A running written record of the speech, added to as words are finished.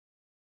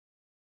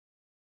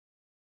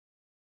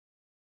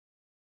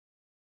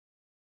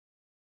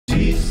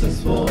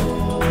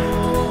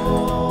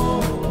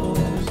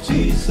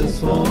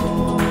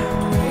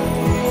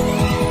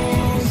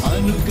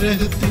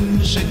അനുഗ്രഹത്തിൻ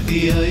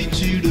ശക്തിയായി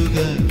ചീടുക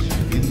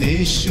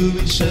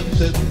യേശുവിൻ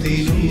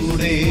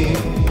ശബ്ദത്തിലൂടെ.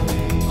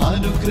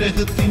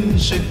 അനുഗ്രഹത്തിൻ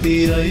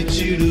ശക്തിയായി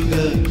ചീടുക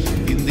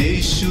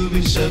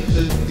യേശുവിൻ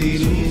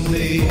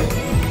ശബ്ദത്തിലൂടെ.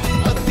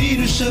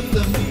 അതിരു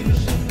ശബ്ദം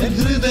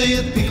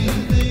ഹൃദയത്തിൽ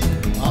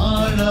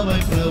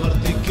ആഴമായി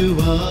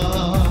പ്രവർത്തിക്കുക.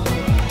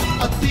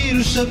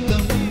 അതിരു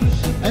ശബ്ദം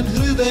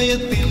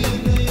ഹൃദയത്തിൽ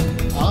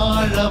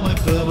ആഴമായി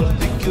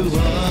പ്രവർത്തിക്കുക.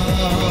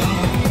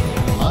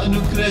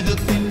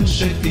 അനുഗ്രഹത്തിൻ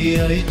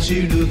ശക്തിയായി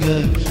ചീടുക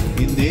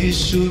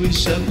യേശുവിൻ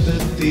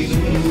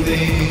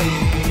ശബ്ദത്തിലൂടെ.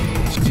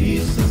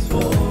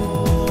 Jesus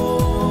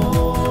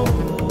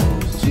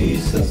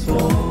Jesus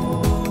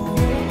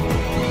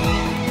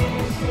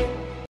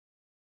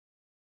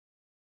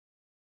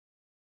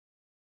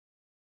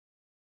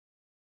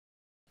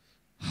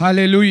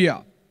hallelujah.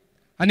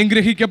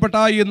 അനുഗ്രഹിക്കപ്പെട്ട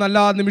ഈ നല്ല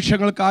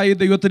നിമിഷങ്ങൾക്കായി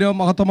ദൈവത്തിന്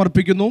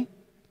മഹത്വമർപ്പിക്കുന്നു.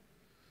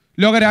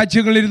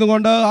 ലോകരാജ്യങ്ങളിലിരുന്നു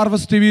കൊണ്ട്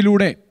ഹാർവസ്റ്റ്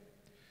ടിവിയിലൂടെ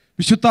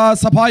വിശുദ്ധ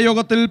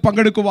സഭായോഗത്തിൽ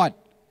പങ്കെടുക്കുവാൻ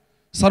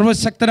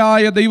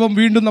സർവശക്തനായ ദൈവം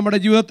വീണ്ടും നമ്മുടെ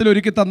ജീവിതത്തിൽ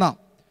ഒരുക്കി തന്ന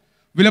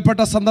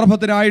വിലപ്പെട്ട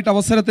സന്ദർഭത്തിനായിട്ട്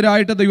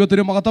അവസരത്തിനായിട്ട്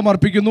ദൈവത്തിന്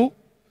മഹത്വമർപ്പിക്കുന്നു.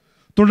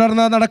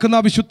 തുടർന്ന് നടക്കുന്ന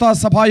വിശുദ്ധ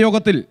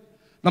സഭായോഗത്തിൽ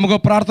നമുക്ക്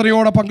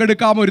പ്രാർത്ഥനയോടെ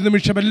പങ്കെടുക്കാം. ഒരു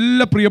നിമിഷം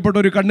എല്ലാ പ്രിയപ്പെട്ട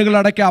ഒരു കണ്ണുകൾ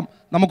അടയ്ക്കാം,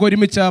 നമുക്ക്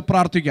ഒരുമിച്ച്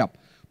പ്രാർത്ഥിക്കാം.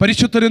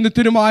 പരിശുദ്ധനും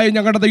നിത്യനുമായ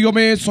ഞങ്ങളുടെ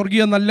ദൈവമേ,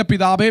 സ്വർഗീയ നല്ല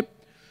പിതാവേ,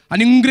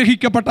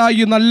 അനുഗ്രഹിക്കപ്പെട്ട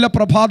ഈ നല്ല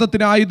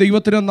പ്രഭാതത്തിനായി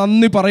ദൈവത്തിന്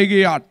നന്ദി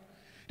പറയുകയാണ്.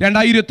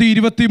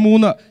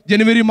 2023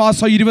 ജനുവരി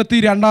മാസം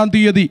 22-ാം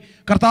തീയതി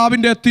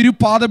കർത്താവിൻ്റെ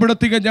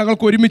തിരുപാദപീഠത്തിൽ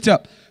ഞങ്ങൾക്ക് ഒരുമിച്ച്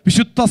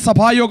വിശുദ്ധ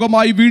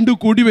സഭായോഗമായി വീണ്ടും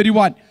കൂടി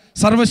വരുവാൻ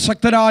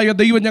സർവശക്തനായ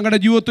ദൈവം ഞങ്ങളുടെ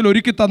ജീവിതത്തിൽ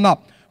ഒരുക്കി തന്ന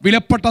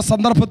വിലപ്പെട്ട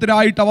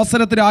സന്ദർഭത്തിനായിട്ട്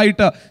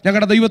അവസരത്തിനായിട്ട്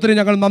ഞങ്ങളുടെ ദൈവത്തിന്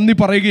ഞങ്ങൾ നന്ദി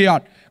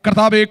പറയുകയാണ്.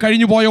 കർത്താവെ,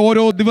 കഴിഞ്ഞു പോയ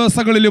ഓരോ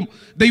ദിവസങ്ങളിലും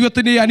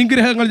ദൈവത്തിൻ്റെ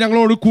അനുഗ്രഹങ്ങൾ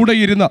ഞങ്ങളോട് കൂടെ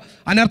ഇരുന്ന്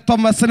അനർത്ഥം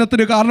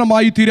വ്യസനത്തിന്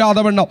കാരണമായി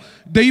തീരാതെ വണ്ണം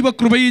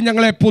ദൈവകൃപയും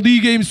ഞങ്ങളെ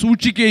പൊതിയുകയും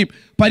സൂക്ഷിക്കുകയും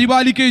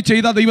പരിപാലിക്കുകയും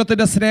ചെയ്ത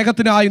ദൈവത്തിൻ്റെ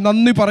സ്നേഹത്തിനായി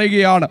നന്ദി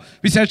പറയുകയാണ്.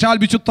 വിശേഷാൽ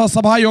വിശുദ്ധ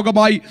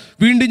സഭായോഗമായി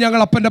വീണ്ടും ഞങ്ങൾ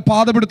അപ്പൻ്റെ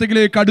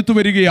പാദപീഠത്തിലേക്ക് അടുത്തു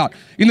വരികയാണ്.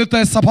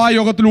 ഇന്നത്തെ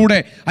സഭായോഗത്തിലൂടെ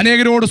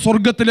അനേകരോട്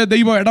സ്വർഗത്തിലെ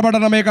ദൈവം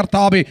ഇടപെടണമേ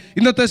കർത്താവേ.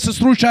 ഇന്നത്തെ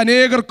ശുശ്രൂഷ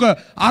അനേകർക്ക്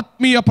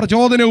ആത്മീയ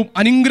പ്രചോദനവും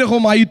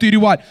അനുഗ്രഹവുമായി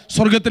തീരുവാൻ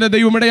സ്വർഗത്തിലെ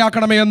ദൈവം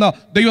ഇടയാക്കണമേ എന്ന്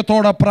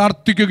ദൈവത്തോട്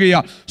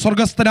പ്രാർത്ഥിക്കുകയാണ്.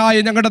 സ്വർഗസ്ഥനായ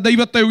ഞങ്ങളുടെ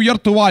ദൈവത്തെ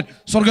ഉയർത്തുവാൻ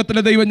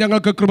സ്വർഗത്തിലെ ദൈവം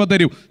ഞങ്ങൾക്ക് കൃപ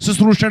തരും.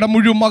 ശുശ്രൂഷയുടെ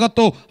മുഴുവൻ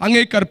മഹത്വവും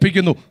അങ്ങേക്ക്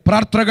അർപ്പിക്കുന്നു.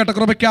 പ്രാർത്ഥന കേട്ട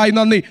കൃപയ്ക്കായി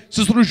നന്ദി.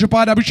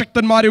 ശുശ്രൂഷിപ്പാൻ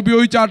അഭിഷക്തന്മാരെ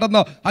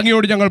ഉപയോഗിച്ചാട്ടെന്ന്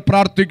അങ്ങയോട് ഞങ്ങൾ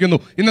പ്രാർത്ഥിക്കുന്നു.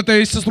 ഇന്നത്തെ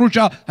ശുശ്രൂഷ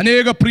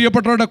അനേക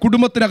പ്രിയപ്പെട്ടവരുടെ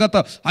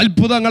കുടുംബത്തിനകത്ത്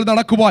അത്ഭുതങ്ങൾ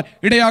നടക്കുവാൻ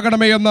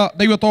ഇടയാകണമേ എന്ന്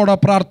ദൈവത്തോട്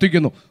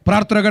പ്രാർത്ഥിക്കുന്നു.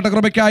 പ്രാർത്ഥന കേട്ട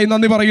കൃപയ്ക്കായി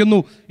നന്ദി പറയുന്നു.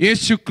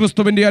 യേശു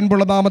ക്രിസ്തുവിൻ്റെ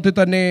അൻപുള്ള നാമത്തിൽ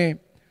തന്നെ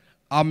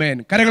ആമേൻ.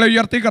 കരങ്ങളെ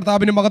ഉയർത്തി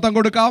കർത്താവിന് മഹത്വം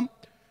കൊടുക്കാം.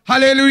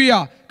 ഹല്ലേലൂയ.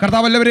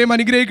 കർത്താവ് എല്ലാവരെയും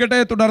അനുഗ്രഹിക്കട്ടെ.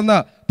 തുടർന്ന്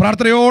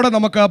പ്രാർത്ഥനയോടെ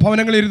നമുക്ക്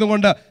ഭവനങ്ങളിൽ ഇരുന്നു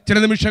കൊണ്ട് ചില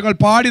നിമിഷങ്ങൾ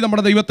പാടി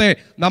നമ്മുടെ ദൈവത്തെ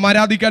നാം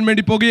ആരാധിക്കാൻ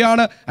വേണ്ടി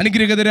പോകുകയാണ്.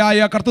 അനുഗ്രഹീതരായ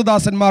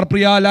കർത്തദാസന്മാർ,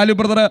 പ്രിയ ലാലു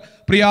ബ്രദർ,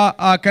 പ്രിയ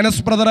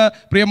കെനസ് ബ്രദർ,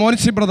 പ്രിയ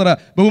മോൻസി ബ്രദർ,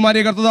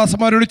 ബഹുമാനിയ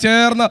കർത്തദാസന്മാരോട്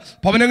ചേർന്ന്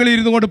ഭവനങ്ങളിൽ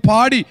ഇരുന്നു കൊണ്ട്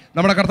പാടി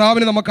നമ്മുടെ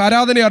കർത്താവിന് നമുക്ക്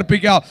ആരാധന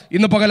അർപ്പിക്കാം.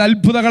 ഇന്ന് പകൽ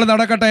അത്ഭുതങ്ങൾ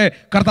നടക്കട്ടെ.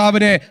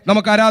 കർത്താവിനെ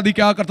നമുക്ക്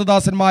ആരാധിക്കാം.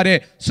 കർത്തദാസന്മാരെ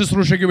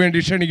ശുശ്രൂഷയ്ക്ക് വേണ്ടി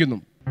ക്ഷണിക്കുന്നു.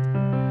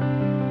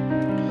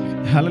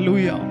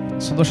 ഹല്ലേലൂയ.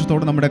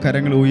 സന്തോഷത്തോടെ നമ്മുടെ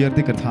കരങ്ങൾ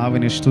ഉയർത്തി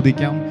കർത്താവിനെ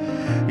സ്തുതിക്കാം.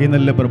 ഈ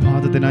നല്ല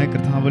പ്രഭാതത്തിനായി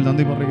കർത്താവിൽ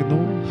നന്ദി പറയുന്നു.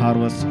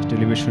 ഹാർവസ്റ്റ്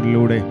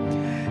ടെലിവിഷനിലൂടെ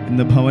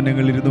ഇന്ന്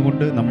ഭവനങ്ങളിൽ ഇരുന്നു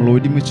കൊണ്ട് നമ്മൾ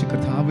ഒരുമിച്ച്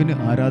കർത്താവിന്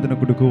ആരാധന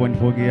കൊടുക്കുവാൻ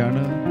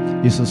പോകുകയാണ്.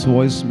 ജീസസ്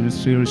വോയിസ്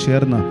മിനിസ്ട്രിയിൽ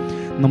ചേർന്ന്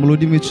നമ്മൾ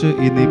ഒരുമിച്ച്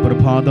ഇന്ന് ഈ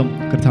പ്രഭാതം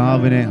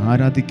കർത്താവിനെ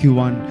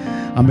ആരാധിക്കുവാൻ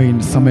അമേൻ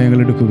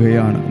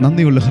സമയങ്ങളെടുക്കുകയാണ്.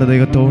 നന്ദിയുള്ള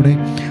ഹൃദയത്തോടെ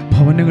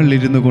ഭവനങ്ങളിൽ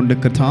ഇരുന്നു കൊണ്ട്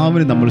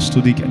കർത്താവിനെ നമ്മൾ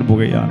സ്തുതിക്കാൻ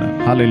പോകുകയാണ്.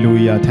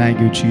 ഹല്ലേലൂയ.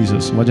 Thank you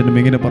Jesus. വചനം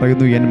ഇങ്ങനെ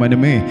പറയുന്നു, എൻ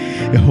മനമേ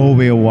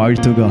യഹോവയെ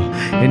വാഴ്ത്തുക,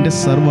 എൻ്റെ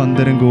സർവ്വ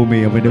അന്തരംഗവുമേ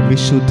അവൻ്റെ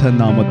വിശുദ്ധ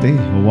നാമത്തെ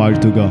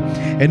വാഴ്ത്തുക.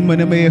 എൻ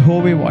മനമേ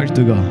യഹോവയെ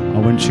വാഴ്ത്തുക,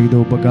 അവൻ ചെയ്ത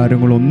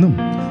ഉപകാരങ്ങളൊന്നും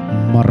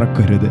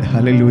മറക്കരുത്.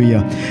 ഹല്ലേലൂയ.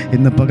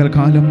 ഇന്ന്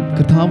പകൽക്കാലം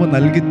കർത്താവ്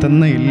നൽകി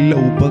തന്ന എല്ലാ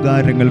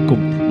ഉപകാരങ്ങൾക്കും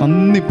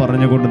നന്ദി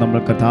പറഞ്ഞുകൊണ്ട് നമ്മൾ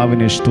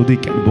കർത്താവിനെ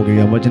സ്തുതിക്കാൻ പോകുക.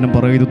 വചനം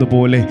പറയുന്നത്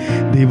പോലെ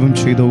ദൈവം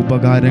ചെയ്ത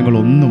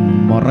ഉപകാരങ്ങളൊന്നും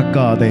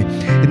മറക്കാതെ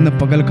ഇന്ന്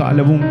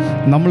പകൽക്കാലവും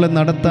നമ്മളെ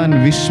നടത്താൻ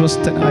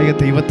വിശ്വസ്തനായ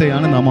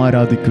ദൈവത്തെയാണ് നാം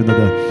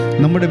ആരാധിക്കുന്നത്.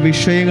 നമ്മുടെ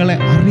വിഷയങ്ങളെ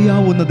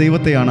അറിയാവുന്ന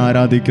ദൈവത്തെയാണ്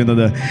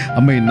ആരാധിക്കുന്നത്.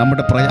 അമ്മേൻ,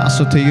 നമ്മുടെ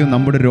പ്രയാസത്തെയും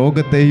നമ്മുടെ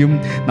രോഗത്തെയും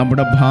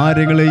നമ്മുടെ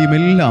ഭാരങ്ങളെയും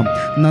എല്ലാം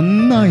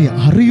നന്നായി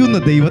അറിയുന്ന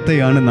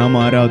ദൈവത്തെയാണ് നാം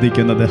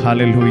ആരാധിക്കുന്നത്.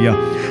 ഹല്ലേലൂയ.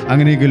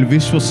 അങ്ങനെയെങ്കിൽ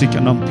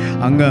വിശ്വസിക്കണം.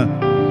 അങ്ങ്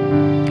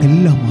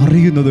എല്ലാം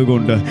അറിയുന്നത്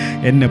കൊണ്ട്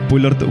എന്നെ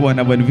പുലർത്തുവാൻ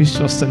അവൻ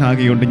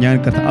വിശ്വസ്തനാകിയുണ്ട്. ഞാൻ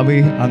കർത്താവേ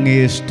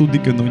അങ്ങയെ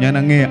സ്തുതിക്കുന്നു, ഞാൻ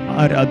അങ്ങയെ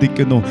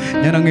ആരാധിക്കുന്നു,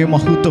 ഞാൻ അങ്ങയെ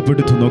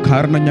മഹത്വപ്പെടുത്തുന്നു.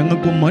 കാരണം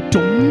ഞങ്ങൾക്ക്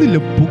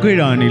മറ്റൊന്നിലും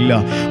പുകഴാനില്ല,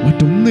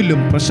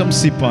 മറ്റൊന്നിലും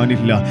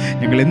പ്രശംസിപ്പാനില്ല.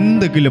 ഞങ്ങൾ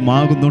എന്തെങ്കിലും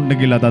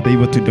ആകുന്നുണ്ടെങ്കിൽ അത്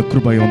ദൈവത്തിൻ്റെ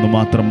കൃപയൊന്ന്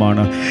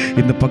മാത്രമാണ്.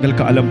 ഇന്ന്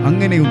പകൽക്കാലം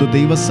അങ്ങനെയൊന്ന്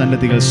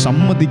ദൈവസന്നിധികൾ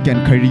സമ്മതിക്കാൻ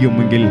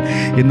കഴിയുമെങ്കിൽ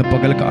ഇന്ന്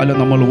പകൽക്കാലം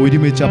നമ്മൾ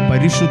ഒരുമിച്ച്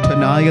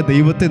പരിശുദ്ധനായ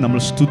ദൈവത്തെ നമ്മൾ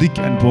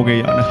സ്തുതിക്കാൻ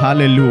പോകുകയാണ്.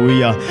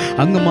 ഹല്ലേലൂയ.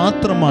 അങ്ങ്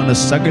മാത്രമാണ്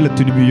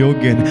സകലത്തിനും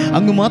യോഗ്യൻ.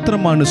 അങ്ങ്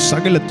മാത്രമാണ്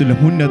സകലത്തിലും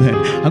ഉന്നതൻ.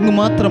 അങ്ങ്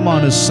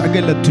മാത്രമാണ്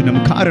സകലത്തിനും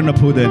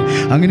കാരണഭൂതൻ.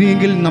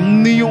 അങ്ങനെയെങ്കിൽ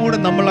നന്ദിയോടെ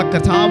നമ്മൾ ആ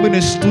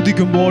കർത്താവിനെ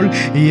സ്തുതിക്കുമ്പോൾ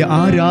ഈ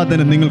ആരാധന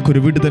നിങ്ങൾക്കൊരു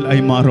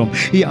വിടുതലായി മാറും.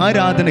 ഈ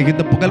ആരാധന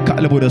ഇന്ന്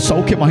പകൽക്കാലം ഒരു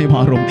സൗഖ്യമായി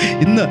മാറും.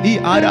 ഇന്ന് ഈ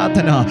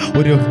ആരാധന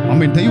ഒരു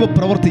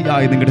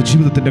ദൈവപ്രവൃത്തിയായി നിങ്ങളുടെ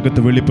ജീവിതത്തിൻ്റെ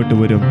അകത്ത് വെളിപ്പെട്ടു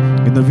വരും.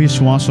 ഇന്ന്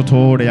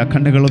വിശ്വാസത്തോടെ ആ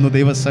കണ്ണുകളൊന്ന്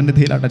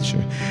ദൈവസന്നിധിയിൽ അടച്ച്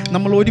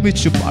നമ്മൾ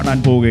ഒരുമിച്ച് പാടാൻ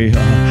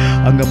പോവുകയാണ്.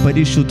 അങ്ങ്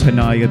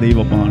പരിശുദ്ധനായ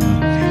ദൈവമാണ്.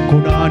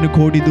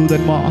 കോടാനുകോടി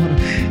ദൂതന്മാർ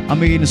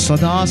അമേൻ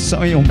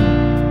സദാസമയം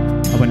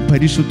അവൻ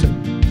പരിശുദ്ധൻ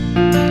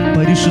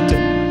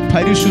പരിശുദ്ധൻ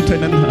പരിശുദ്ധൻ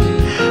എന്ന്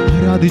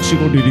ആരാധിച്ചു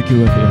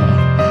കൊണ്ടിരിക്കുകയാണ്.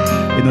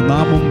 ഇന്ന്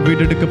നാമം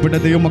വീണ്ടെടുക്കപ്പെട്ട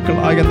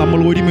ദൈവമക്കളായ നമ്മൾ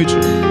ഒരുമിച്ച്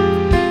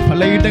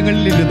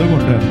പലയിടങ്ങളിൽ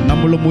ഇരുന്നുകൊണ്ട്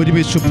നമ്മളും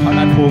ഒരുമിച്ച്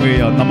പാടാൻ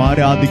പോവുകയാണ്. നാം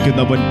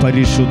ആരാധിക്കുന്നവൻ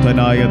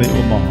പരിശുദ്ധനായ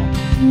ദൈവമാണ്.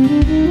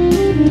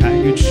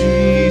 Thank you,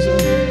 Jesus.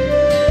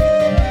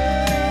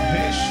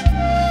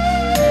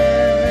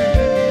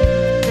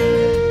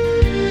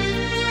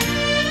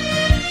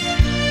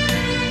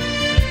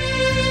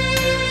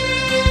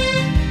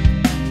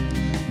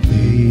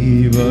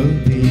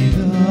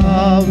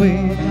 ദൈവപിതാവേ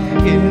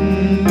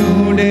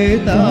എന്നുടെ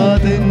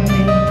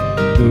താതന്നി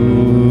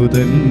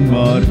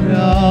ദൂതന്മാർ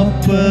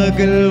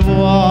രാപ്പകൽ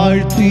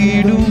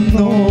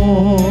വാഴ്ത്തിടുന്നോ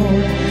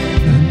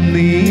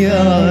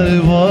നന്ദിയാൽ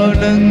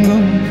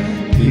വണങ്ങും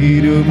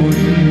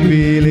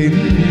തിരുമുൻപിൽ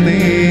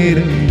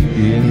നേരം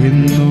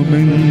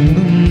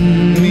എന്നുമെന്നും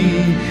നീ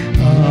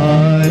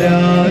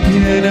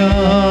ആരാധ്യനായി.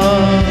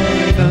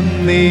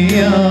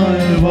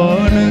 നന്ദിയാൽ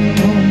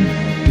വണങ്ങും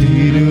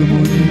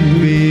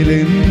തിരുമുൻപിൽ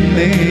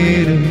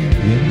നേരം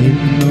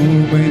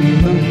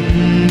എന്നുമെന്നും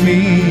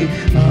നീ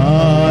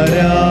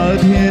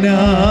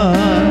ആരാധ്യനായി.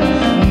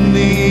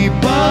 നീ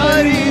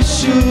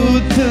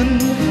പരിശുദ്ധൻ,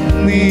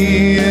 നീ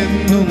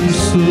എന്നും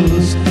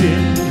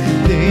സുസ്ഥിരൻ.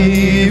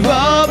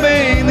 ദൈവമേ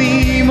നീ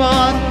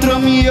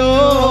മാത്രം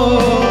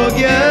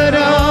യോഗ്യനായി.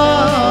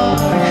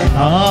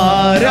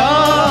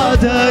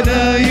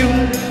 ആരാധനയും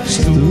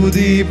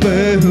സ്തുതി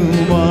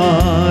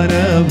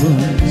ബഹുമാനവും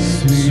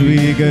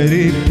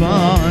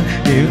സ്വീകരിപ്പാൻ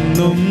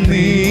എന്നും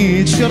നീ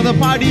ചേർന്ന്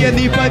പാടിയ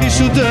നീ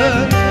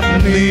പരിശുദ്ധൻ,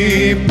 നീ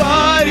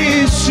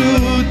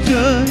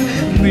പരിശുദ്ധൻ,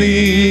 നീ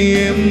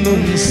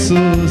എന്നും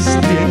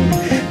സുസ്ഥിരൻ.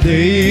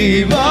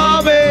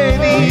 ദൈവമേ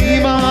നീ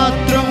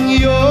മാത്രം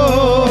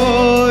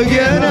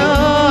യോഗ്യനായി.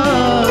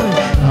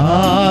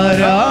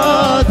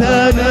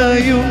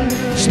 ആരാധനയും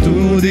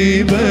സ്തുതി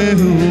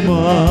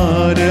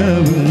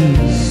ബഹുമാനവും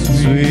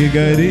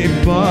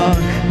സ്വീകരിപ്പാൻ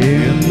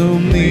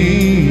എന്നും നീ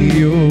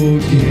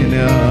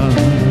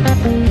യോഗ്യനായി.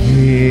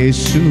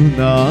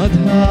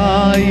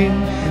 യേശുനാഥായി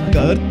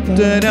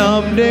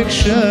കർത്തനാം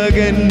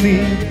രക്ഷകൻ നീ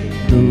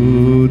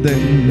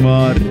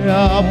ദൂതന്മാർ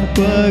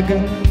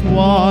രാപ്പകൽ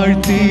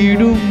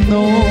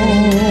വാഴ്ത്തിടുന്നോ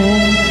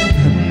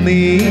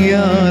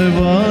നന്ദിയാൽ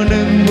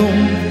വണങ്ങും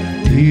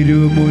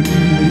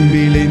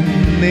തിരുമുൻപിൽ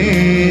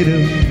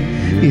നേരം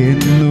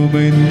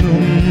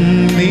എന്നുമെന്നും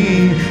നീ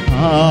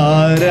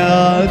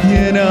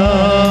ആരാധ്യനായി.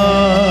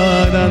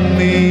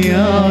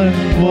 നന്ദിയാൽ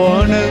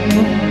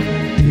വണങ്ങും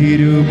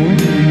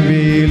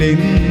തിരുമുൻപിൽ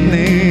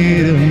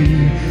നേരം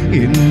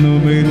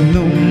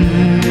എന്നുമെന്നും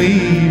നീ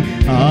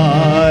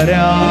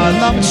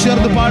നാം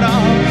ചേർന്ന്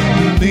പാടാം.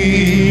 നീ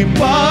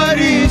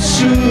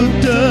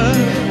പരിശുദ്ധൻ,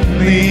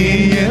 നീ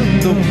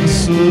എന്നും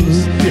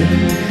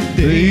സുസ്ഥിരൻ.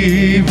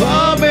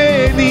 ദൈവമേ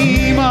നീ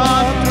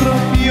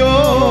മാത്രം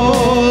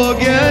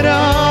യോഗ്യനായി.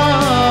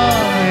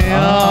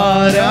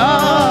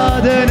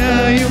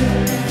 ആരാധനയും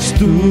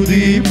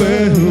സ്തുതി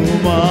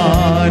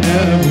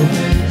ബഹുമാനവും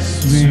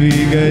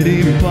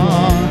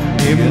സ്വീകരിപ്പാൻ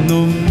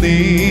എന്നും നീ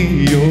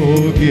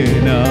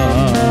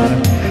യോഗ്യനായി.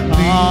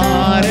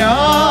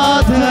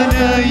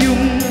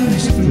 ആരാധനയും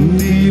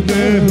സ്തുതി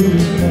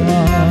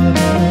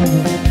ബഹുമാനവും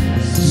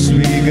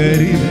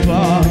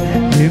സ്വീകരിപ്പാൻ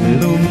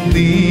എന്നും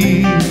നീ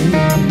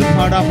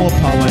പാടാമോ?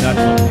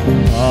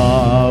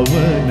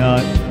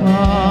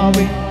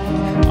 ഭാവനാത്മാവേ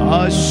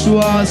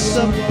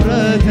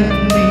ആശ്വാസപ്രദൻ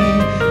നീ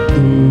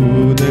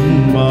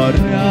ദൂതന്മാർ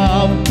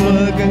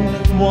രാപ്പകൽ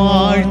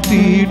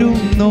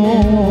വാഴ്ത്തിടുന്നോ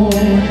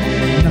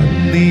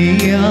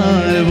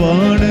നന്ദിയാൽ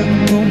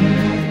വണങ്ങും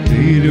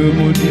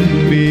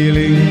തിരുമുൻപിൽ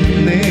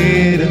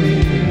നേരം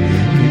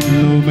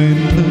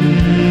എന്നുമെന്നും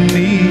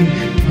നീ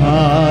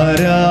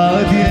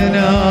ആരാധ്യനായി.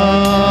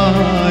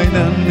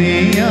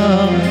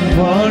 നന്ദിയാൽ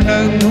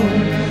വണങ്ങും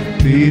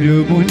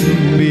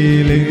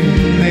തിരുമുൻപിൽ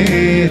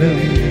നേരം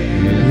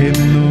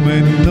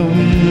എന്നുമെന്നും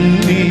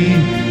നീ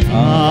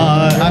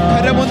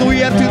അക്കരമൊന്ന്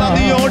ഉയർത്തി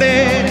നന്ദിയോടെ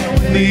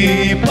നീ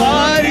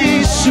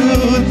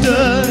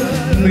പരിശുദ്ധൻ,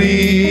 നീ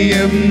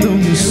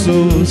എന്നും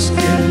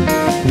സുസ്ഥിരൻ.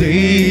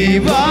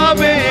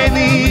 ദൈവമേ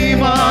നീ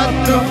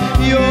മാത്രം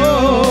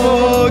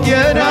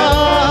യോഗ്യനായി.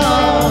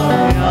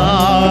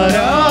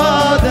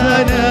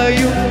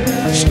 ആരാധനയും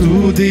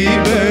സ്തുതി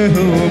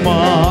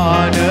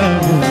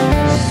ബഹുമാനവും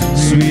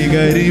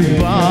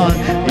സ്വീകരിപ്പാൻ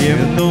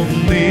എന്നും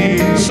നീ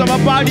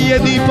സമപാടിയ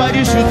നീ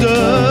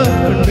പരിശുദ്ധൻ,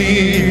 നീ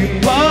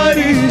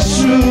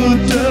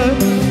പരിശുദ്ധൻ,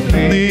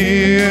 നീ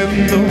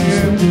എന്നും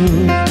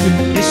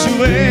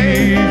യേശുവേ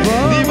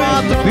നീ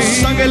മാത്രം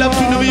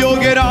സകലത്തിനും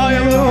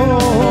യോഗ്യനായവൻ.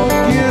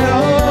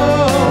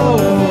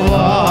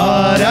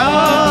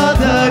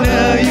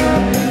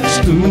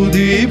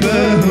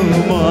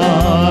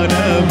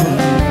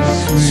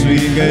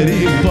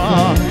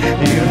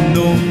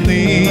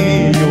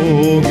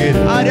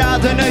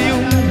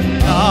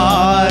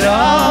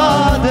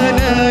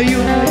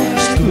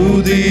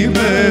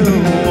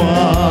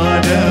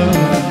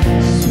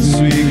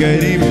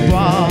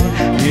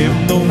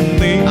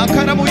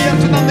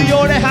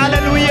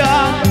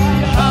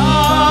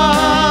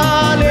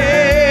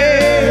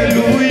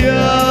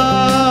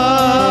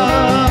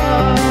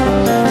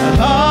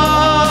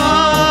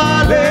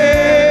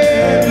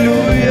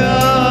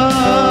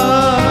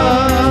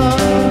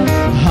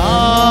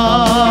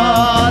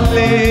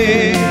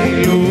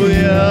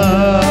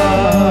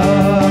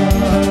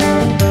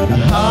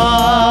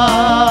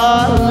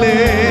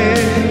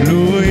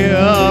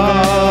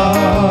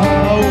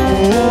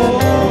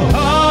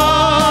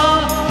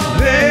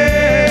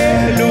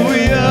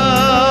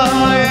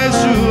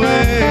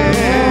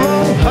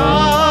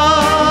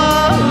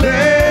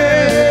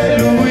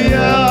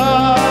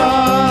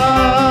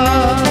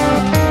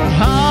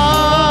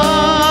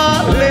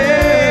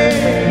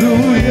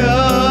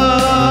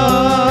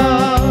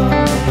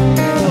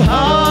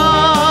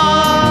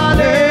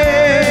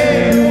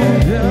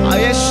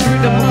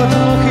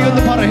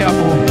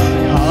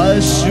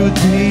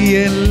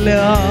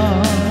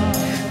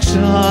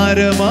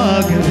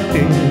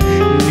 ചാരമാകട്ടെ,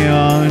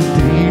 ഞാൻ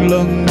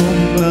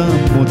തിളങ്ങുന്ന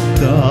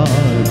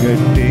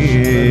മുത്താകട്ടെ.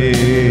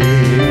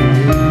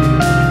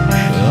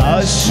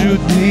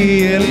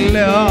 അശുദ്ധിയെല്ലാം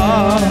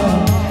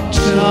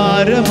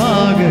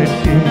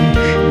ചാരമാകട്ടെ,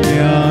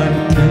 ഞാൻ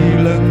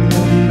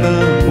തിളങ്ങുന്ന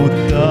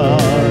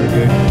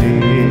മുത്താകട്ടെ.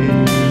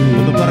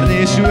 ഒന്ന് പറഞ്ഞ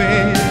യേശുവേ,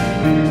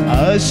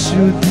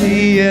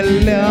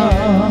 അശുദ്ധിയെല്ലാം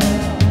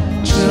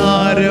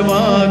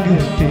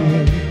ചാരമാകട്ടെ,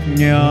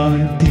 ഞാൻ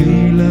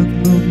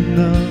തിളങ്ങുന്ന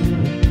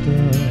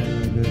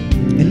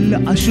എല്ലാ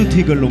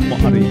അശുദ്ധികളും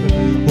മാറി.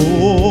 ഓ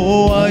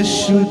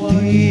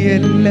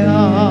അശുദ്ധിയെല്ലാം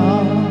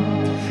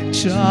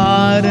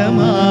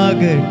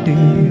ചാരമാകട്ടെ,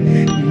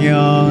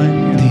 ഞാൻ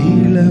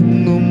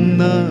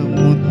തിളങ്ങുന്ന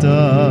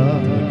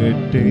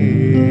മുത്താകട്ടെ.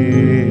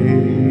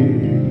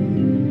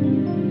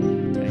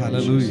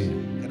 ഹല്ലേലൂയ.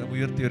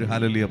 കരമുയർത്തി ഒരു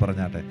ഹല്ലേലൂയ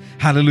പറഞ്ഞാട്ടെ.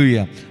 ഹല്ലേലൂയ.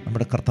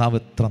 നമ്മുടെ കർത്താവ്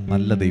എത്ര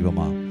നല്ല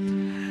ദൈവമാണ്.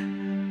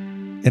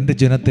 എൻ്റെ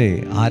ജനത്തെ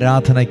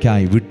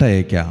ആരാധനയ്ക്കായി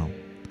വിട്ടയക്കാം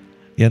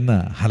എന്ന്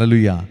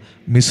ഹല്ലേലൂയ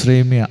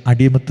മിസ്രൈമ്യ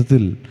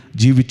അടിമത്തത്തിൽ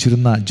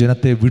ജീവിച്ചിരുന്ന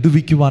ജനത്തെ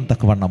വിടുവിക്കുവാൻ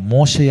തക്കവണ്ണം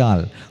മോശയാൽ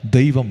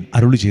ദൈവം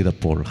അരുളി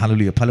ചെയ്തപ്പോൾ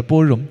ഹല്ലേലൂയ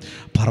പലപ്പോഴും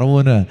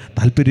ഫറവോന്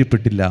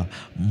താല്പര്യപ്പെട്ടില്ല,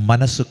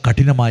 മനസ്സ്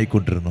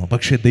കഠിനമായിക്കൊണ്ടിരുന്നു.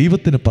 പക്ഷേ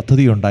ദൈവത്തിന്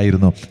പദ്ധതി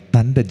ഉണ്ടായിരുന്നു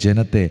തൻ്റെ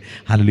ജനത്തെ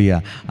ഹല്ലേലൂയ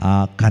ആ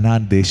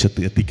കനാൻ ദേശത്ത്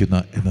എത്തിക്കുന്നു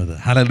എന്നത്.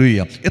 ഹല്ലേലൂയ.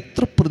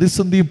 എത്ര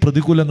പ്രതിസന്ധിയും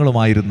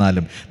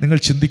പ്രതികൂലങ്ങളുമായിരുന്നാലും നിങ്ങൾ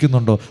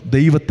ചിന്തിക്കുന്നുണ്ടോ,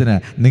 ദൈവത്തിന്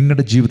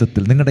നിങ്ങളുടെ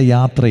ജീവിതത്തിൽ നിങ്ങളുടെ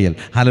യാത്രയിൽ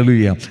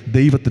ഹല്ലേലൂയ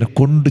ദൈവത്തിന്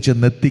കൊണ്ടു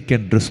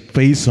ചെന്നെത്തിക്കേണ്ട ഒരു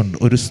സ്പേസ് ഉണ്ട്,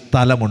 ഒരു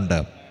സ്ഥലമുണ്ട്.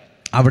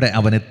 അവിടെ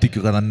അവൻ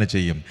എത്തിക്കുക തന്നെ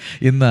ചെയ്യും.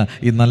 ഇന്ന്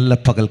ഈ നല്ല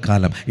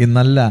പകൽക്കാലം, ഈ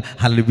നല്ല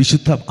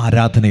വിശുദ്ധ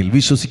ആരാധനയിൽ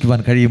വിശ്വസിക്കുവാൻ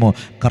കഴിയുമോ?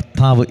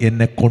 കർത്താവ്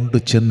എന്നെ കൊണ്ടു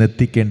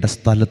ചെന്നെത്തിക്കേണ്ട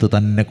സ്ഥലത്ത്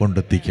തന്നെ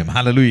കൊണ്ടെത്തിക്കും.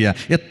 ഹല്ലേലൂയ.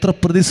 എത്ര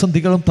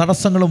പ്രതിസന്ധികളും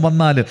തടസ്സങ്ങളും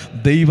വന്നാലും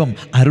ദൈവം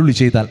അരുളി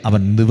ചെയ്താൽ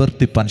അവൻ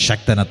നിവർത്തിപ്പാൻ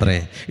ശക്തനത്രേ.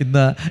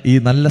 ഇന്ന് ഈ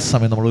നല്ല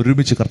സമയം നമ്മൾ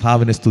ഒരുമിച്ച്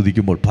കർത്താവിനെ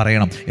സ്തുതിക്കുമ്പോൾ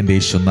പറയണം, എൻ്റെ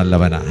യേശു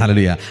നല്ലവനാ.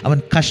 ഹല്ലേലൂയ. അവൻ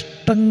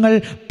കഷ്ടങ്ങൾ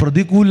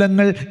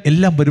പ്രതികൂലങ്ങൾ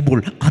എല്ലാം വരുമ്പോൾ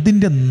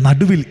അതിൻ്റെ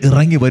നടുവിൽ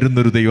ഇറങ്ങി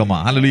വരുന്നൊരു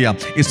ദൈവമാണ്. ഹല്ലേലൂയ.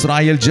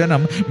 ഇസ്രായേൽ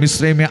ജനം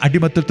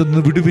അടിമത്തത്തിൽ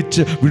നിന്ന്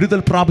വിടുതൽ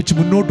പ്രാപിച്ച്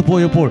മുന്നോട്ട്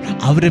പോയപ്പോൾ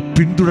അവരെ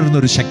പിന്തുടരുന്ന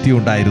ഒരു ശക്തി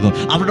ഉണ്ടായിരുന്നു.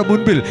 അവരുടെ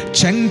മുൻപിൽ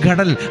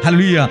ചെങ്കടൽ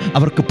ഹല്ലേലൂയ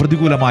അവർക്ക്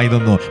പ്രതികൂലമായി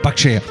നിന്നു.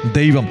 പക്ഷേ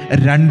ദൈവം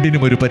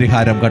രണ്ടിനും ഒരു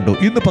പരിഹാരം കണ്ടു.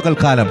 ഇന്ന്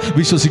പകൽക്കാലം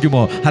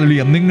വിശ്വസിക്കുമോ?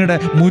 ഹല്ലേലൂയ. നിങ്ങളുടെ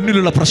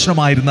മുന്നിലുള്ള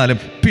പ്രശ്നമായിരുന്നാലും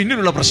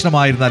പിന്നിലുള്ള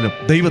പ്രശ്നമായിരുന്നാലും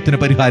ദൈവത്തിന്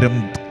പരിഹാരം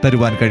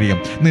തരുവാൻ കഴിയും.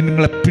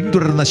 നിങ്ങളെ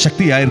പിന്തുടരുന്ന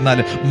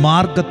ശക്തിയായിരുന്നാലും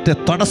മാർഗത്തെ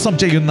തടസ്സം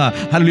ചെയ്യുന്ന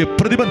ഹല്ലേലൂയ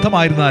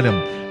പ്രതിബന്ധമായിരുന്നാലും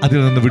അതിൽ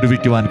നിന്ന്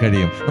വിടുവിക്കുവാൻ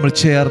കഴിയും. നമ്മൾ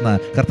ചേർന്ന്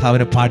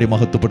കർത്താവിനെ പാടി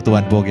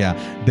മഹത്വപ്പെടുത്തുവാൻ പോകുക.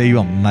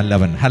 ദൈവം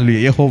നല്ലവൻ. ഹല്ലേലൂയ.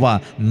 യഹോവ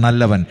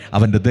നല്ലവൻ,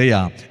 അവൻ്റെ ദയ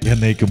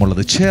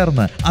എന്നേക്കുമുള്ളത്.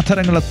 ചേർന്ന്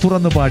അധരങ്ങളെ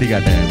തുറന്നു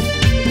പാടിയാട്ടെ.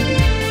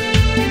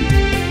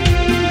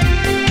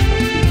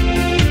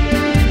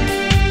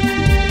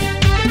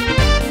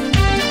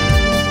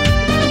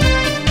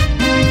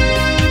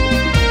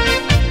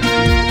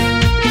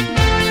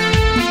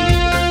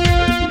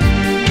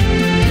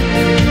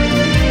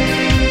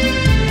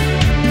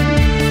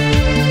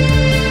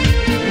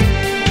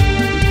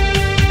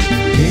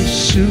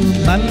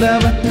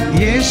 നല്ലവൻ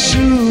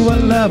യേശു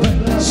വല്ലവൻ,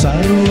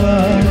 സർവ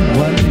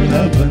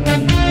വല്ലഭൻ,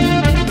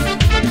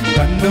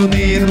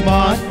 കണ്ണുനീർ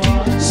മാറ്റി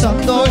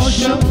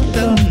സന്തോഷം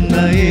തന്ന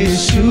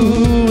യേശു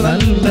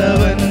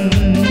നല്ലവൻ.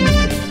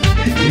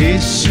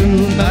 യേശു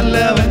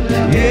നല്ലവൻ,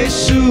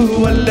 യേശു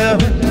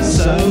വല്ലവൻ,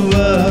 സർവ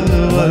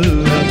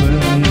വല്ലഭൻ,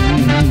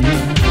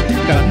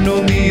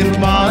 കണ്ണുനീർ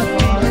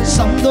മാറ്റി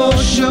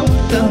സന്തോഷം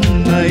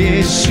തന്ന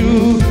യേശു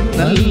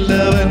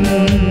നല്ലവൻ.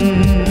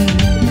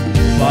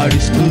 പാടി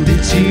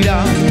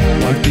സ്തുതിച്ചിടാം,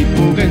 പാടി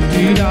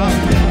പുകഴ്ത്തിടാം,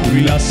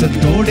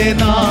 വിലാസത്തോടെ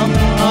നാം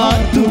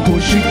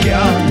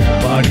ആർത്തുഘോഷിക്കാം.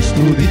 പാടി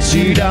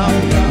സ്തുതിച്ചിടാം,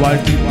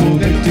 പാടി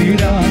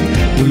പുകഴ്ത്തിടാം,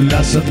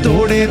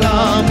 ഉല്ലാസത്തോടെ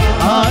നാം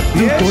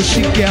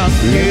ആർത്തുഘോഷിക്കാം.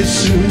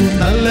 യേശു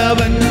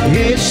നല്ലവൻ,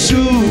 യേശു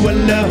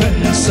വല്ലവൻ,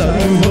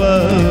 സർവ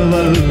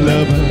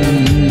വല്ലഭൻ,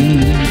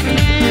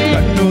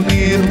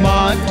 കണ്ണുനീർ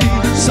മാറ്റി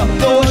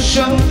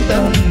സന്തോഷം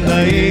തന്ന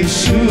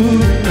യേശു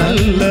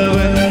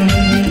നല്ലവൻ.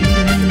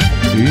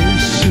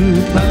 യേശു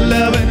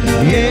നല്ലവൻ,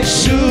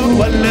 യേശു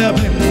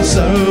വല്ലഭൻ,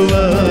 സർവ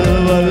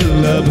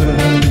വല്ലഭൻ,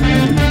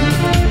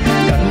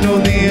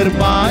 കണ്ണുനീർ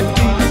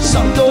മാറ്റി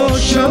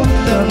സന്തോഷം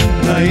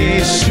തന്ന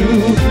യേശു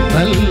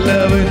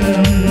നല്ലവൻ.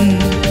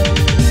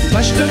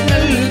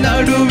 കഷ്ടങ്ങൾ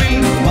നടുവിൽ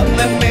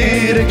വന്നെന്നെ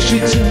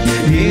രക്ഷിച്ച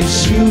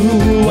യേശു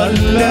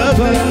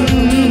വല്ലഭൻ,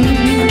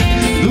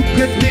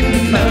 ദുഃഖത്തിൻ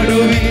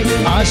നടുവിൽ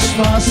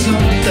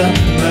ആശ്വാസം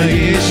തന്ന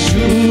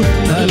യേശു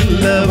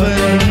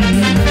നല്ലവൻ.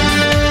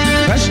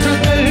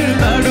 കഷ്ടങ്ങൾ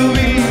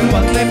നടുവിൽ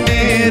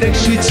വന്നെന്നെ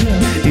രക്ഷിച്ച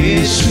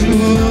യേശു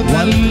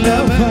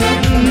നല്ലവൻ,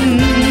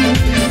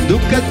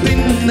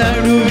 ദുഃഖത്തിൻ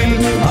നടുവിൽ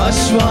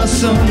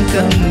ആശ്വാസം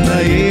തന്ന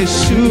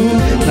യേശു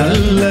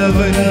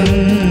നല്ലവൻ.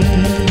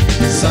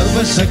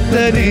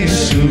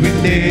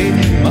 സർവശക്തനേശുവിൻ്റെ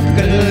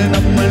മക്കൾ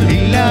നമ്മൾ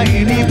ഇല്ല,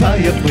 ഇനി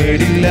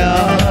ഭയപ്പെടില്ല.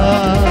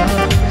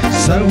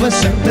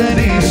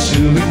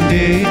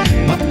 സർവശക്തനേശുവിൻ്റെ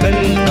മക്കൾ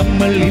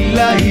നമ്മൾ ഇല്ല,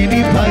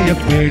 ഇനി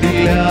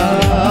ഭയപ്പെടില്ല.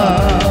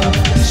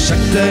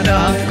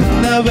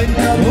 ശക്തനാക്കുന്നവൻ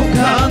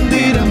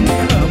മുഖാന്തിരം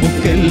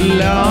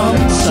നമുക്കെല്ലാം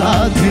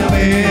സാധ്യം.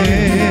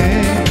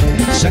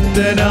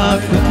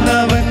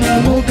 ശക്തനാക്കുന്നവൻ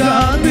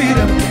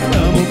മുഖാന്തിരം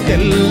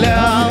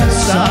നമുക്കെല്ലാം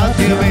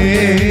സാധ്യമേ.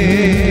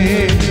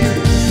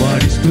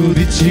 പാടി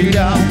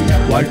സ്തുതിച്ചിടാം,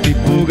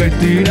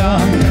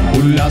 വാഴ്ത്തിപ്പുകഴ്ത്തിടാം,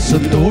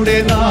 ഉല്ലാസത്തോടെ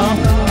നാം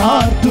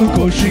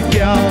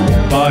ആർത്തുഘോഷിക്കാം.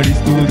 പാടി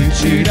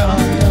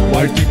സ്തുതിച്ചിടാം,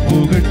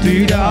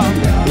 വാഴ്ത്തിപ്പുകഴ്ത്തിടാം,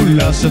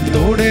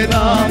 ഉല്ലാസത്തോടെ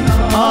നാം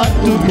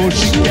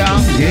ആർത്തുഘോഷിക്കാം.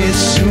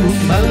 യേശു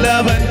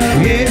നല്ലവൻ,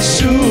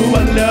 യേശു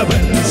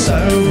വല്ലവൻ,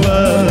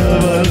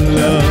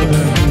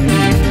 സർവവല്ലഭൻ.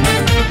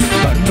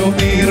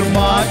 കണ്ണുനീർ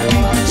മാറ്റി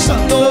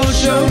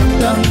സന്തോഷം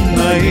തന്ന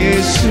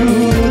യേശു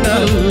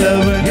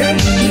നല്ലവൻ.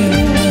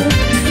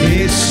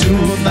 യേശു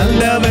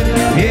നല്ലവൻ,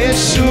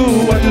 യേശു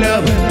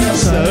വല്ലവൻ,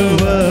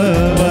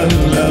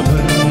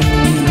 സർവവല്ലഭൻ.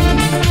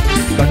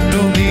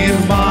 കണ്ണുനീർ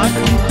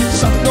മാറ്റി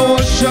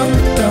സന്തോഷം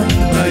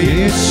തന്ന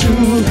യേശു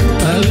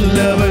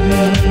നല്ലവൻ.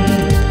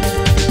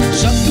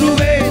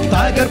 ശത്രുവെ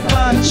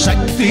തകർപ്പാൻ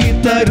ശക്തി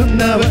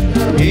തരുന്നവൻ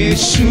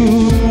യേശു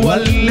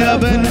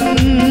വല്ലഭൻ.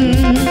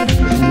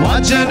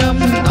 വചനം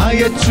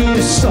അയച്ചു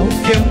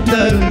സൗഖ്യം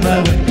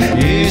തരുന്നവൻ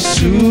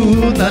യേശു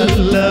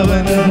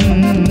നല്ലവൻ.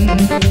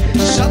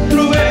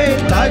 ശത്രുവെ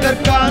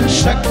തകർക്കാൻ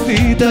ശക്തി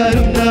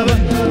തരുന്നവൻ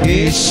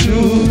യേശു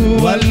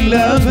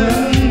വല്ലഭൻ.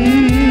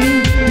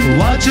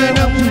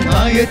 വചനം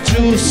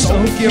അയച്ചു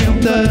സൗഖ്യം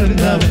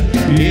തരുന്നവൻ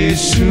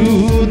യേശു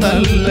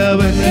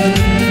നല്ലവൻ.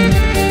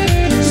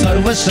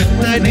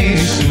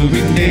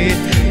 സർവശക്തനേശുവിന്റെ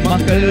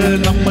മക്കൾ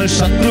നമ്മൾ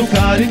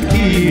ശത്രുക്കാരൻ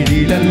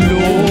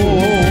കീഴിലല്ലോ.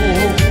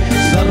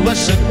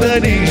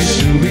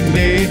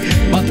 സർവശക്തനേശുവിന്റെ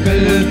മക്കൾ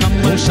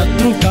നമ്മൾ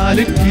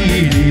ശത്രുക്കാരൻ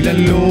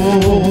കീഴിലല്ലോ.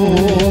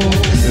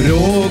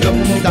 രോഗം,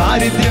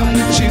 ദാരിദ്ര്യം,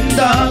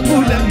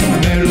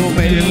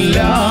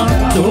 ചിന്താകുലങ്ങളുമെല്ലാം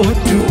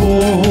തോറ്റുപോ.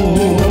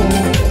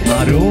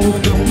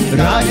 രോഗം,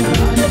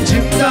 ദാരിദ്ര്യം,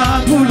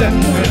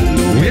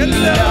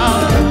 ചിന്താകുലങ്ങളുമെല്ലാം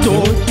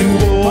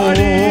തോറ്റുപോ.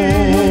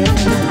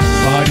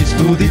 പാടി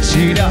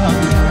സ്തുതിച്ചിടാം,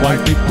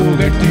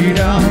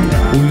 വാഴ്ത്തിപ്പുകഴ്ത്തിടാം,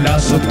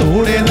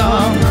 ഉല്ലാസത്തോടെ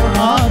നാം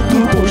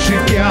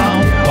ആർത്തുഘോഷിക്കാം.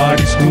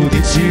 പാടി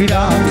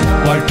സ്തുതിച്ചിടാം,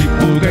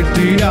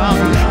 വാഴ്ത്തിപ്പുകഴ്ത്തിടാം,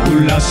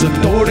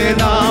 ഉല്ലാസത്തോടെ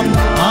നാം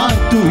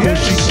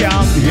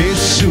ആർത്തുഘോഷിക്കാം.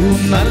 യേശു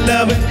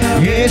നല്ലവൻ,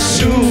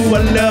 യേശു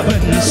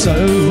വല്ലവൻ,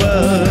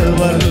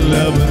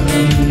 സർവവല്ലഭൻ.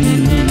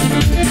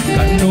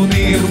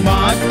 കണ്ണുനീർ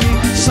മാറ്റി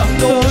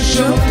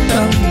സന്തോഷം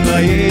തന്ന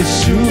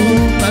യേശു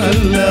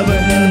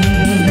നല്ലവൻ.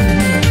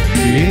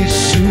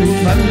 യേശു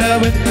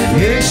നല്ലവൻ,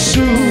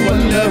 യേശു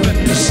വല്ലവൻ,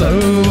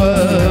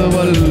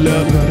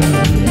 സർവവല്ലഭൻ.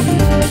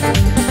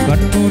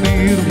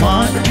 കണ്ണുനീർ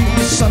മാറ്റി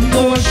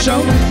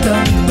സന്തോഷം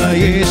തന്ന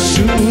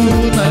യേശു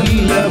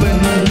നല്ലവൻ.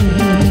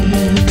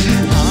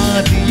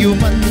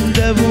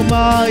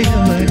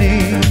 ആദിയുമന്തവുമായവനെ,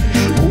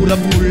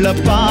 ഉറപ്പുള്ള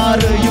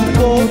പാറയും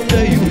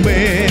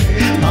കോട്ടയുമേ.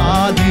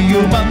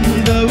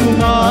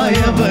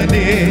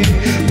 ആദിയുമന്തവുമായവനെ,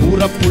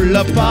 ഉറപ്പുള്ള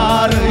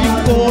പാറയും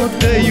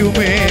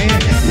കോട്ടയുമേ.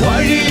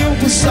 വഴിയും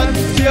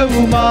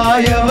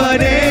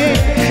സത്യവുമായവനെ,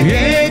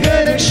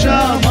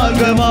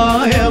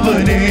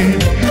 ഏകരക്ഷാമാർഗമായവനെ.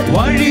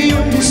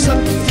 വഴിയും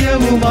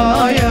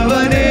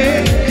സത്യവുമായവനെ,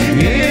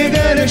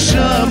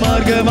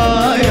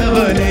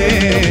 ഏകരക്ഷാമാർഗമായവനെ.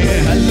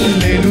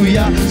 ഹല്ലേലൂയ,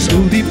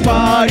 സ്തുതി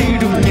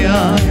പാടിടും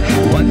ഞാൻ,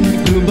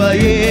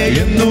 വൻകൃപയെ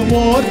എന്നും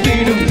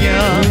ഓർത്തിടും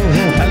ഞാൻ.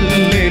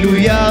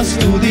 ഹല്ലേലൂയ,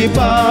 സ്തുതി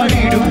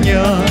പാടിടും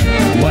ഞാൻ,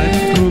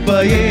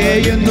 വൻകൃപയെ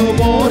എന്നും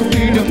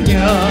ഓർത്തിടും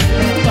ഞാൻ.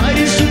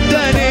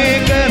 പരിശുദ്ധനെ,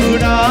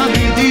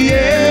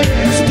 കരുണാനിധിയെ,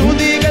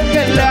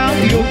 സ്തുതികൾക്കെല്ലാം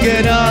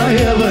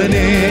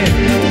യോഗ്യനായവനെ.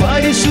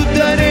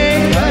 പരിശുദ്ധനെ,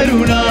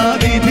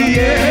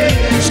 കരുണാനിധിയെ,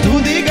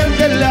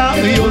 സ്തുതികൾക്കെല്ലാം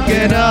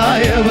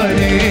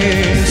യോഗ്യനായവനെ.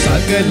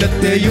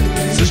 സകലത്തെയും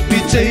സൃഷ്ടി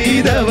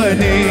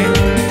ചെയ്തവനെ,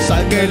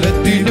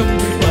 സകലത്തിനും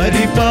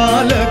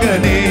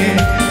പരിപാലകനെ.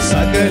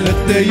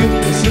 സകലത്തെയും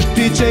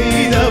സൃഷ്ടി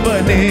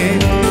ചെയ്തവനെ,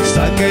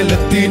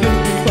 സകലത്തിനും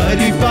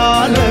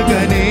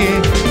പരിപാലകനെ.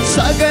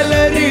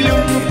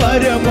 സകലരിലും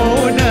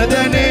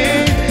പരമോന്നതനെ,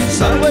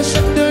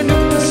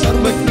 സർവശക്തനും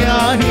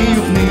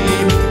സർവജ്ഞാനിയും നീ.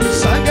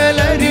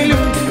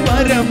 സകലരിലും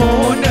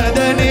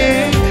പരമോന്നതനെ,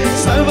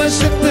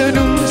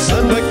 സർവശക്തനും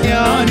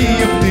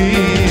സർവജ്ഞാനിയും നീ.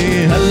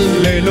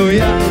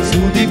 ഹല്ലേലൂയ,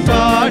 സ്തുതി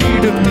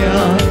പാടിടും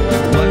ഞാൻ,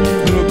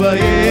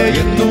 വൻകൃപയെ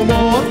എന്നും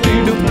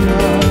ഓർത്തിടും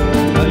ഞാൻ.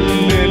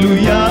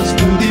 ഹല്ലേലൂയ,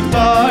 സ്തുതി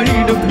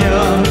പാടിടും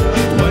ഞാൻ,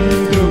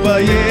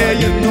 വൻകൃപയെ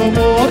എന്നും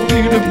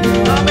ഓർത്തിടും.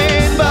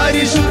 ആമേൻ.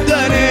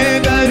 പരിശുദ്ധനെ,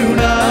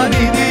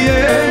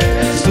 കരുണാനിധിയെ,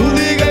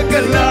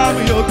 സ്തുതികൾക്കെല്ലാം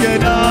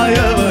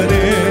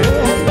യോഗ്യനായവനെ.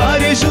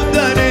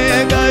 പരിശുദ്ധനെ,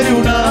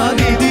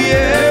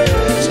 കരുണാനിധിയെ,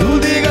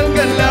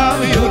 സ്തുതികൾക്കെല്ലാം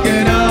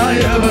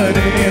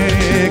യോഗ്യനായവനെ.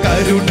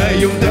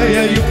 കരുണയും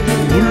ദയയും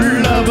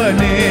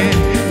ഉള്ളവനെ,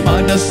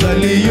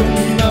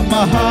 മനസ്സലിയുന്ന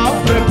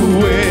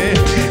മഹാപ്രഭുവേ.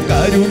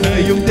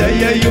 കരുണയും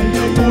ദയയും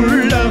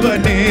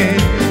ഉള്ളവനെ,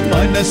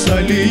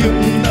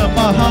 മനസ്സലിയുന്ന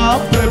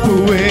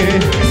മഹാപ്രഭുവേ.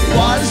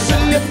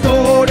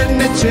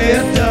 വാത്സല്യത്തോടെന്നെ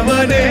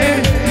ചേർത്തവനെ,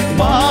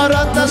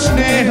 മാറാത്ത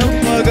സ്നേഹം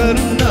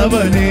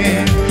പകർന്നവനെ.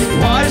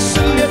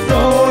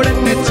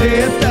 വാത്സല്യത്തോടെന്നെ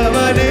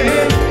ചേർത്തവനെ,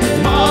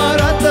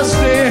 മാറാത്ത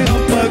സ്നേഹം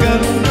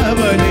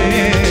പകർന്നവനെ.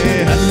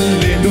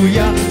 ഹല്ലേലൂയ,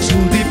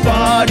 സ്തുതി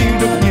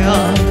പാടിടും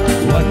ഞാൻ,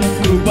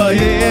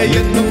 വൻകൃപയെ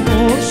എന്നും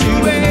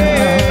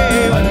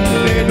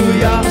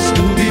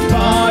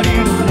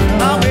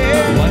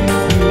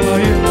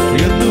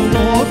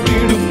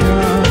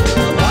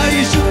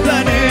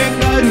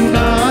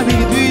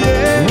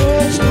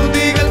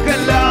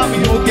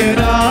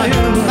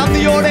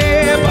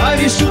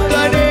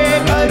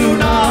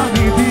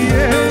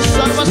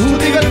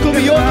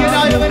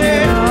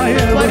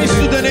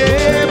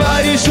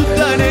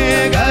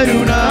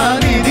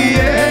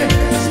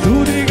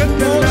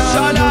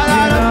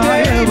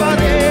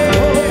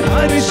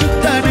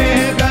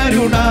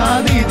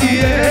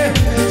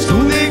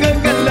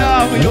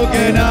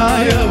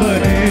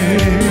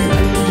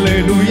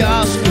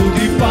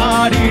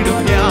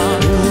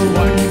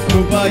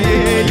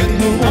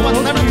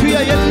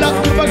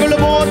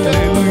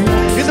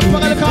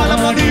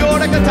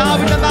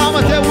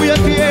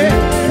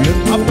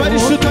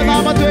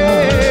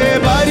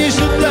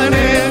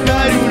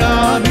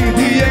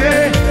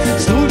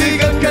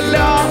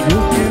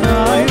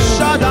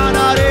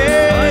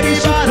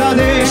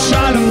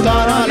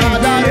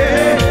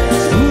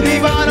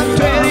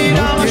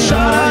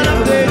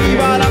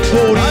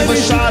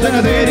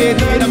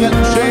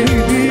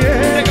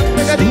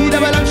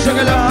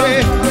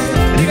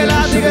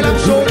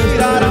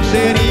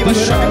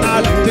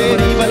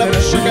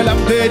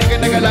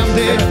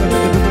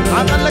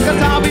ആ നല്ല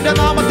കർത്താവിന്റെ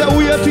നാമത്തെ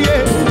ഉയർത്തിയേ.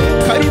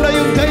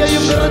 കരുണയും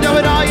ദയയും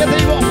നിറഞ്ഞവനായ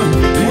ദൈവം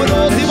ഓരോ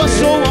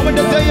ദിവസവും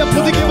അവന്റെ ദയ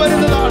പുതുക്കി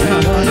വരുന്നതാണ്.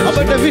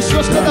 അവന്റെ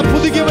വിശ്വസ്തത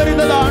പുതുക്കി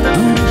വരുന്നതാണ്.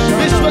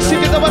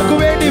 വിശ്വസിക്കുന്നവർക്ക്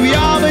വേണ്ടി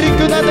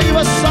വ്യാപരിക്കുന്ന ദൈവ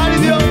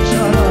സാന്നിധ്യം.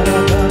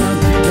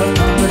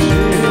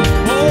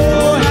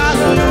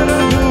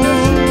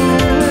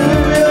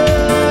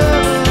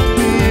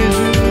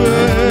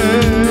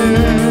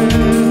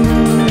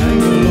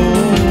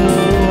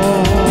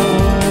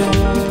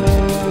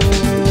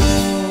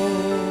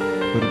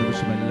 ഒരു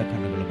നിമിഷം എല്ലാ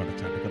കണ്ണുകളും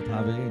അടച്ചാട്ട്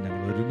കർത്താവേ,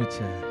 ഞങ്ങൾ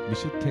ഒരുമിച്ച്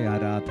വിശുദ്ധ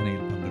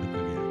ആരാധനയിൽ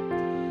പങ്കെടുക്കുകയാണ്.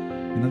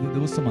 ഇന്നത്തെ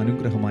ദിവസം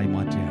അനുഗ്രഹമായി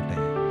മാറ്റിയാട്ടെ.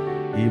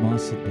 ഈ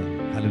മാസത്തിൽ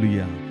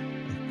ഹല്ലേലൂയ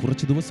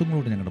കുറച്ച്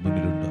ദിവസങ്ങളോട് ഞങ്ങളുടെ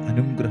മുന്നിലുണ്ട്.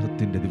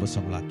 അനുഗ്രഹത്തിൻ്റെ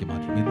ദിവസങ്ങളാക്കി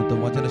മാറ്റും. ഇന്നത്തെ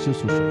വചന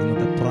ശുശ്രൂഷ,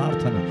 ഇന്നത്തെ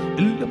പ്രാർത്ഥന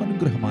എല്ലാം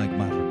അനുഗ്രഹമായി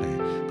മാറട്ടെ.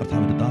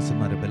 കർത്താവിൻ്റെ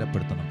ദാസന്മാരെ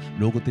ബലപ്പെടുത്തണം.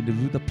 ലോകത്തിൻ്റെ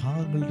വിവിധ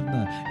ഭാഗങ്ങളിൽ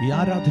നിന്ന് ഈ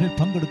ആരാധനയിൽ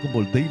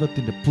പങ്കെടുക്കുമ്പോൾ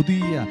ദൈവത്തിൻ്റെ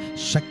പുതിയ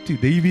ശക്തി,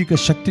 ദൈവിക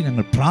ശക്തി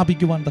ഞങ്ങൾ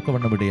പ്രാപിക്കുവാൻ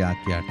തക്കവണ്ണം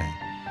ഇടയാക്കിയാട്ടെ.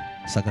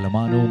 സകല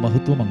മാനവും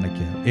മഹത്വവും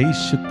അങ്ങയ്ക്ക്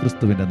യേശു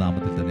ക്രിസ്തുവിൻ്റെ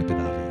നാമത്തിൽ തന്നെ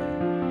പിതാവേ.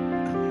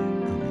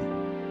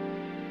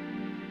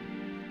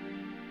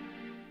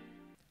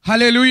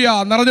 ഹല്ലേലൂയ.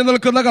 നിറഞ്ഞു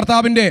നിൽക്കുന്ന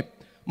കർത്താവിൻ്റെ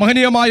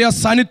മഹനീയമായ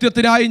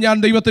സാന്നിധ്യത്തിനായി ഞാൻ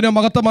ദൈവത്തിന്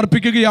മഹത്വം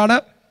അർപ്പിക്കുകയാണ്.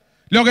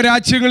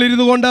 ലോകരാജ്യങ്ങളിൽ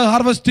ഇരുന്നു കൊണ്ട്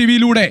ഹാർവസ്റ്റ്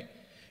ടിവിയിലൂടെ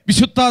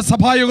വിശുദ്ധ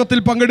സഭായോഗത്തിൽ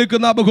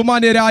പങ്കെടുക്കുന്ന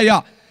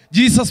ബഹുമാന്യരായ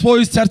ജീസസ്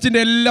വോയിസ്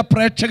ചർച്ചിൻ്റെ എല്ലാ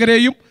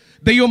പ്രേക്ഷകരെയും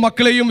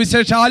ദൈവമക്കളെയും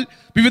വിശേഷാൽ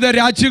വിവിധ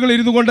രാജ്യങ്ങളിൽ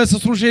ഇരുന്നു കൊണ്ട്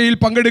ശുശ്രൂഷയിൽ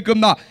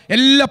പങ്കെടുക്കുന്ന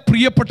എല്ലാ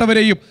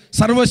പ്രിയപ്പെട്ടവരെയും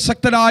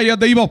സർവശക്തനായ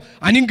ദൈവം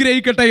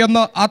അനുഗ്രഹിക്കട്ടെ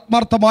എന്ന്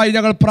ആത്മാർത്ഥമായി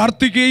ഞങ്ങൾ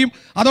പ്രാർത്ഥിക്കുകയും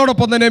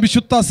അതോടൊപ്പം തന്നെ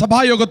വിശുദ്ധ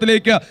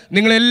സഭായോഗത്തിലേക്ക്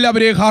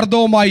നിങ്ങളെല്ലാവരെയും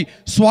ഹാർദവമായി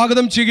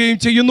സ്വാഗതം ചെയ്യുകയും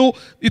ചെയ്യുന്നു.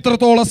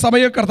 ഇത്രത്തോളം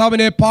സമയം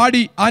കർത്താവിനെ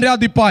പാടി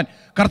ആരാധിപ്പാൻ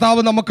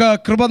കർത്താവ് നമുക്ക്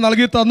കൃപ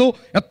നൽകി തന്നു.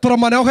 എത്ര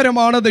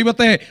മനോഹരമാണ്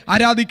ദൈവത്തെ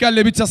ആരാധിക്കാൻ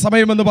ലഭിച്ച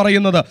സമയമെന്ന്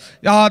പറയുന്നത്.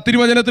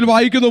 തിരുവചനത്തിൽ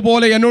വായിക്കുന്ന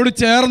പോലെ എന്നോട്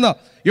ചേർന്ന്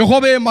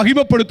യഹോവയെ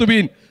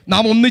മഹിമപ്പെടുത്തുവീൻ,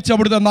 നാം ഒന്നിച്ച്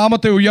അവിടുത്തെ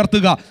നാമത്തെ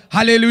ഉയർത്തുക.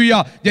 ഹല്ലേലൂയ.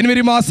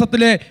 ജനുവരി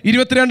മാസത്തിലെ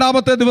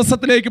 22-ാമത്തെ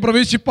ദിവസത്തിലേക്ക്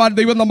പ്രവേശിപ്പാൻ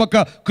ദൈവം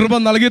നമുക്ക് കൃപ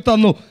നൽകി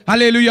തന്നു.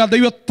 ഹല്ലേലൂയ.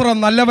 ദൈവം എത്ര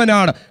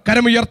നല്ലവനാണ്.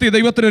 കരമുയർത്തി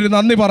ദൈവത്തിനൊരു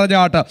നന്ദി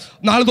പറഞ്ഞാട്ട്.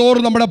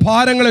 നാൾതോറും നമ്മുടെ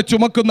ഭാരങ്ങളെ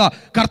ചുമക്കുന്ന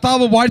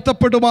കർത്താവ്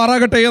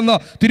വാഴ്ത്തപ്പെടുമാറാകട്ടെ എന്ന്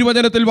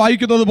തിരുവചനത്തിൽ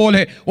വായിക്കുന്നത്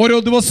പോലെ ഓരോ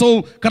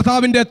ദിവസവും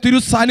കർത്താവിൻ്റെ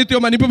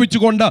തിരുസാന്നിധ്യം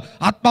അനുഭവിച്ചുകൊണ്ട്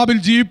ആത്മാവിൽ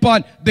ജീവിപ്പാൻ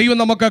ദൈവം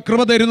നമുക്ക്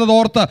കൃപ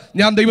തരുന്നതോർത്ത്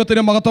ഞാൻ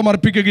ദൈവത്തിന് മഹത്വം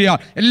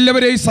അർപ്പിക്കുകയാണ്.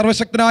 എല്ലാവരെയും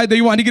സർവശക്തനായ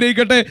ദൈവം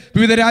അനുഗ്രഹിക്കട്ടെ.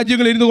 വിവിധ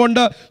രാജ്യങ്ങളിൽ ഇരുന്നു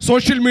കൊണ്ട്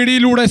സോഷ്യൽ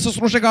മീഡിയയിലൂടെ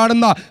ശുശ്രൂഷ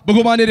കാണുന്ന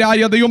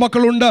ബഹുമാന്യരായ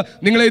ദൈവമക്കളുണ്ട്.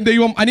 നിങ്ങളെയും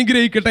ദൈവം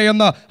അനുഗ്രഹിക്കട്ടെ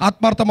എന്ന്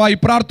ആത്മാർത്ഥമായി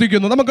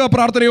പ്രാർത്ഥിക്കുന്നു. നമുക്ക്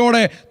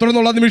പ്രാർത്ഥനയോടെ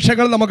തുടർന്നുള്ള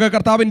നിമിഷങ്ങൾ നമുക്ക്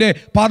കർത്താവിൻ്റെ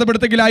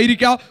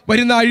പാദപീഠത്തിലായിരിക്കാം.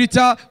 വരുന്ന ആഴ്ച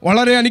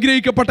വളരെ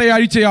അനുഗ്രഹിക്കപ്പെട്ട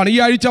ആഴ്ചയാണ്. ഈ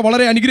ആഴ്ച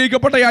വളരെ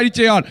അനുഗ്രഹിക്കപ്പെട്ട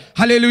ആഴ്ചയാണ്.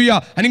 ഹല്ലേലൂയ.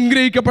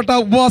 അനുഗ്രഹിക്കപ്പെട്ട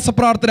ഉപവാസ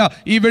പ്രാർത്ഥന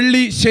ഈ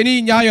വെള്ളി, ശനി,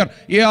 ഞായർ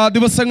ഈ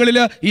ദിവസങ്ങളിൽ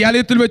ഈ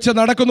ആലയത്തിൽ വെച്ച്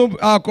നടക്കുന്നു.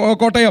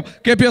 കോട്ടയം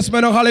KPS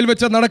മനോഹാളിൽ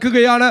വെച്ച്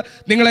നടക്കുകയാണ്.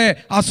 നിങ്ങളെ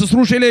ആ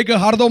ശുശ്രൂഷയിലേക്ക്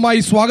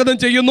ഹാർദവമായി സ്വാഗതം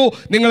ചെയ്യുന്നു.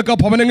 നിങ്ങൾക്ക്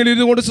ഭവനങ്ങളിൽ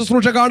ഇരുന്നുകൊണ്ട്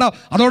ശുശ്രൂഷ കാണാം.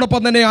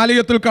 അതോടൊപ്പം തന്നെ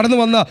ആലയത്തിൽ കടന്നു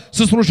വന്ന്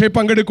ശുശ്രൂഷയിൽ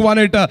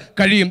പങ്കെടുക്കുവാനായിട്ട്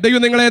കഴിയും.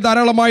 ദൈവം നിങ്ങളെ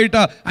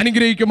ധാരാളമായിട്ട്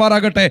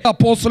അനുഗ്രഹിക്കുമാറാകട്ടെ.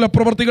 അപ്പോസ്തല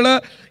പ്രവൃത്തികൾ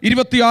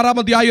 26-ാം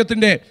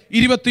അധ്യായത്തിൻ്റെ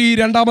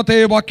 22-ാമത്തെ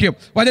വാക്യം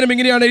വചനം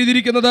ഇങ്ങനെയാണ്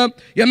എഴുതിയിരിക്കുന്നത്.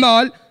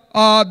 എന്നാൽ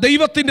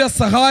ദൈവത്തിൻ്റെ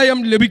സഹായം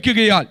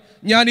ലഭിക്കുകയാൽ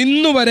ഞാൻ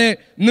ഇന്നുവരെ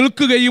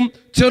നിൽക്കുകയും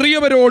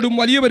ചെറിയവരോടും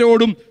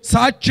വലിയവരോടും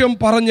സാക്ഷ്യം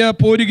പറഞ്ഞ്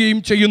പോരുകയും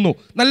ചെയ്യുന്നു.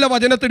 നല്ല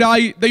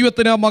വചനത്തിനായി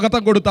ദൈവത്തിന്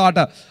മഹത്വം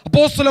കൊടുത്താട്ട്.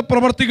 അപ്പോസ്തല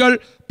പ്രവൃത്തികൾ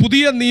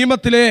പുതിയ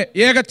നിയമത്തിലെ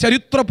ഏക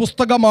ചരിത്ര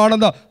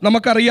പുസ്തകമാണെന്ന്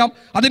നമുക്കറിയാം.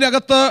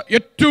 അതിനകത്ത്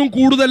ഏറ്റവും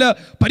കൂടുതൽ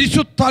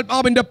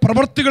പരിശുദ്ധാത്മാവിൻ്റെ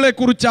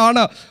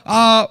പ്രവൃത്തികളെക്കുറിച്ചാണ്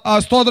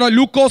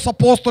ലൂക്കോസ്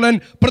അപ്പോസ്തലൻ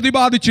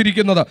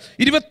പ്രതിപാദിച്ചിരിക്കുന്നത്.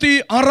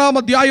 26-ാം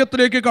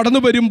അധ്യായത്തിലേക്ക്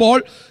കടന്നു വരുമ്പോൾ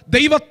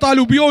ദൈവത്താൽ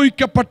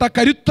ഉപയോഗിക്കപ്പെട്ട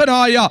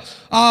കരുത്തനായ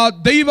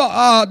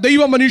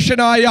ദൈവ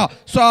മനുഷ്യനായ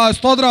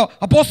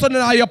അപ്പോസ്തലനായ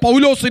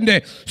പൗലോസിന്റെ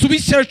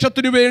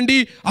സുവിശേഷത്തിനു വേണ്ടി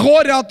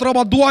അഹോരാത്രം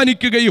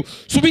അധ്വാനിക്കുകയും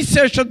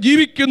സുവിശേഷം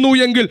ജീവിക്കുന്നു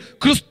എങ്കിൽ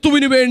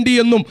ക്രിസ്തുവിന് വേണ്ടി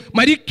എന്നും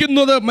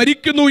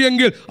മരിക്കുന്നു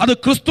എങ്കിൽ അത്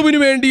ക്രിസ്തുവിന്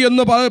വേണ്ടി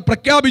എന്ന്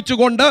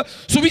പ്രഖ്യാപിച്ചുകൊണ്ട്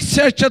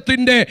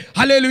സുവിശേഷത്തിൻ്റെ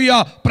ഹല്ലേലൂയ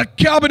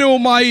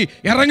പ്രഖ്യാപനവുമായി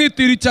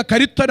ഇറങ്ങിത്തിരിച്ച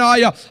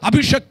കരുത്തനായ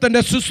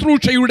അഭിഷക്തന്റെ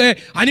ശുശ്രൂഷയുടെ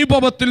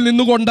അനുഭവത്തിൽ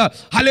നിന്നുകൊണ്ട്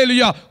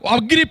ഹല്ലേലൂയ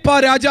അഗ്രിപ്പ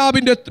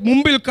രാജാവിൻ്റെ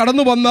മുമ്പിൽ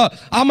കടന്നു വന്ന്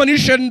ആ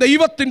മനുഷ്യൻ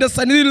ദൈവത്തിൻ്റെ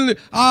സന്നിധിയിൽ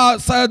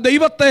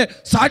ദൈവത്തെ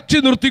സാക്ഷി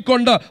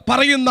നിർത്തിക്കൊണ്ട്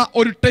പറയുന്ന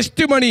ഒരു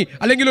ടെസ്റ്റിമണി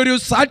അല്ലെങ്കിൽ ഒരു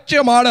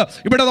സാക്ഷ്യമാണ്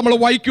ഇവിടെ നമ്മൾ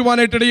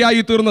വായിക്കുവാനായിട്ട്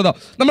ഇടയായി തീർന്നത്.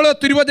 നമ്മൾ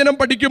തിരുവചനം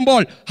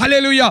പഠിക്കുമ്പോൾ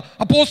ഹല്ലേലൂയ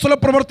അപ്പോസ്തല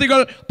പ്രവൃത്തികൾ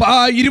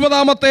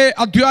 20-ാമത്തെ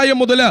അധ്യായം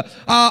മുതൽ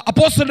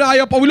അപ്പോസ്തലനായ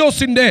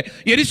പൗലോസിന്റെ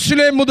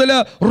യെരുശലേം മുതൽ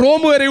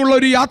റോം വരെയുള്ള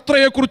ഒരു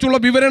യാത്രയെക്കുറിച്ചുള്ള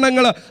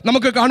വിവരണങ്ങൾ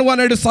നമുക്ക്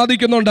കാണുവാനായിട്ട്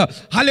സാധിക്കുന്നുണ്ട്.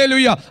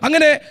 ഹല്ലേലൂയ.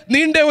 അങ്ങനെ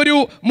നീണ്ട ഒരു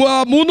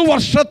 3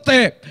 വർഷത്തെ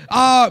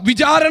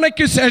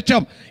വിചാരണയ്ക്ക്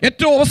ശേഷം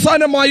ഏറ്റവും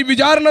അവസാനമായി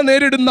വിചാരണ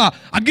നേരിടുന്ന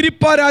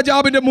അഗ്രിപ്പ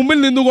രാജാവിൻ്റെ മുമ്പിൽ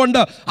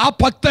നിന്നുകൊണ്ട് ആ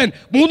ഭക്തൻ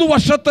 3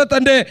 വർഷത്തെ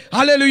തൻ്റെ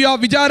ഹല്ലേലൂയ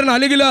വിചാരണ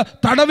അല്ലെങ്കിൽ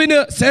തടവിന്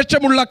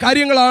ശേഷമുള്ള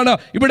കാര്യങ്ങളാണ്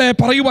ഇവിടെ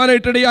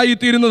പറയുവാനായിട്ട് ഇടയായി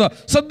തീരുന്നത്.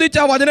 ശ്രദ്ധിച്ച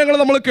വചനങ്ങൾ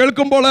നമ്മൾ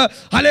കേൾക്കുമ്പോൾ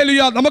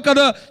ഹല്ലേലൂയ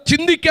നമുക്കത്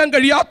ചിന്തിക്കാൻ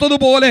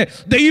കഴിയാത്തതുപോലെ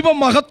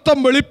ദൈവമഹത്വം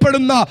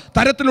വെളിപ്പെടുന്ന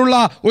തരത്തിലുള്ള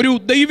ഒരു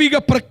ദൈവിക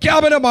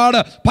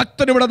പ്രഖ്യാപനമാണ്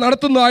ഭക്തൻ ഇവിടെ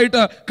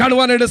നടത്തുന്നതായിട്ട്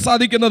കാണുവാനായിട്ട്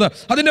സാധിക്കുന്നത്.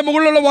 അതിൻ്റെ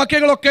മുകളിലുള്ള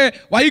വാക്യങ്ങളൊക്കെ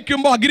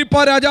വായിക്കുമ്പോൾ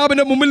അഗ്രിപ്പാ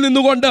രാജാവിൻ്റെ മുമ്പിൽ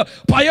നിന്നുകൊണ്ട്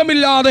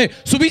ഭയമില്ലാതെ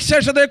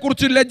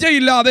സുവിശേഷത്തെക്കുറിച്ച്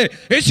ലജ്ജയില്ലാതെ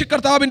യേശു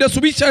കർത്താവിൻ്റെ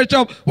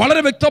സുവിശേഷം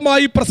വളരെ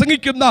വ്യക്തമായി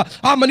പ്രസംഗിക്കുന്ന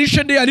ആ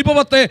മനുഷ്യൻ്റെ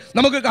അനുഭവത്തെ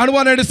നമുക്ക്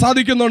കാണുവാനായിട്ട്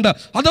സാധിക്കുന്നുണ്ട്.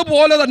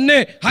 അതുപോലെ തന്നെ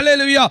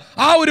ഹല്ലേലൂയ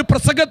ആ ഒരു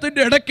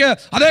പ്രസംഗത്തിൻ്റെ ഇടയ്ക്ക്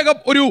അദ്ദേഹം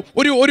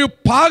ഒരു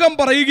ഭാഗം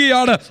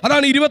പറയുകയാണ്.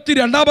 അതാണ്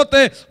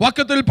 22-ാമത്തെ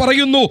വാക്യത്തിൽ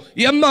പറയുന്നു,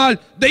 എന്നാൽ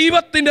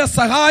ദൈവത്തിൻ്റെ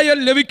സഹായം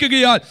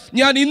ലഭിക്കുകയാൽ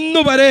ഞാൻ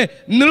ഇന്നുവരെ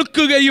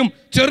നിൽക്കുകയും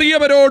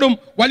ചെറിയവരോടും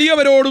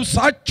വലിയവരോടും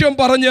സാക്ഷ്യം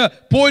പറഞ്ഞ്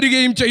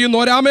പോരുകയും ചെയ്യുന്നു.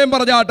 ഒരാമേൻ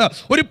പറഞ്ഞാട്ട്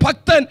ഒരു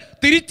ഭക്തൻ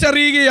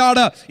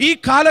തിരിച്ചറിയുകയാണ് ഈ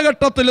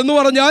കാലഘട്ടത്തിൽ എന്ന്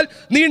പറഞ്ഞാൽ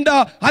നീണ്ട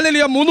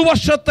ഹല്ലേലൂയ 3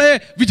 വർഷത്തെ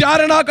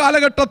വിചാരണ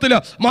കാലഘട്ടത്തിൽ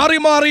മാറി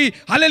മാറി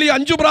ഹല്ലേലൂയ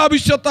 5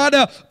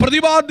 പ്രാവശ്യത്താണ്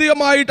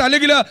പ്രതിപാദ്യമായിട്ട്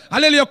അല്ലെങ്കിൽ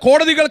ഹല്ലേലൂയ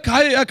കോടതികൾ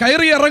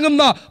കയറി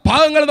ഇറങ്ങുന്ന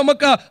ഭാഗങ്ങൾ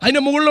നമുക്ക്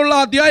അതിന് മുകളിലുള്ള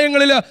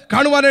അധ്യായങ്ങളിൽ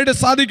കാണുവാനായിട്ട്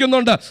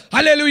സാധിക്കുന്നുണ്ട്.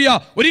 ഹല്ലേലൂയ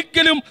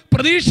ഒരിക്കലും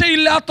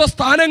പ്രതീക്ഷയില്ലാത്ത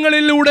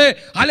സ്ഥാനങ്ങളിലൂടെ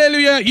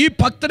ഹല്ലേലൂയ ഈ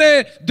ഭക്തനെ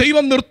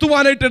ദൈവം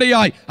നിർത്തുവാനായിട്ടിടയായി.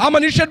 ആ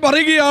മനുഷ്യൻ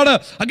പറയുകയാണ്,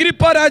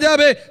 അഗ്രിപ്പാ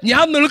രാജാവേ,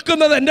 ഞാൻ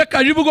നിൽക്കുന്നത് എൻ്റെ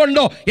കഴിവ്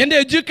കൊണ്ടോ എൻ്റെ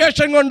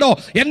എഡ്യൂക്കേഷൻ കൊണ്ടോ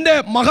എൻ്റെ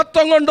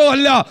മഹത്വം കൊണ്ടോ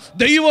അല്ല,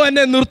 ദൈവം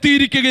എന്നെ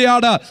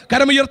നിർത്തിയിരിക്കുകയാണ്.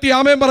 കരമുയർത്തി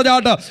ആമേൻ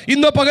പറഞ്ഞാട്ട്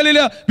ഇന്ന്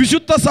പകലില്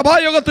വിശുദ്ധ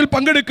സഭായോഗത്തിൽ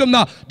പങ്കെടുക്കുന്ന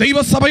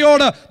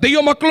ദൈവസഭയോട്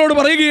ദൈവമക്കളോട്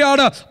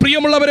പറയുകയാണ്,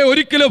 പ്രിയമുള്ളവരെ,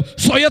 ഒരിക്കലും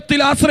സ്വയത്തിൽ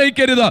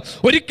ആശ്രയിക്കരുത്,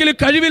 ഒരിക്കലും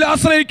കഴിവിൽ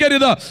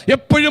ആശ്രയിക്കരുത്.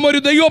 എപ്പോഴും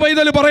ഒരു ദൈവ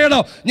പൈതൽ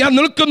പറയണം, ഞാൻ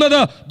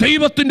നിൽക്കുന്നത്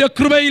ദൈവത്തിൻ്റെ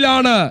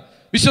കൃപയിലാണ്.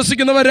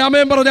 വിശ്വസിക്കുന്നവർ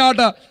ആമേൻ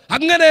പറഞ്ഞാട്ട്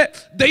അങ്ങനെ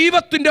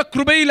ദൈവത്തിൻ്റെ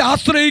കൃപയിൽ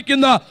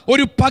ആശ്രയിക്കുന്ന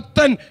ഒരു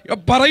ഭക്തൻ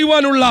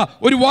പറയുവാനുള്ള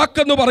ഒരു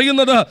വാക്കെന്ന്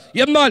പറയുന്നത്,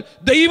 എന്നാൽ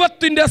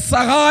ദൈവത്തിൻ്റെ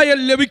സഹായം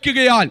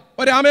ലഭിക്കുകയാൽ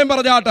ഒരാമേൻ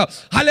പറഞ്ഞാട്ട്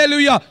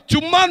ഹല്ലേലൂയ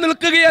ചുമ്മാ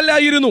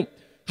നിൽക്കുകയല്ലായിരുന്നു.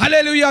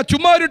 ഹല്ലേലൂയ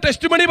ചുമ്മാ ഒരു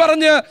ടെസ്റ്റ് മണി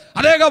പറഞ്ഞ്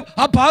അദ്ദേഹം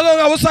ആ ഭാഗം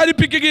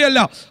അവസാനിപ്പിക്കുകയല്ല.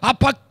 ആ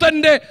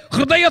ഭക്തന്റെ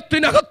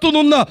ഹൃദയത്തിനകത്തു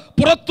നിന്ന്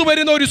പുറത്തു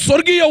വരുന്ന ഒരു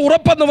സ്വർഗീയ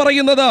ഉറപ്പെന്ന്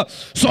പറയുന്നത്,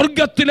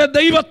 സ്വർഗത്തിലെ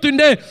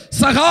ദൈവത്തിന്റെ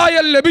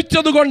സഹായം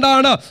ലഭിച്ചത്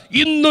കൊണ്ടാണ്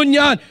ഇന്നും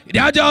ഞാൻ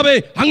രാജാവേ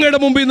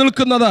അങ്ങയുടെ മുമ്പിൽ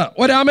നിൽക്കുന്നത്.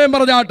 ഒരാമേൻ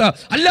പറഞ്ഞാട്ട്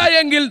അല്ല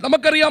എങ്കിൽ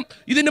നമുക്കറിയാം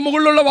ഇതിന്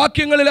മുകളിലുള്ള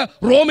വാക്യങ്ങളിൽ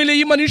റോമിലെ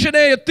ഈ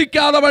മനുഷ്യനെ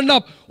എത്തിക്കാതെ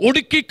വണ്ണം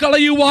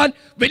ഒടുക്കിക്കളയുവാൻ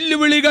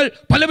വെല്ലുവിളികൾ,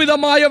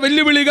 പലവിധമായ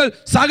വെല്ലുവിളികൾ,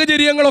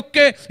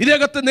 സാഹചര്യങ്ങളൊക്കെ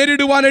ഇദ്ദേഹത്തെ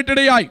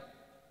നേരിടുവാനായിട്ടിടയായി.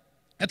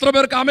 എത്ര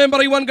പേർക്ക് ആമേൻ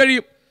പറയുവാൻ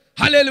കഴിയും?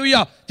 ഹല്ലേലൂയ.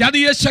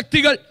 ജാതീയ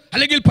ശക്തികൾ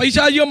അല്ലെങ്കിൽ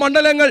പൈശാചിക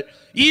മണ്ഡലങ്ങൾ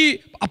ഈ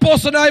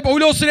അപ്പോസ്തലനായ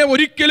പൗലോസിനെ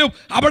ഒരിക്കലും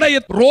അവിടെ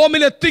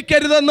റോമിൽ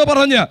എത്തിക്കരുതെന്ന്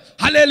പറഞ്ഞ്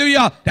ഹല്ലേലൂയ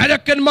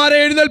രാജാക്കന്മാരെ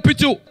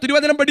എഴുന്നേൽപ്പിച്ചു.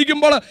 തിരുവചനം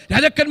പഠിക്കുമ്പോൾ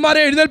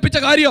രാജാക്കന്മാരെ എഴുന്നേൽപ്പിച്ച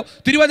കാര്യം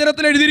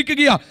തിരുവചനത്തിൽ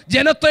എഴുതിയിരിക്കുകയാ.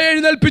 ജനത്തെ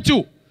എഴുന്നേൽപ്പിച്ചു.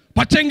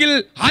 പക്ഷെങ്കിൽ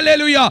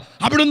ഹല്ലേലൂയ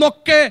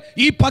അവിടുന്നൊക്കെ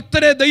ഈ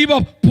ഭക്തരെ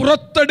ദൈവം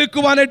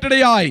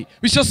പുറത്തെടുക്കുവാനായിട്ടിടയായി.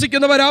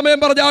 വിശ്വസിക്കുന്നവർ ആമേൻ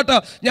പറഞ്ഞാട്ട്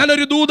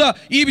ഞാനൊരു ദൂത്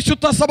ഈ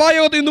വിശുദ്ധ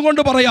സഭായോഗത്തിൽ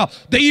നിന്നുകൊണ്ട് പറയാം,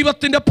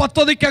 ദൈവത്തിന്റെ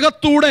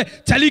പദ്ധതിക്കകത്തൂടെ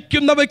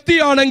ചലിക്കുന്ന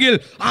വ്യക്തിയാണെങ്കിൽ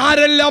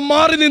ആരെല്ലാം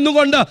മാറി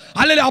നിന്നുകൊണ്ട്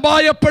അല്ലെങ്കിൽ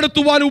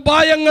അപായപ്പെടുത്തുവാൻ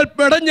ഉപായങ്ങൾ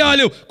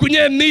മെടഞ്ഞാലും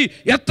കുഞ്ഞെ നീ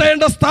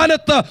എത്തേണ്ട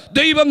സ്ഥാനത്ത്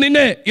ദൈവം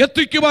നിന്നെ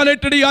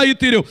എത്തിക്കുവാനായിട്ടിടയായി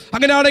തീരും.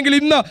 അങ്ങനെയാണെങ്കിൽ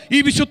ഇന്ന്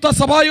ഈ വിശുദ്ധ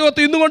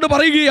സഭായോഗത്തിൽ നിന്നുകൊണ്ട്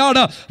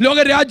പറയുകയാണ്,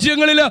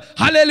 ലോകരാജ്യങ്ങളിൽ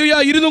ഹല്ലേലൂയ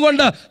ഇരുന്നു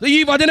കൊണ്ട് ഈ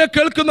വചനം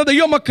കേൾക്കുന്ന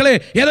ദൈവമക്കളെ,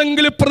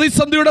 ഏതെങ്കിലും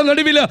പ്രതിസന്ധിയുടെ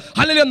നടുവിൽ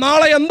ഹല്ലേലൂയ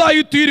നാളെ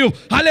എന്തായി തീരും,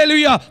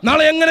 ഹല്ലേലൂയ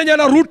നാളെ എങ്ങനെ ഞാൻ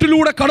ആ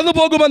റൂട്ടിലൂടെ കടന്നു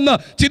പോകുമെന്ന്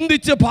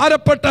ചിന്തിച്ച്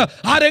ഭാരപ്പെട്ട്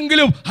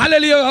ആരെങ്കിലും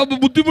ഹല്ലേലൂയ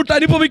ബുദ്ധിമുട്ട്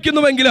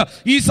അനുഭവിക്കുന്നുവെങ്കിൽ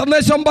ഈ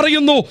സന്ദേശം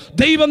പറയുന്നു,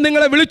 ദൈവം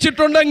നിങ്ങളെ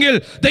വിളിച്ചിട്ടുണ്ടെങ്കിൽ,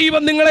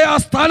 ദൈവം നിങ്ങളെ ആ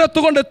സ്ഥാനത്ത്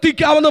കൊണ്ട്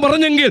എത്തിക്കാമെന്ന്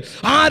പറഞ്ഞെങ്കിൽ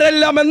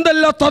ആരെല്ലാം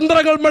എന്തെല്ലാം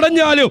തന്ത്രങ്ങൾ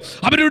മെടഞ്ഞാലും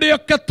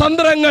അവരുടെയൊക്കെ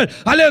തന്ത്രങ്ങൾ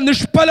അല്ലെ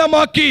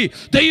നിഷ്ഫലമാക്കി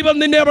ദൈവം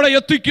നിന്നെ അവിടെ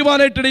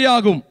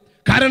എത്തിക്കുവാനായിട്ടിടയാകും.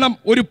 കാരണം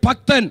ഒരു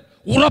ഭക്തൻ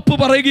ഉറപ്പ്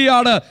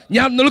പറയുകയാണ്,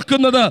 ഞാൻ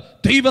നിൽക്കുന്നത്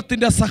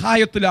ദൈവത്തിൻ്റെ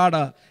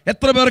സഹായത്തിലാണ്.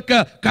 എത്ര പേർക്ക്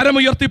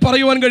കരമുയർത്തി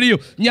പറയുവാൻ കഴിയും,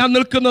 ഞാൻ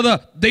നിൽക്കുന്നത്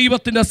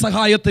ദൈവത്തിൻ്റെ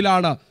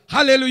സഹായത്തിലാണ്?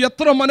 ഹല്ലേലൂയ.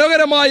 എത്ര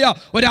മനോഹരമായ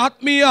ഒരു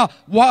ആത്മീയ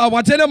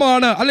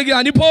വചനമാണ് അല്ലെങ്കിൽ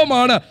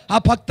അനുഭവമാണ് ആ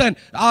ഭക്തൻ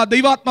ആ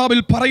ദൈവാത്മാവിൽ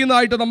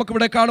പറയുന്നതായിട്ട്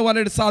നമുക്കിവിടെ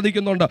കാണുവാനായിട്ട്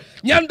സാധിക്കുന്നുണ്ട്.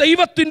 ഞാൻ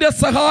ദൈവത്തിൻ്റെ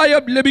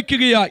സഹായം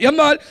ലഭിക്കുകയാ,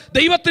 എന്നാൽ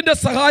ദൈവത്തിൻ്റെ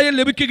സഹായം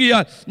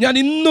ലഭിക്കുകയാൽ ഞാൻ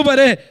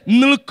ഇന്നുവരെ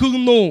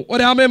നിൽക്കുന്നു.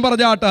 ഒരാമേൻ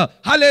പറഞ്ഞാട്ട്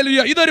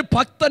ഹല്ലേലൂയ. ഇതൊരു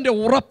ഭക്തന്റെ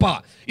ഉറപ്പാ.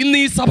 ഇന്ന്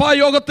ഈ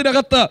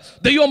സഭായോഗത്തിനകത്ത്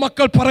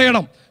ദൈവമക്കൾ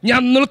പറയണം,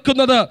 ഞാൻ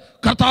നിൽക്കുന്നത്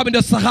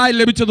കർത്താവിൻ്റെ സഹായം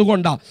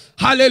ലഭിച്ചതുകൊണ്ടാണ്.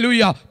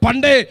 ഹല്ലേലൂയ.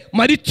 പണ്ടേ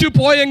മരിച്ചു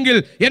പോയെങ്കിൽ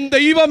എൻ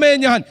ദൈവമേ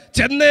ഞാൻ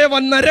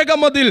ചെന്നേവൻ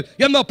നരകമതിൽ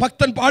എന്ന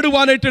ഭക്തൻ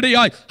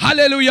പാടുവാനായിട്ടിടയായി.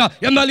 ഹല്ലേലൂയ.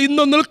 എന്നാൽ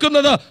ഇന്ന്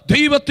നിൽക്കുന്നത്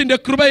ദൈവത്തിൻ്റെ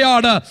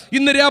കൃപയാണ്.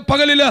 ഇന്ന്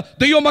പകലില്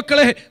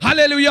ദൈവമക്കളെ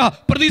ഹല്ലേലൂയ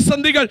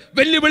പ്രതിസന്ധികൾ,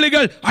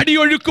 വെല്ലുവിളികൾ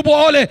അടിയൊഴുക്ക്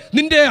പോലെ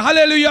നിന്റെ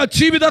ഹല്ലേലൂയ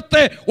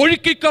ജീവിതത്തെ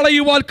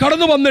ഒഴുക്കിക്കളയുവാൻ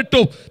കടന്നു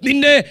വന്നിട്ടും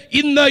നിന്നെ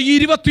ഇന്ന്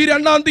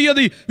 22-ാം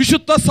തീയതി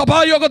വിശുദ്ധ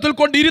സഭായോഗത്തിൽ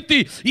കൊണ്ടിരുത്തി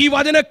ഈ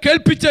വചനം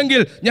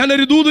കേൾപ്പിച്ചെങ്കിൽ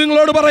ഞാനൊരു ദൂത്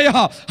നിങ്ങളോട് പറയാ,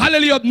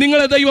 ഹല്ലേലൂയ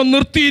നിങ്ങളെ ദൈവം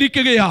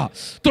നിർത്തിയിരിക്കുകയാ.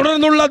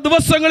 തുടർന്നുള്ള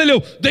ദിവസങ്ങളിലും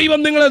ദൈവം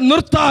നിങ്ങളെ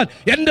നിർത്താൻ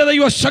എൻ്റെ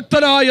ദൈവം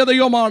ശക്തനായ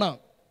ദൈവമാണ്.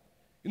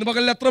 ഇന്ന്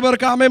പകലിൽ എത്ര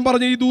പേർക്ക് ആമേൻ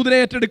പറഞ്ഞ് ഈ ദൂതിനെ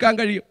ഏറ്റെടുക്കാൻ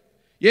കഴിയും?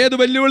 ഏത്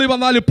വെല്ലുവിളി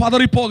വന്നാലും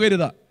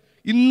പതറിപ്പോകരുത്.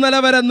 ഇന്നലെ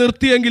വരെ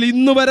നിർത്തിയെങ്കിൽ,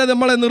 ഇന്ന് വരെ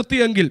നമ്മളെ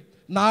നിർത്തിയെങ്കിൽ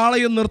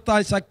നാളെയും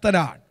നിർത്താൻ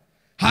ശക്തനാണ്.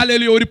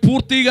 ഹല്ലേലൂയ, ഒരു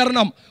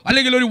പൂർത്തീകരണം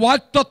അല്ലെങ്കിൽ ഒരു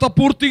വാഗ്ദത്ത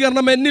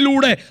പൂർത്തീകരണം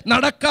എന്നിലൂടെ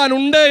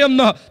നടക്കാനുണ്ട്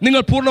എന്ന്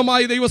നിങ്ങൾ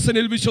പൂർണ്ണമായി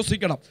ദൈവസന്നിധിയിൽ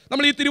വിശ്വസിക്കണം.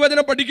 നമ്മൾ ഈ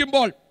തിരുവചനം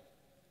പഠിക്കുമ്പോൾ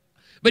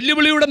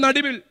വെല്ലുവിളിയുടെ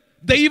നടുവിൽ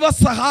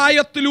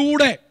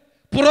ദൈവസഹായത്തിലൂടെ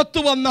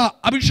പുറത്തു വന്ന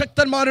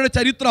അഭിഷക്തന്മാരുടെ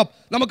ചരിത്രം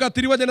നമുക്ക്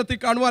തിരുവചനത്തിൽ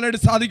കാണുവാനായിട്ട്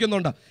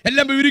സാധിക്കുന്നുണ്ട്.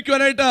 എല്ലാം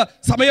വിവരിക്കുവാനായിട്ട്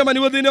സമയം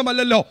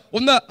അനുവദനീയമല്ലല്ലോ.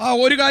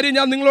 ഒരു കാര്യം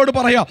ഞാൻ നിങ്ങളോട്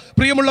പറയാം,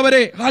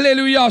 പ്രിയമുള്ളവരെ,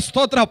 ഹല്ലേലൂയ,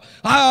 സ്തോത്രം.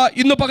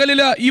 ഇന്ന്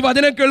പകലിൽ ഈ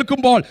വചനം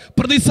കേൾക്കുമ്പോൾ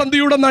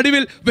പ്രതിസന്ധിയുടെ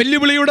നടുവിൽ,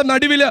 വെല്ലുവിളിയുടെ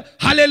നടുവിൽ,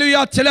 ഹല്ലേലൂയ,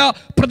 ചില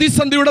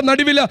പ്രതിസന്ധിയുടെ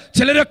നടുവിൽ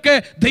ചിലരൊക്കെ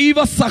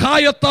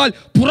ദൈവസഹായത്താൽ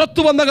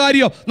പുറത്തു വന്ന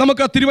കാര്യം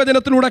നമുക്ക്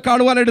തിരുവചനത്തിലൂടെ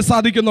കാണുവാനായിട്ട്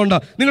സാധിക്കുന്നുണ്ട്.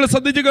 നിങ്ങൾ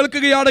ശ്രദ്ധിച്ച്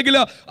കേൾക്കുകയാണെങ്കിൽ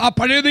ആ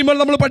പഴയ നിയമം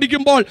നമ്മൾ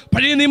പഠിക്കുമ്പോൾ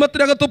പഴയ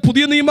നിയമത്തിനകത്തും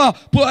പുതിയ നിയമ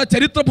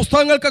ചരിത്ര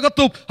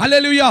പുസ്തകങ്ങൾക്കകത്തും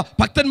ഹല്ലേലൂയ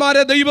ഭക്തന്മാരെ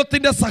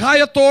ദൈവത്തിന്റെ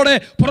സഹായത്തോടെ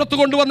പുറത്തു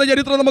കൊണ്ടുവന്ന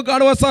ചരിത്രം നമുക്ക്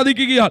കാണുവാൻ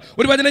സാധിക്കുകയാണ്.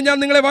 ഒരു വചനം ഞാൻ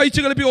നിങ്ങളെ വായിച്ചു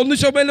കേൾപ്പിക്കും. 1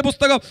 ശമൂവേലിന്റെ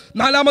പുസ്തകം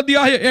 4-ാം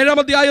അധ്യായം 7-ാം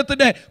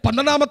അധ്യായത്തിന്റെ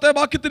 12-ാമത്തെ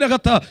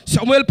വാക്യത്തിനകത്ത്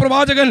ശമൂവേൽ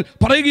പ്രവാചകൻ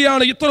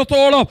പറയുകയാണ്,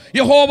 ഇത്രത്തോളം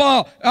യഹോവ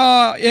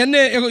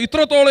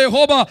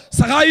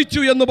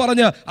സഹായിച്ചു എന്ന്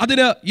പറഞ്ഞ്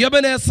അതിന്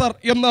യബനേസർ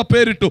എന്ന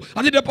പേരിട്ടു.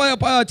 അതിന്റെ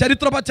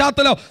ചരിത്ര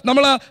പശ്ചാത്തലം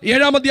നമ്മൾ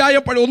 7-ാം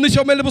അധ്യായം 1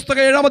 ശമൂവേലിന്റെ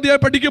പുസ്തകം 7-ാം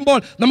അധ്യായം പഠിക്കുമ്പോൾ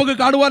നമുക്ക്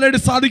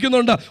കാണുവാനായിട്ട്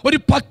സാധിക്കുന്നുണ്ട്. ഒരു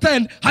ഭക്തൻ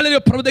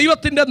ഹല്ലേലൂയ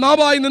ദൈവത്തിന്റെ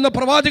നാവായി നിന്ന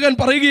പ്രവാചകൻ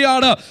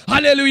പറയുകയാണ്,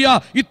 ഹല്ലേലൂയ,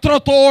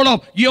 ഇത്രത്തോളം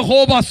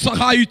യഹോവ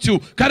സഹായിച്ചു.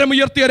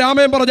 കരമുയർത്തിയ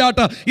രാമൻ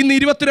പറഞ്ഞാട്ട് ഇന്ന്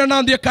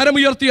 22-ാം തീയതി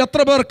കരമുയർത്തി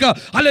എത്ര പേർക്ക്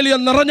ഹല്ലേലൂയ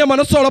നിറഞ്ഞ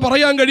മനസ്സോടെ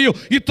പറയാൻ കഴിയും,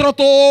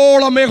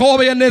 ഇത്രത്തോളം യഹോവ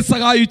എന്നെ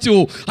സഹായിച്ചു.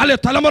 അല്ലെ,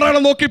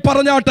 തലമുറകളെ നോക്കി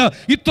പറഞ്ഞാട്ട്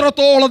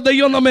ഇത്രത്തോളം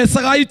ദൈവം നമ്മെ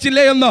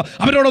സഹായിച്ചില്ലേ എന്ന്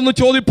അവരോടൊന്ന്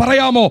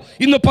പറയാമോ?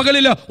 ഇന്ന്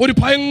പകലില് ഒരു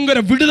ഭയങ്കര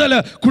വിടുതൽ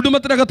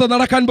കുടുംബത്തിനകത്ത്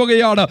നടക്കാൻ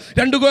പോകുകയാണ്.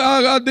 2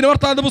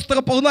 ദിനവൃത്താന്ത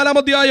പുസ്തകം 14-ാം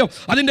അധ്യായം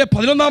അതിന്റെ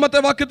 11-ാമത്തെ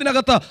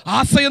വാക്യത്തിനകത്ത്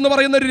ആസ എന്ന്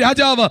പറയുന്ന ഒരു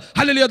രാജാവ്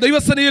ഹല്ലേലൂയ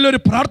ദൈവസന്നിധിയിൽ ഒരു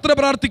പ്രാർത്ഥന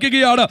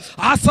പ്രാർത്ഥിക്കുകയാണ്.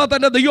 ആസ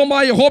തന്റെ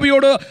ദൈവമായ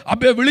യഹോവയോട്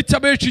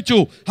വിളിച്ചപേക്ഷിച്ചു,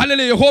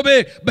 ഹല്ലേലൂയ, യഹോവേ,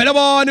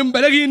 ബലവാനും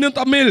ബലഹീനും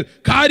തമ്മിൽ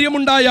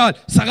കാര്യമുണ്ടായാൽ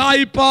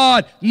സഹായിപ്പാൻ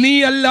നീ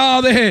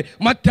അല്ലാതെ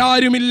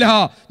മറ്റാരുമില്ല.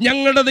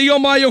 ഞങ്ങളുടെ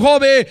ദൈവമായ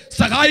യഹോവേ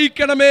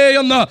സഹായിക്കണമേ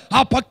എന്ന്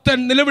ആ ഭക്തൻ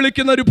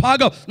നിലവിളിക്കുന്ന ഒരു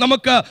ഭാഗം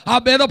നമുക്ക് ആ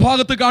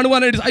വേദഭാഗത്ത്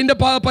കാണുവാനായിട്ട്, അതിന്റെ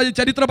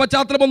ചരിത്ര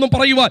പശ്ചാത്തലമൊന്നും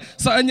പറയുവാൻ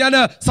ഞാൻ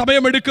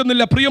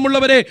സമയമെടുക്കുന്നില്ല.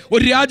 പ്രിയമുള്ളവരെ,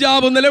 ഒരു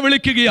രാജാവ്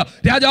നിലവിളിക്കുകയാണ്.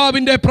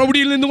 രാജാവിന്റെ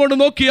പ്രൗഢിയിൽ നിന്നുകൊണ്ട്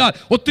നോക്കിയാൽ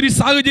ഒത്തിരി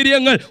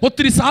സാഹചര്യങ്ങൾ,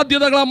 ഒത്തിരി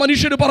സാധ്യതകൾ ആ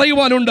മനുഷ്യന്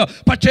പറയുവാനുണ്ട്.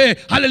 പക്ഷേ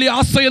ഹല്ലേലൂയ,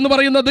 ആസ എന്ന്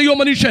പറയുന്ന ദൈവ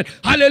മനുഷ്യൻ,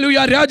 ഹല്ലേലൂയ,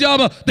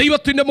 രാജാവ്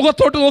ദൈവത്തിന്റെ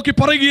മുഖത്തോട്ട് നോക്കി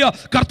പറയുക,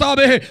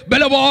 കർത്താവേ,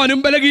 ബലവാനും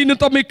ബലഹീനും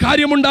തമ്മിൽ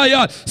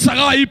കാര്യമുണ്ടായാൽ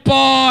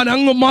സഹായിപ്പാൻ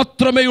അങ്ങ്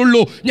മാത്രമേ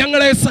ഉള്ളൂ.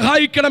 ഞങ്ങളെ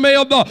സഹായിക്കണമേ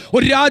എന്ന്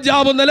ഒരു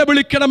രാജാവ്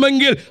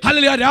നിലവിളിക്കണമെങ്കിൽ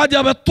ഹല്ലേലൂയ,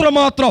 രാജാവ്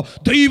എത്രമാത്രം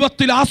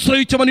ദൈവത്തിൽ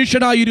ആശ്രയിച്ച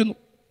മനുഷ്യനായിരുന്നു.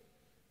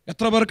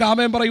 എത്ര പേർക്ക്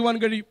ആമേൻ പറയുവാൻ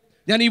കഴിയും?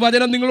 ഞാൻ ഈ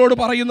വചനം നിങ്ങളോട്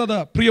പറയുന്നത്,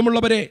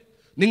 പ്രിയമുള്ളവരെ,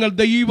 നിങ്ങൾ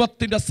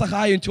ദൈവത്തിന്റെ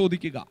സഹായം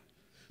ചോദിക്കുക.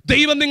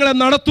 ദൈവം നിങ്ങളെ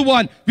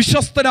നടത്തുവാൻ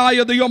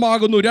വിശ്വസ്തനായ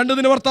ദൈവമാകുന്നു. 2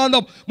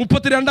 ദിനവൃത്താന്തം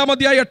 32-ാം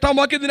അധ്യായം 8-ാം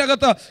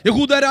വാക്യത്തിനകത്ത്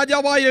യഹൂദ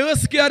രാജാവായ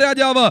യെഹെസ്കേൽ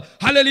രാജാവ്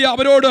ഹല്ലേലൂയ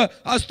അവരോട്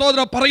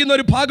സ്തോത്രം പറയുന്ന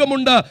ഒരു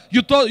ഭാഗമുണ്ട്.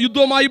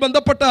 യുദ്ധവുമായി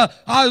ബന്ധപ്പെട്ട്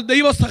ആ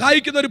ദൈവം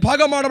സഹായിക്കുന്ന ഒരു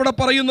ഭാഗമാണ് അവിടെ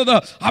പറയുന്നത്.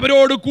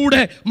 അവരോട്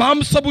കൂടെ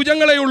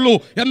മാംസഭുജങ്ങളെ ഉള്ളൂ,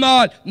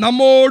 എന്നാൽ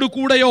നമ്മോട്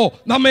കൂടെയോ,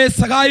 നമ്മെ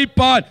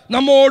സഹായിപ്പാൻ,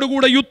 നമ്മോട്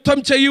കൂടെ യുദ്ധം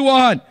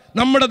ചെയ്യുവാൻ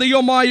നമ്മുടെ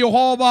ദൈവമായ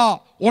യഹോവ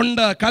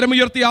ഉണ്ട്.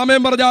 കരമുയർത്തി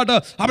ആമേൻ പറഞ്ഞാട്ട്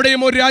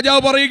അവിടെയും ഒരു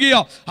രാജാവ്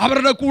പറയുക,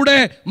 അവരുടെ കൂടെ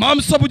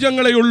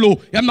മാംസഭുജങ്ങളെ ഉള്ളൂ,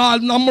 എന്നാൽ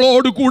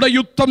നമ്മളോട് കൂടെ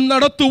യുദ്ധം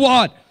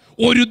നടത്തുവാൻ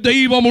ഒരു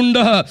ദൈവമുണ്ട്,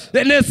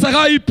 എന്നെ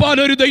സഹായിപ്പാൻ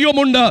ഒരു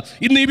ദൈവമുണ്ട്.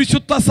 ഇന്ന് ഈ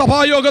വിശുദ്ധ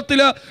സഭായോഗത്തിൽ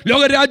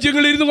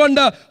ലോകരാജ്യങ്ങളിൽ ഇരുന്നു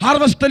കൊണ്ട്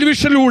ഹാർവസ്റ്റ്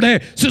ടെലിവിഷനിലൂടെ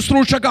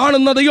ശുശ്രൂഷ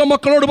കാണുന്ന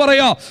ദൈവമക്കളോട്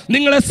പറയാം,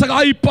 നിങ്ങളെ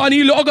സഹായിപ്പാൻ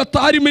ഈ ലോകത്ത്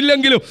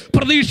ആരുമില്ലെങ്കിലും,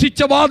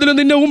 പ്രതീക്ഷിച്ച വാതിൽ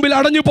നിന്റെ മുമ്പിൽ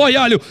അടഞ്ഞു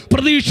പോയാലും,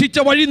 പ്രതീക്ഷിച്ച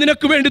വഴി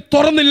നിനക്ക് വേണ്ടി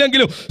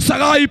തുറന്നില്ലെങ്കിലും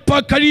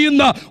സഹായിപ്പാൻ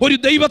കഴിയുന്ന ഒരു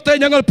ദൈവത്തെ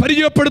ഞങ്ങൾ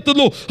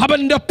പരിചയപ്പെടുത്തുന്നു.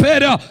 അവന്റെ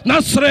പേര്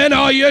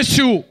നസ്രേനായ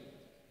യേശു.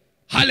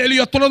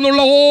 ഹല്ലേലൂയ.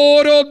 തുടർന്നുള്ള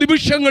ഓരോ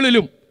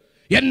നിമിഷങ്ങളിലും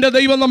എൻ്റെ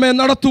ദൈവം നമ്മെ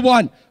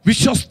നടത്തുവാൻ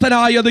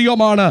വിശ്വസ്തനായ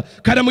ദൈവമാണ്.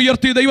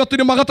 കരമുയർത്തി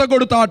ദൈവത്തിന് മഹത്വം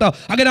കൊടുത്താട്ട്.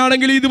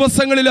 അങ്ങനെയാണെങ്കിൽ ഈ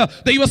ദിവസങ്ങളിൽ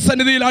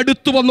ദൈവസന്നിധിയിൽ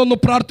അടുത്തു വന്നൊന്ന്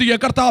പ്രാർത്ഥിക്കുക.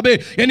 കർത്താവേ,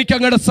 എനിക്ക്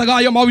അങ്ങയുടെ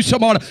സഹായം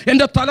ആവശ്യമാണ്.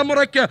 എൻ്റെ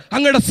തലമുറയ്ക്ക്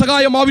അങ്ങയുടെ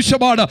സഹായം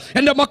ആവശ്യമാണ്.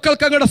 എൻ്റെ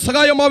മക്കൾക്ക് അങ്ങയുടെ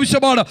സഹായം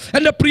ആവശ്യമാണ്.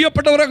 എൻ്റെ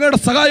പ്രിയപ്പെട്ടവർ അങ്ങയുടെ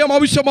സഹായം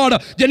ആവശ്യമാണ്.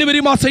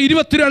 ജനുവരി മാസം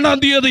 22-ാം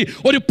തീയതി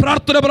ഒരു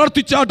പ്രാർത്ഥന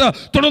പ്രാർത്ഥിച്ചാട്ട്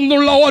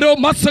തുടർന്നുള്ള ഓരോ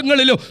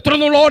മാസങ്ങളിലും,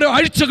 തുടർന്നുള്ള ഓരോ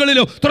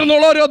ആഴ്ചകളിലും,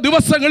 തുടർന്നുള്ള ഓരോ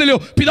ദിവസങ്ങളിലും,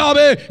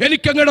 പിതാവേ,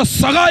 എനിക്ക് അങ്ങയുടെ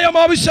സഹായം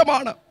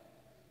ആവശ്യമാണ്.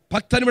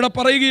 ഭക്തൻ ഇവിടെ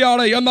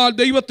പറയുകയാണ്, എന്നാൽ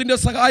ദൈവത്തിൻ്റെ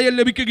സഹായം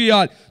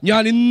ലഭിക്കുകയാൽ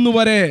ഞാൻ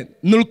ഇന്നുവരെ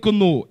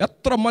നിൽക്കുന്നു.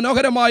 എത്ര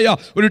മനോഹരമായ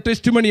ഒരു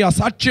ടെസ്റ്റിമണിയാ,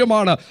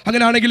 സാക്ഷ്യമാണ്.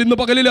 അങ്ങനെയാണെങ്കിൽ ഇന്ന്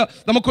പകലിൽ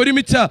നമുക്ക്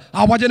ഒരുമിച്ച്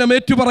ആ വചനം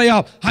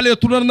ഏറ്റുപറയാം. ഹല്ലേലൂയ.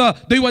 തുടർന്ന്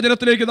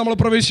ദൈവവചനത്തിലേക്ക് നമ്മൾ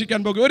പ്രവേശിക്കാൻ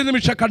പോകും. ഒരു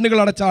നിമിഷം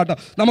കണ്ണുകൾ അടച്ചാട്ട്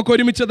നമുക്ക്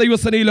ഒരുമിച്ച്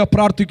ദൈവസന്നിധിയിൽ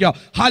പ്രാർത്ഥിക്കാം.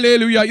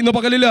 ഹല്ലേലൂയ. ഇന്ന്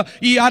പകലിൽ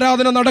ഈ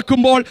ആരാധന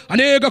നടക്കുമ്പോൾ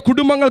അനേക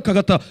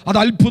കുടുംബങ്ങൾക്കകത്ത് അത്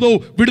അത്ഭുതവും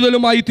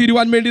വിടുതലുമായി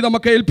തീരുവാൻ വേണ്ടി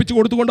നമുക്ക് ഏൽപ്പിച്ചു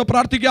കൊടുത്തുകൊണ്ട്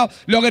പ്രാർത്ഥിക്കാം.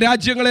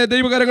 ലോകരാജ്യങ്ങളെ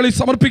ദൈവകരങ്ങളിൽ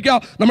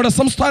സമർപ്പിക്കാം. നമ്മുടെ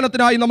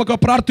സംസ്ഥാനത്തിനായി നമുക്ക്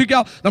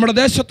പ്രാർത്ഥിക്കാം. നമ്മുടെ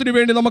ദേശത്തിന്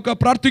വേണ്ടി നമുക്ക്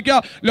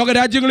പ്രാർത്ഥിക്കാം.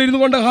 ലോകരാജ്യങ്ങളിൽ ഇരുന്നു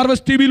കൊണ്ട്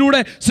ഹാർവസ്റ്റ് ടിവിയിലൂടെ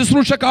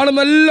ശുശ്രൂഷ കാണുന്ന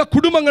എല്ലാ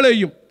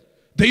കുടുംബങ്ങളെയും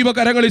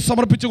ദൈവകരങ്ങളിൽ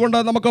സമർപ്പിച്ചുകൊണ്ട്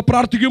നമുക്ക്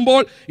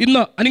പ്രാർത്ഥിക്കുമ്പോൾ,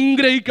 ഇന്ന്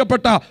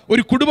അനുഗ്രഹിക്കപ്പെട്ട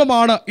ഒരു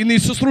കുടുംബമാണ് ഇന്ന് ഈ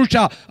ശുശ്രൂഷ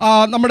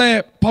നമ്മുടെ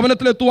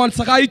ഭവനത്തിലെത്തുവാൻ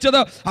സഹായിച്ചത്.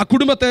 ആ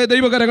കുടുംബത്തെ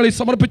ദൈവകരങ്ങളിൽ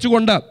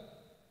സമർപ്പിച്ചുകൊണ്ട്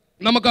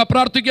നമുക്ക്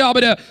പ്രാർത്ഥിക്കാം.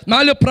 അവർ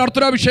 4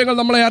 പ്രാർത്ഥനാ വിഷയങ്ങൾ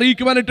നമ്മളെ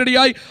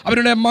അറിയിക്കുവാനിട്ടിടയായി.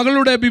 അവരുടെ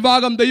മകളുടെ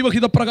വിവാഹം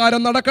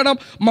ദൈവഹിതപ്രകാരം നടക്കണം.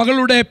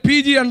 മകളുടെ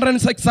PG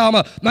എൻട്രൻസ് എക്സാം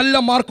നല്ല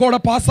മാർക്കോടെ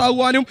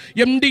പാസ്സാകുവാനും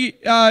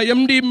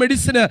MD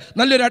മെഡിസിന്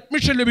നല്ലൊരു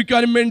അഡ്മിഷൻ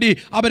ലഭിക്കാനും വേണ്ടി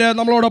അവർ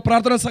നമ്മളോട്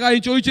പ്രാർത്ഥന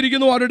സഹായം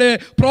ചോദിച്ചിരിക്കുന്നു. അവരുടെ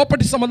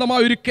പ്രോപ്പർട്ടി സംബന്ധമായ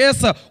ഒരു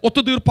കേസ്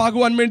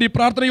ഒത്തുതീർപ്പാകുവാൻ വേണ്ടി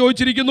പ്രാർത്ഥന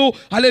ചോദിച്ചിരിക്കുന്നു.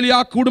 ഹല്ലേലൂയ.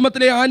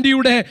 കുടുംബത്തിലെ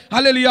ആൻറ്റിയുടെ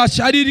ഹല്ലേലൂയ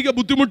ശാരീരിക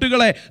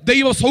ബുദ്ധിമുട്ടുകളെ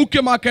ദൈവം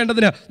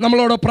സൗഖ്യമാക്കേണ്ടതിന്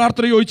നമ്മളോട്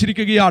പ്രാർത്ഥന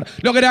ചോദിച്ചിരിക്കുകയാണ്.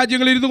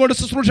 ലോകരാജ്യങ്ങളിൽ ഇരുന്നുകൊണ്ട്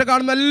ശുശ്രൂഷ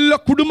കാണുന്ന എല്ലാ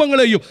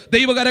കുടുംബങ്ങളെയും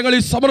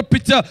ദൈവകരങ്ങളിൽ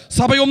സമർപ്പിച്ച്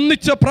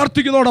സഭയൊന്നിച്ച്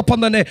പ്രാർത്ഥിക്കുന്നതോടൊപ്പം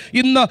തന്നെ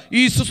ഇന്ന്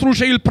ഈ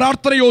ശുശ്രൂഷയിൽ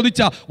പ്രാർത്ഥന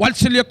ചോദിച്ച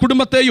വാത്സല്യ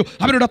കുടുംബത്തെയും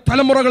അവരുടെ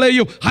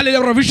തലമുറകളെയും അല്ലെങ്കിൽ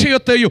അവരുടെ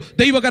വിഷയത്തെയും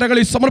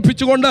ദൈവകരങ്ങളിൽ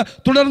സമർപ്പിച്ചുകൊണ്ട്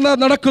തുടർന്ന്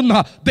നടക്കുന്ന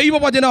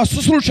ദൈവവചന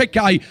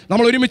ശുശ്രൂഷയ്ക്കായി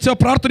നമ്മൾ ഒരുമിച്ച്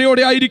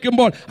പ്രാർത്ഥനയോടെ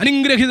ആയിരിക്കുമ്പോൾ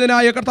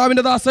അനുഗ്രഹീതനായ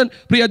കർത്താവിൻ്റെ ദാസൻ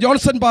പ്രിയ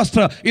ജോൺസൺ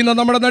പാസ്റ്റർ ഇന്ന്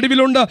നമ്മുടെ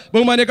നടുവിലുണ്ട്.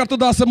 ബഹുമാന്യ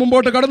കർത്തദാസൻ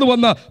മുമ്പോട്ട് കടന്നു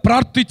വന്ന്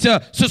പ്രാർത്ഥിച്ച്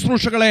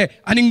ശുശ്രൂഷകളെ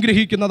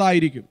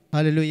അനുഗ്രഹിക്കുന്നതായിരിക്കും.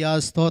 ഹല്ലേലൂയ.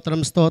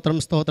 സ്തോത്രം സ്തോത്രം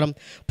സ്തോത്രം.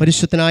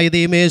 പരിശുദ്ധനായ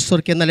ദൈവമേ,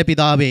 സ്വർഗ്ഗീയ നല്ല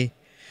പിതാവേ,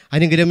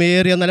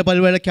 അനുഗ്രഹമേറിയ നല്ല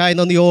പൽവേളയ്ക്കായി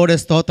നന്ദിയോടെ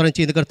സ്തോത്രം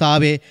ചെയ്ത്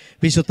കർത്താവെ,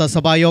 വിശുദ്ധ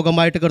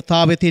സഭായോഗമായിട്ട്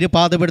കർത്താവെ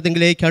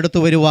തിരുപാദപീഠത്തിലേക്ക് അടുത്തു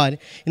വരുവാൻ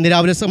ഇന്ന്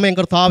രാവിലെ സമയം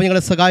കർത്താവ്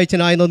ഞങ്ങളെ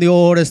സഹായിച്ചനായി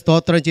നന്ദിയോടെ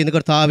സ്തോത്രം ചെയ്യുന്ന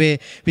കർത്താവെ,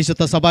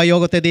 വിശുദ്ധ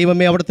സഭായോഗത്തെ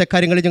ദൈവമേ അവിടുത്തെ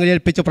കാര്യങ്ങളിൽ ഞങ്ങൾ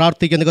ഏൽപ്പിച്ച്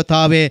പ്രാർത്ഥിക്കുന്ന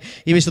കർത്താവെ,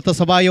 ഈ വിശുദ്ധ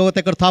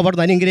സഭായോഗത്തെ കർത്താവ്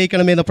അവിടുന്ന്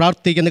അനുഗ്രഹിക്കണമെന്ന്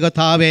പ്രാർത്ഥിക്കുന്ന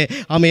കർത്താവെ.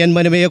 അമ്മ എൻ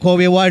മനമേ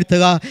യഹോവയെ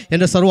വാഴ്ത്തുക,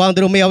 എൻ്റെ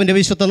സർവാന്തരമേ അവൻ്റെ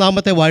വിശുദ്ധ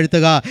നാമത്തെ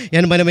വാഴ്ത്തുക.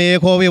 എൻ മനമേ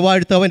യഹോവയെ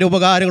വാഴ്ത്തുക, അവൻ്റെ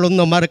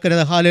ഉപകാരങ്ങളൊന്നും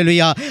മറക്കരുത്.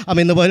 ഹല്ലേലൂയ. അമ്മ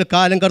ഇന്ന്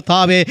പകൽക്കാലം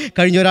കർത്താവെ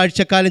കഴിഞ്ഞ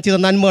ഒരാഴ്ചക്കാലം ചെയ്ത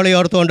നന്മകളെ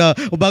ഓർത്തുകൊണ്ട്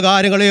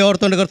ഉപകാരങ്ങളെ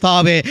ഓർത്തുകൊണ്ട്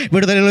കർത്താവെ,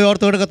 വിടുതലുകളെ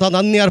ഓർത്തുകൊണ്ട് കർത്താവ്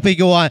നന്ദി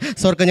അർപ്പിക്കുവാൻ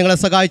സ്വർഗ്ഗം ഞങ്ങളെ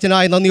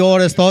സഹായിച്ചനായി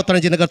നന്ദിയോടെ സ്തോത്രം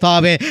ചെയ്യുന്ന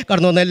കർത്താവെ.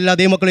 കടന്നു വന്ന എല്ലാ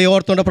ദൈവമക്കളെയും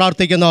ഓർത്തുകൊണ്ട്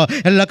പ്രാർത്ഥിക്കുന്നു,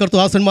 എല്ലാ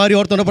കർത്തദാസന്മാരെയും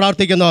ഓർത്തുകൊണ്ട്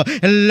പ്രാർത്ഥിക്കുന്നു.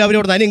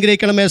 എല്ലാവരോടും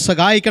അനുഗ്രഹിക്കണമേ,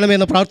 സഹായിക്കണമേ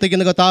എന്ന്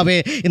പ്രാർത്ഥിക്കുന്ന കർത്താവെ.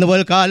 ഇന്ന്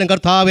പകൽക്കാലം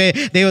കർത്താവെ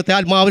ദൈവത്തെ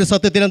ആത്മാവിന്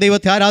സത്യത്തിലും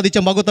ദൈവത്തെ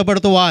ആരാധിച്ച്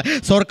മഹത്വപ്പെടുത്തുവാൻ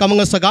സ്വർഗ്ഗം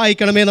അങ്ങ്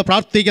സഹായിക്കണമേ എന്ന്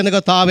പ്രാർത്ഥിക്കുന്ന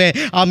കർത്താവെ.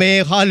 ആമേ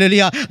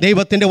ഹല്ലേലൂയ.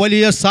 ദൈവത്തിൻ്റെ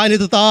വലിയ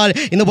സാന്നിധ്യത്താൽ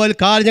ഇന്ന്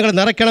പകൽക്കാലം ഞങ്ങൾ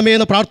നിറയ്ക്കണമേ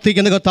എന്ന്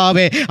പ്രാർത്ഥിക്കുന്ന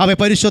കർത്താവെ. ആമേ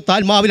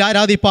പരിശുദ്ധാത്മാവിൽ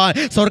ആരാധിപ്പാൻ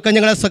സ്വർഗ്ഗം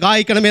ഞങ്ങളെ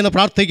സഹായിക്കണം എന്ന്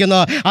പ്രാർത്ഥിക്കുന്നു.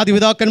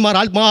 ആദിപിതാക്കന്മാർ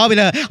ആത്മാവിൽ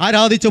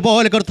ആരാധിച്ചു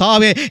പോലെ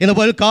കർത്താവെ ഇന്ന്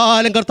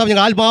പൽക്കാലം കർത്താവ്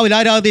ഞങ്ങൾ ആത്മാവിൽ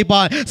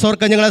ആരാധിപ്പാൻ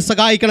സ്വർഗ്ഗം ഞങ്ങളെ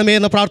സഹായിക്കണമേ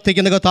എന്ന്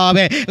പ്രാർത്ഥിക്കുന്ന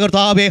കർത്താവെ.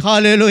 കർത്താവെ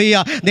ഹല്ലേലൂയ.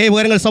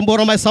 ദൈവകരങ്ങൾ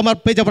സമ്പൂർണ്ണമായി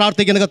സമർപ്പിച്ച്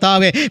പ്രാർത്ഥിക്കുന്ന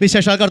കർത്താവെ.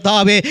 വിശേഷ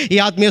കർത്താവെ ഈ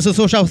ആത്മീയ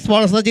ശുശ്രൂഷ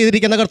സ്പോൺസർ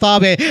ചെയ്തിരിക്കുന്ന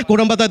കർത്താവെ,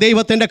 കുടുംബത്തെ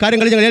ദൈവത്തിൻ്റെ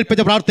കാര്യങ്ങളിൽ ഞങ്ങൾ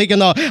ഏൽപ്പിച്ച്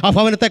പ്രാർത്ഥിക്കുന്നു. ആ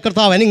ഭവനത്തെ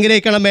കർത്താവ്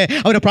അനുഗ്രഹിക്കണമേ.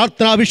 അവരുടെ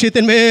പ്രാർത്ഥനാ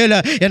വിഷയത്തിന്മേൽ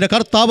എൻ്റെ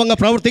കർത്താവ് അങ്ങ്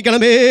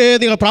പ്രവർത്തിക്കണമേ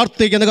നിങ്ങൾ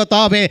പ്രാർത്ഥിക്കുന്ന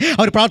കർത്താവെ.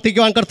 അവർ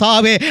പ്രാർത്ഥിക്കുവാൻ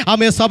കർത്താവെ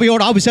ആമേ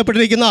സഭയോട്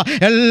ആവശ്യപ്പെട്ടിരിക്കുന്ന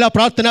എല്ലാ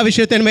പ്രാർത്ഥനാ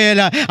വിഷയത്തിന്മേൽ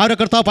അവരുടെ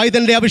കർത്താവ്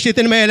പൈതലിൻ്റെ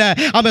വിഷയത്തിന്മേൽ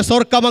ആമേ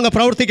സ്വർഗ്ഗം അങ്ങ്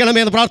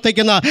പ്രവർത്തിക്കണമെന്ന്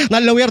പ്രാർത്ഥിക്കുന്ന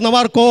നല്ല ഉയർന്ന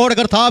മാർക്കോടെ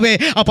കർത്താവെ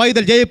ആ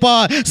പൈതൽ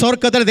ജയിപ്പാൻ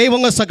സ്വർഗ്ഗത്തിൽ ദൈവം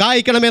അങ്ങ്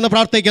സഹായിക്കണമെന്ന്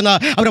പ്രാർത്ഥിക്കുന്ന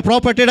അവരുടെ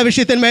പ്രോപ്പർട്ടിയുടെ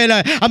വിഷയത്തിന്മേൽ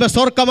ആമേ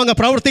സ്വർഗ്ഗം അങ്ങ്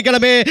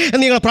പ്രവർത്തിക്കണമേ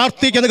എന്ന് ഞങ്ങൾ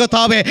പ്രാർത്ഥിക്കുന്ന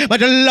കർത്താവെ.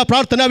 മറ്റെല്ലാ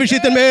പ്രാർത്ഥനാ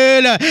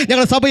വിഷയത്തിന്മേൽ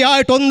ഞങ്ങൾ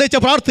സഭയായിട്ട് ഒന്നിച്ച്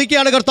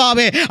പ്രാർത്ഥിക്കുകയാണ്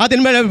കർത്താവെ.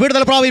 അതിന്മേൽ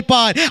വിടുതൽ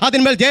പ്രാപിപ്പാൻ,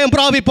 അതിന്മേൽ ജയം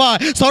പ്രാപിപ്പാൻ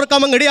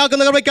സ്വർഗ്ഗം അങ്ങ്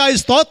ഇടയാക്കുന്ന കൃപയ്ക്കായി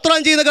സ്തോത്രം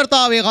ചെയ്യുന്ന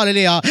കർത്താവെ.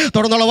 ഹല്ലേലൂയ.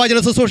 തുടർന്നുള്ള വചന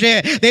ശുശ്രൂഷയെ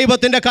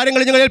ദൈവത്തിൻ്റെ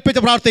കാര്യങ്ങളിൽ ഞങ്ങൾ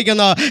ഏൽപ്പിച്ച്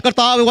പ്രാർത്ഥിക്കുന്നു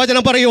കർത്താവ്.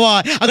 വചനം പറയുവാൻ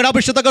അങ്ങയുടെ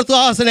അഭിഷിക്ത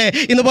കർത്താവിനെ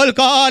ഇന്ന്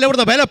പൽക്കാലം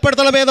ഇവിടുന്ന്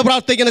ബലപ്പെടുത്തണമേ എന്ന്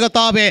പ്രാർത്ഥിക്കുന്ന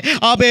കർത്താവെ.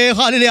 ആമേ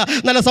ഹല്ലേലൂയ.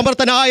 നല്ല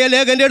സമർത്ഥനായ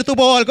ലേഖൻ്റെ അടുത്ത്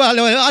പോൽ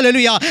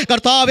ഹല്ലേലൂയ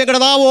കർത്താവ്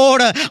ഞങ്ങളുടെ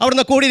നാവോട്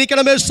അവിടുന്ന്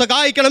കൂടിയിരിക്കണമേ,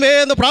 സഹായിക്കണമേ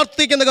എന്ന്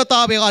പ്രാർത്ഥിക്കുന്ന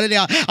കർത്താവെ.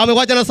 ഹല്ലേലൂയ. ആമേ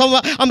വചനം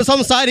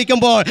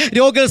സംസാരിക്കുമ്പോൾ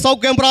രോഗികൾ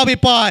സൗഖ്യം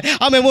പ്രാപിപ്പാൻ,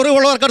 ആമേ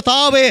മുറിവുള്ളവർ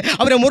കർത്താവെ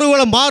അവരെ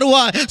മുറിവുകൾ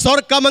മാറുവാൻ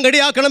സ്വർഗ്ഗം അങ്ങ്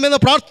ഇടയാക്കണമെന്ന്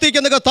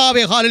പ്രാർത്ഥിക്കുന്ന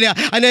കർത്താവെ. ഹല്ലേലൂയ.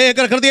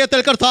 അനേക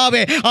ഹൃദയത്തിൽ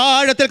കർത്താവെ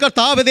ആഴത്തിൽ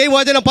കർത്താവെ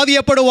ദൈവവചനം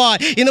പതിയപ്പെടുവാൻ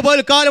ഇന്ന്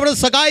പൽക്കാലം ഇവിടെ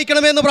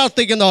സഹായിക്കണമെന്ന്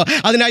പ്രാർത്ഥിക്കുന്നു.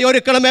 അതിനായി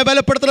ഒരുക്കണമേ,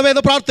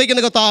 ബലപ്പെടുത്തണമെന്ന്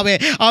പ്രാർത്ഥിക്കുന്ന കർത്താവെ.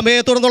 ആമേ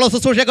തുടർന്നുള്ള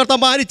ശുശ്രൂഷ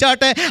കർത്താവ്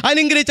മാനിച്ചാട്ടെ,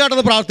 അനുഗ്രഹിച്ചാട്ടെ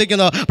എന്ന്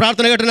പ്രാർത്ഥിക്കുന്നു.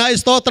 പ്രാർത്ഥന കേട്ടനായി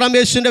സ്തോത്രം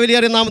യേശുവിൻ്റെ വലിയ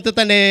നാമത്തിൽ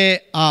തന്നെ.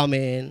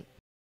 ആമേൻ.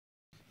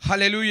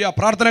 ഹല്ലേലൂയ.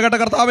 പ്രാർത്ഥന കേട്ട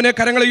കർത്താവിനെ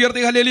കരങ്ങൾ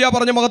ഉയർത്തി ഹല്ലേലൂയ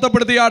പറഞ്ഞ്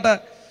മഹത്വപ്പെടുത്തിയാട്ടെ.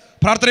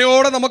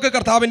 പ്രാർത്ഥനയോടെ നമുക്ക്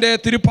കർത്താവിൻ്റെ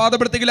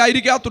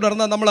തിരുപാദപീഠത്തിലായിരിക്കാം.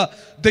 തുടർന്ന് നമ്മൾ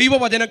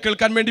ദൈവവചനം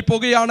കേൾക്കാൻ വേണ്ടി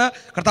പോകുകയാണ്.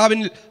 കർത്താവിൽ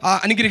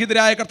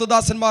അനുഗ്രഹീതരായ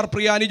കർത്തദാസന്മാർ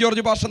പ്രിയ അനി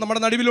ജോർജ് പാസ്റ്റർ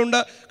നമ്മുടെ നടുവിലുണ്ട്.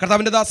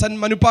 കർത്താവിൻ്റെ ദാസൻ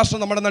മനു പാസ്റ്റർ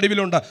നമ്മുടെ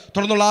നടുവിലുണ്ട്.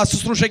 തുടർന്നുള്ള ആ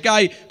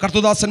ശുശ്രൂഷയ്ക്കായി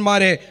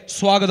കർത്തദാസന്മാരെ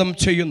സ്വാഗതം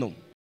ചെയ്യുന്നു.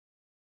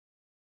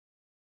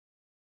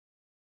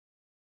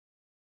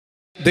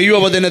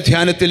 ദൈവവചന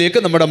ധ്യാനത്തിലേക്ക്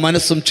നമ്മുടെ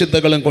മനസ്സും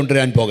ചിന്തകളും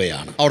കൊണ്ടുവരാൻ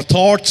പോകുകയാണ്. Our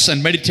thoughts and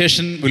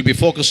meditation will be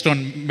focused on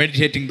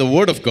meditating the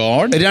word of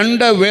God.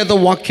 2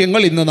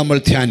 വേദവാക്യങ്ങൾ ഇന്ന് നമ്മൾ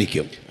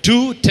ധ്യാനിക്കും. 2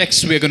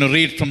 texts we are going to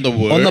read from the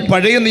word. ഒന്ന്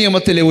പഴയ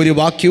നിയമത്തിലെ ഒരു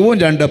വാക്യവും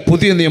 2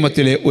 പുതിയ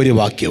നിയമത്തിലെ ഒരു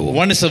വാക്യവും.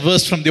 One is a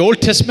verse from the Old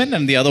Testament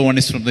and the other one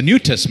is from the New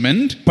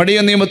Testament. പഴയ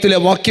നിയമത്തിലെ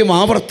വാക്യം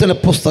ആവർത്തന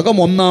പുസ്തകം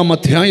 1-ാം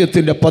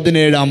അധ്യായത്തിന്റെ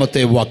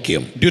 17-ാമത്തെ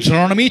വാക്യം.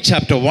 Deuteronomy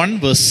chapter 1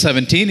 verse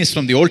 17 is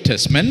from the Old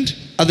Testament.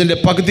 അതിന്റെ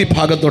പകുതി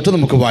ഭാഗം തൊട്ട്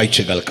നമുക്ക്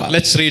വായിച്ചു കേൾക്കാം.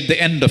 Let's read the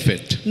end of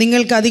it.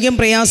 നിങ്ങൾക്ക് അധികം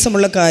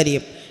പ്രയാസമുള്ള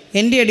കാര്യം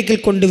എൻ്റെ അടുക്കൽ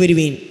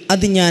കൊണ്ടുവരുവീൻ,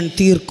 അത് ഞാൻ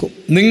തീർക്കും.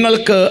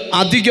 നിങ്ങൾക്ക്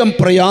അധികം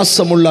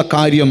പ്രയാസമുള്ള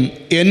കാര്യം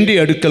എൻ്റെ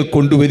അടുക്കൽ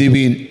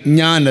കൊണ്ടുവരുവീൻ,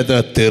 ഞാനത്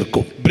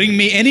തീർക്കും. Bring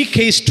me any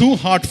case too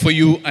hard for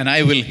you and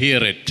I will hear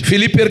it.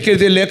 ഫിലിപ്പിയർക്ക്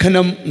എഴുതിയ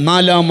ലേഖനം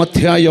 4-ാം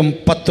അധ്യായം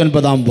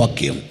 19-ാം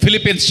വാക്യം.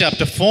 Philippians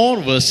chapter 4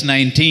 verse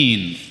 19.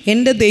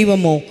 എൻ്റെ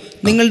ദൈവമോ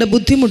നിങ്ങളുടെ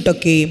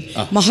ബുദ്ധിമുട്ടൊക്കെയും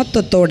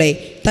മഹത്വത്തോടെ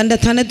തൻ്റെ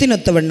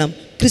ധനത്തിനൊത്തവണ്ണം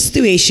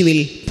ക്രിസ്തുയേശുവിൽ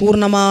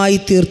പൂർണ്ണമായി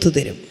തീർത്തു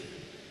തരും.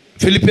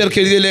 ഫിലിപ്പിയർക്ക്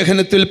എഴുതിയ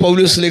ലേഖനത്തിൽ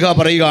പൗലോസ് ലേഖ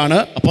പറയുകയാണ്,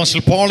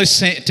 Apostle Paul is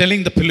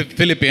telling the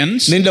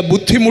Philippians, നിന്റെ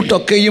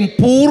ബുദ്ധിമുട്ടൊക്കെയും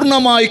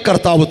പൂർണ്ണമായി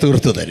കർത്താവ്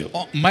തീർത്തു തരും.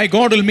 my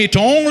God will meet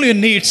all your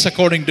needs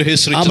according to his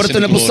riches in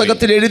ആവർത്തന glory.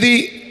 പുസ്തകത്തിൽ എഴുതി,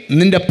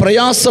 നിന്റെ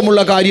പ്രയാസമുള്ള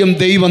കാര്യം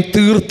ദൈവം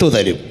തീർത്തു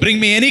തരും. Bring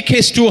me any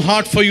case too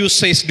hard for you,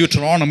 says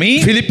Deuteronomy.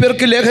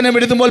 ഫിലിപ്പിയർക്ക് ലേഖനം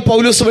എഴുതുമ്പോൾ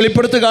പൗലോസ്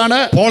വെളിപ്പെടുത്തുകയാണ്,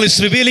 Paul is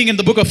revealing in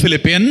the book of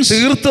Philippians,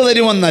 തീർത്തു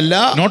തരുമെന്നല്ല,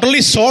 not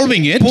only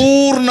solving it,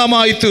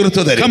 പൂർണ്ണമായി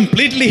തീർത്തു തരും.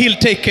 completely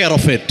he'll take care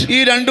of it. ഈ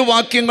രണ്ട്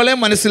വാക്യങ്ങളെ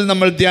മനസ്സിൽ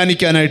നമ്മൾ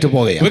ധ്യാനിക്കാനായിട്ട്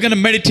പോകുകയാണ്. We're going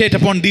to meditate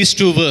upon these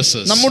two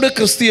verses. നമ്മുടെ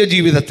ക്രിസ്തീയ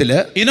ജീവിതത്തിൽ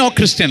In our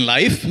Christian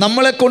life,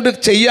 നമ്മളെ കൊണ്ട്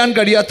ചെയ്യാൻ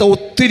കഴിയാത്ത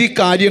ഒത്തിരി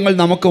കാര്യങ്ങൾ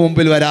നമുക്ക്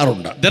മുമ്പിൽ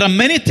വരാറുണ്ട്. there are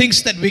many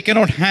things that we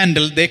cannot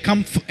handle. They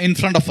come in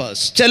front of us.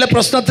 ചില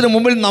പ്രശ്നത്തിന്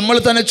മുമ്പിൽ നമ്മൾ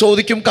തന്നെ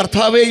ചോദിക്കും,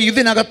 കർത്താവേ,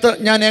 ഇതിനകത്ത്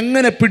ഞാൻ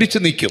എങ്ങനെ പിടിച്ചു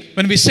നിൽക്കും?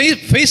 When we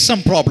face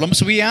some problems,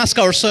 we ask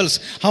ourselves,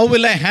 how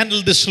will I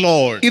handle this,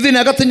 Lord?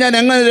 ഇതിനകത്ത് ഞാൻ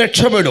എങ്ങനെ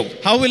രക്ഷപ്പെടും?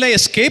 How will I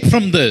escape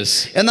from this?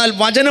 എന്നാൽ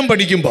വചനം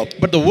പഠിക്കുമ്പോൾ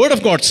But the word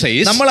of God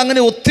says, നമ്മൾ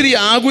അങ്ങനെ ഒത്തിരി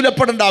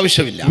ആകുലപ്പെടേണ്ട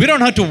ആവശ്യമില്ല. we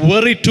don't have to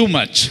worry too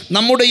much.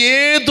 നമ്മുടെ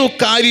ഏതു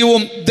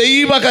കാര്യവും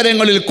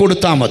ദൈവകരങ്ങളിൽ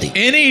കൊടുത്താൽ മതി.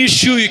 Any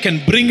issue you can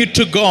bring it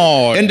to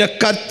God. എന്റെ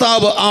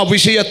കർത്താവ് ആ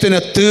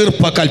വിഷയത്തിന്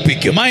തീർപ്പ്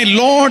കൽപ്പിക്കും. My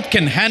Lord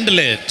can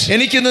handle it.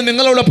 എനിക്കിന്ന്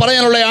നിങ്ങളോട്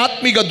പറയാനുള്ള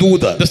ആത്മിക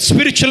ദൂത്, The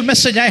spiritual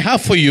message I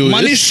have for you is,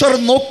 മനുഷ്യർ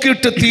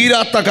നോക്കിയിട്ട്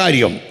തീരാത്ത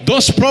കാര്യം,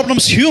 those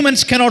problems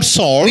humans cannot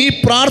solve, നീ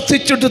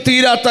പ്രാർത്ഥിച്ചിട്ട്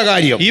തീരാത്ത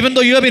കാര്യം, even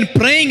though you have been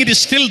praying, it is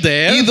still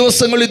there. ഈ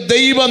ദിവസങ്ങളിൽ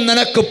ദൈവം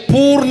നിനക്ക്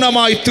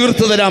പൂർണ്ണമായി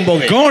തീർത്തു തരാൻ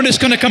പോകും. God is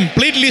going to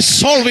completely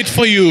solve it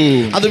for you.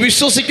 അത്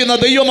വിശ്വസിക്കുന്ന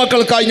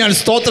ദൈവമക്കൾക്കായി ഞാൻ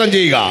സ്തോത്രം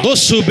ചെയ്യുക.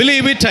 Those who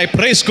believe it, I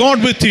praise God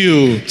with you.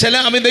 ചില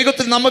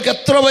ദൈവത്തിൽ നമുക്ക്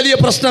എത്ര വലിയ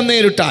പ്രശ്നം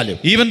നേരിട്ടാലും,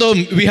 Even though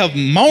we have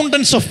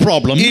mountains of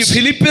problems, ഈ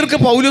ഫിലിപ്പിയർക്ക്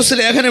പൗലോസ്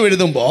ലേഖനം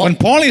എഴുതുമ്പോൾ when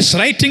Paul is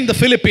writing the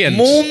Philippians,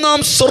 മൂന്നാം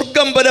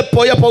സ്വർഗം വരെ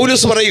പോയ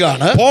പൗലോസ്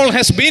പറയുകയാണ്, Paul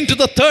has been to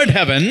the third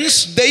heavens.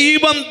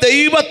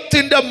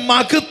 ദൈവത്തിന്റെ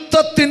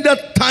മഹത്വത്തിന്റെ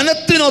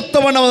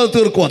ധനത്തിനൊത്തവണ്ണം അത്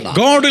തീർക്കുമെന്ന്.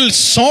 God will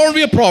solve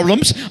your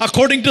problems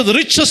according to the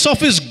riches of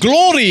his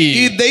glory.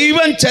 ഈ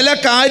ദൈവം ചില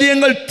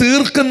കാര്യങ്ങൾ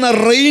തീർക്കുന്ന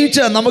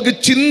റേഞ്ച് നമുക്ക്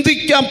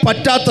ചിന്തിക്കാൻ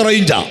പറ്റാത്ത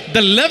റേഞ്ചാ.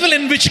 The level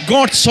in which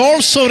God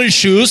solves our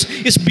issues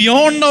is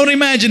beyond our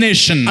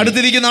imagination.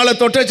 അടുത്തിരിക്കുന്ന ആളെ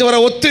തൊട്ടേച്ച് പറ,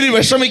 ഒത്തിരി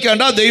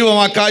വിഷമിക്കേണ്ട, ദൈവം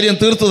ആ കാര്യം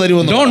തീർത്തു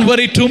തരുമെന്ന്. Don't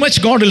worry too much,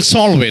 God will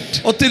solve it.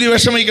 ഒത്തിരി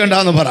വിഷമിക്കേണ്ട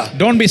എന്ന് പറ.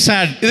 Don't be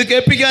sad. ഇത്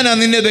കേൾപ്പിക്കാനാ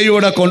നിന്നെ ദൈവം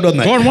ഇവിടെ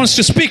കൊണ്ടുവന്നത്. God wants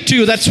to speak to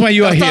you, that's why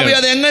you are കർത്താവേ, here.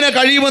 അത് എങ്ങനെ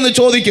കഴിയുമെന്ന്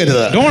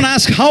ചോദിക്കരുത്. Don't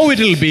ask how it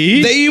will be.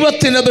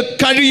 ദൈവത്തിന് അത്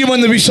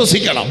കഴിയുമെന്ന്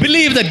വിശ്വസിക്കണം.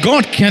 Believe that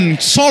God can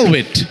solve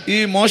it. ഈ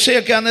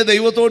മോശയൊക്കെ അന്ന്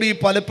ദൈവത്തോട് ഈ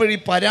പലപ്പോഴും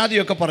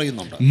പരാതിയൊക്കെ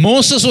പറയുന്നുണ്ട്.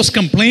 Moses was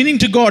complaining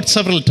to God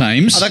several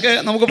times. അതൊക്കെ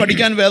നമുക്ക്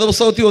പഠിക്കാൻ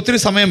വേദപുസ്തകത്തിൽ ഒത്തിരി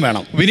സമയം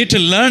വേണം. We need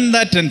to learn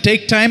that and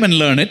take time and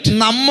learn it.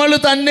 നമ്മൾ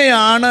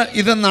തന്നെയാണ്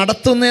ഇത്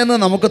നടത്തുന്നതെന്ന്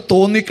നമുക്ക്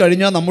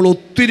തോന്നിക്കഴിഞ്ഞാൽ നമ്മൾ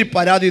ഒത്തിരി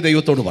പരാതി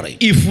ദൈവത്തോട് പറയും.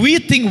 If we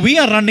think we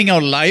are running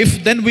our life,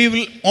 then we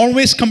will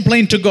always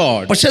complain to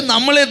God. പക്ഷെ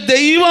നമ്മളെ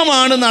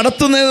ദൈവമാണ്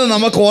നടത്തുന്നതെന്ന്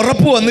നമുക്ക്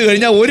ഉറപ്പ് വന്നു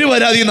കഴിഞ്ഞാൽ ഒരു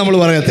പരാതിയും നമ്മൾ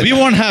പറയത്തില്ല. We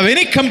won't have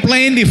any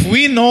complaint if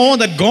we know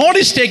that God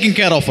is taking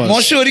care of us.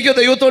 മോശ ഒരിക്കൽ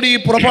ദൈവത്തോട് ഈ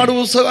പുറപ്പാട്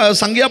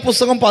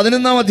സംഖ്യാപുസ്തകം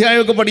 11-ാം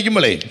അധ്യായമൊക്കെ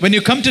പഠിക്കുമ്പോഴേ, When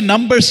you come to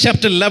Numbers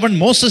chapter 11,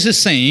 Moses is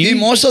ഈ saying,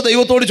 മോശ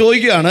ദൈവത്തോട്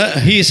ചോദിക്കുകയാണ്,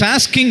 he is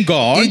asking ഈ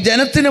God,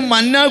 ജനത്തിന്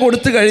മന്ന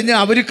കൊടുത്തു കഴിഞ്ഞ്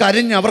അവര്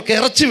കരഞ്ഞ് അവർക്ക്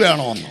ഇറച്ചി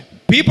വേണമെന്ന്.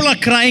 people are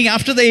crying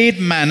after they ate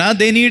manna,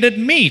 they needed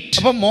meat.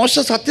 അപ്പൊ മോശ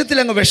സത്യത്തിൽ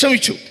അങ്ങ്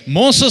വിഷമിച്ചു.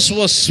 Moses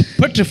was ഈ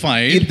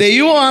petrified.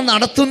 ദൈവം ആ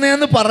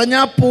നടത്തുന്നതെന്ന്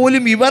പറഞ്ഞാൽ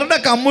പോലും ഇവരുടെ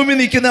കമ്മുമി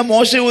നിൽക്കുന്ന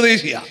മോശ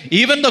ഉപദേശിയാ.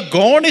 Even though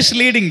God is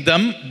leading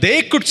them, they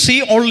could see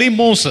only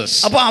Moses.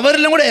 അപ്പൊ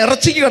അവരെല്ലാം കൂടെ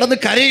ഇറച്ചിക്ക് കിടന്ന്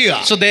കരയുക.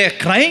 So they are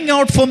crying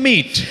out for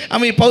meat.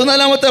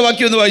 14-ാമത്തെ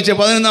വാക്യം ഒന്ന് വായിച്ചേ.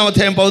 11-ാം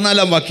അധ്യായം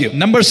 14-ാം വാക്യം.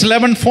 Numbers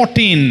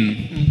 11:14.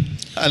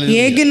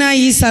 ഏകനായി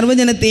ഈ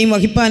സർവ്വജനത്തെയും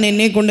വഹിപ്പാൻ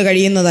എന്നെ കൊണ്ട്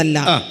കഴിയുന്നതല്ല,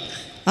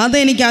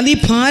 അതെനിക്ക്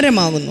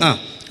അതിഭാരമാകുന്നു.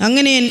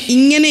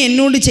 ഇങ്ങനെ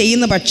എന്നോട്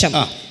ചെയ്യുന്ന പക്ഷം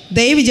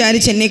ദയവ്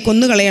വിചാരിച്ച് എന്നെ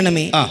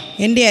കൊന്നുകളയണമേ,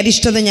 എന്റെ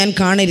അരിഷ്ടത ഞാൻ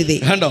കാണരുതേ.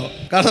 കണ്ടോ,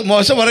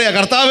 മോശ പറയാ,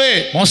 കർത്താവേ,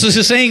 Moses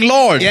is saying,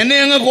 Lord, എന്നെ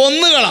അങ്ങ്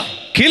കൊന്നുകളാ.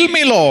 kill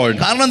me, Lord.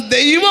 കാരണം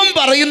ദൈവം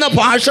പറയുന്ന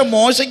ഭാഷ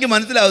മോശയ്ക്ക്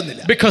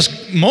മനസ്സിലാവുന്നില്ല. Because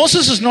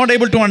Moses is not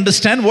able to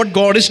understand what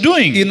God is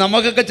doing. ഈ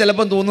നമുക്കൊക്കെ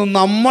ചിലപ്പോൾ തോന്നും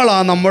നമ്മളാ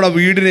നമ്മുടെ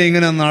വീടിനെ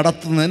ഇങ്ങനെ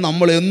നടത്തുന്നത്,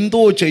 നമ്മൾ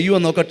എന്തോ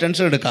ചെയ്യുമെന്നൊക്കെ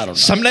ടെൻഷൻ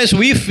എടുക്കാറുണ്ട്. Sometimes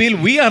we feel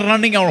we are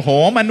running our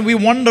home and we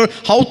wonder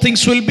how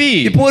things will be.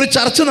 ഇപ്പോൾ ഒരു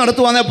ചർച്ച്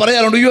നടത്തുവാന്നേ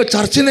പറയാറുണ്ട്, അയ്യോ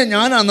ചർച്ചിനെ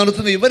ഞാനാ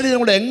നടത്തുന്നത്, ഇവരെ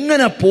കൂടെ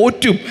എങ്ങനെ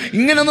പോറ്റും,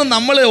 ഇങ്ങനെയൊന്നും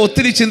നമ്മൾ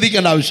ഒത്തിരി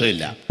ചിന്തിക്കേണ്ട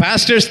ആവശ്യമില്ല.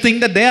 Pastors think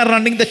that they are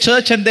running the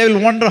church and they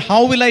will wonder,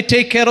 how will I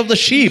take care of the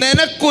sheep?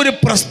 നിനക്കൊരു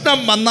പ്രശ്നം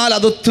വന്നാൽ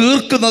അത്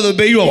തീർക്കുന്നത്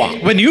ദൈവമാണ്.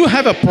 When you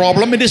have a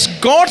problem, it is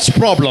God's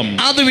problem.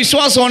 അത്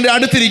വിശ്വാസത്തിന്റെ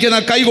അടുത്തിരിക്കുന്ന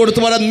കൈ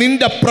കൊടുത്ത് പറ,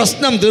 നിന്റെ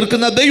പ്രശ്നം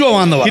തീർക്കുന്ന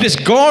ദൈവമാണ്. It is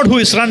God who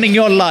is running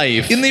your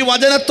life. ഇന്ന് ഈ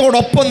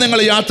വചനത്തോടൊപ്പം നിങ്ങൾ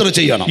യാത്ര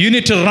ചെയ്യണം. You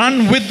need to run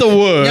with the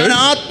word. ഞാൻ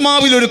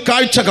ആത്മാവിൽ ഒരു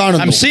കാഴ്ച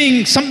കാണുന്നു. I'm seeing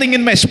something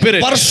in my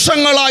spirit.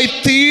 വർഷങ്ങളായി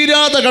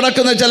തീരാതെ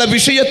കിടക്കുന്ന ചില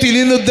വിഷയത്തിൽ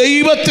ഇന്ന്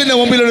ദൈവത്തിന്റെ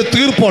മുമ്പിൽ ഒരു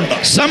തീർപ്പുണ്ട്.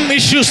 Some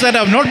issues that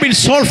have not been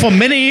solved for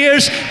many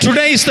years,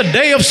 today is the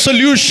day of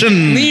solution.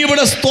 നീ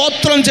ഇവിടെ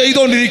സ്തോത്രം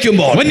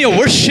ചെയ്തുകൊണ്ടിരിക്കുമ്പോൾ, when you're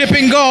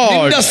worshiping God,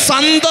 God. നിന്റെ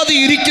സന്തതി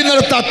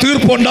ഇരിക്കുന്നിടത്ത് ആ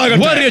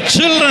തീർപ്പുണ്ടാകട്ടെ. Where your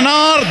children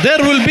are,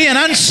 there will be an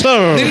answer.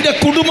 നിന്റെ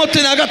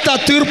കുടുംബത്തിനകത്ത് ആ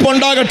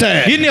തീർപ്പുണ്ടാകട്ടെ.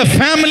 In your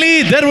family,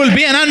 there will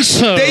be an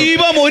answer.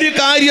 ദൈവം ഒരു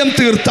കാര്യം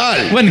തീർത്താൽ,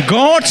 When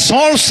God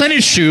solves an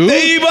issue,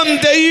 ദൈവം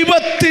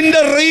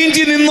ദൈവത്തിന്റെ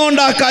റേഞ്ചിൽ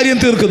നിന്നുകൊണ്ട് ആ കാര്യം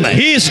തീർക്കുന്നത്.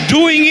 He is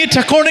doing it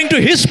according to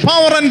His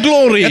power and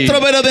glory. എത്ര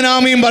പേര് അതിന്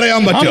ആമീൻ പറയാൻ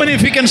How പറ്റും? many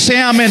of you can say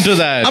amen to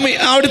that?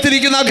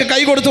 അടുത്തിരിക്കുന്ന ആൾക്ക്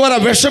കൈ കൊടുത്ത് പറ,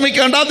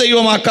 വിഷമിക്കേണ്ട,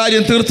 ദൈവം ആ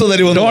കാര്യം തീർത്തു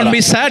തരുമെന്ന്. Don't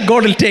be sad,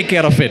 God will take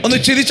care of it. ഒന്ന്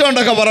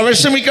ചിരിച്ചോണ്ടൊക്കെ പറ,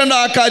 വിഷമിക്കേണ്ട,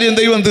 ആ കാര്യം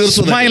ദൈവം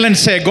തീർത്തു തരും. Smile and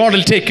say, God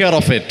will take care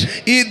of it.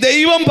 ഈ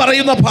ദൈവം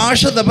പറയുന്ന ഭാഷ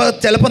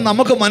ചിലപ്പോൾ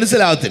നമുക്ക്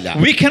മനസ്സിലാകത്തില്ല.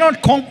 We cannot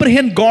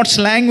comprehend God's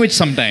language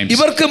sometimes.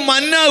 ഇവർക്ക്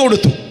മന്ന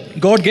കൊടുത്തു.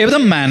 God gave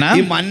them manna.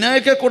 ഈ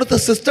മന്നയൊക്കെ കൊടുത്ത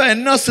സിസ്റ്റം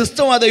എന്നാ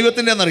സിസ്റ്റമാ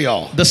ദൈവത്തിന്റെ എന്നറിയോ?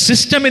 The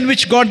system in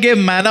which God gave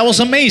manna was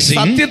amazing.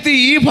 സത്യത്തിൽ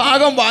ഈ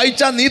ഭാഗം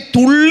വായിച്ചാൽ നീ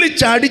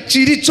തുള്ളിച്ചാടി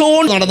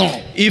ചിരിച്ചോണ്ട് നടന്നോണം.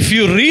 If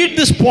you read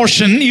this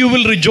portion, you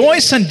will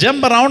rejoice and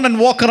jump around and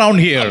walk around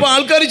here. അപ്പോൾ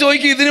ആൾക്കാർ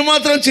ചോദിക്കും, ഇതിന്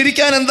മാത്രം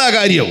ചിരിക്കാൻ എന്താ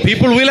കാര്യം?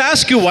 People will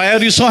ask you, why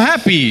are you so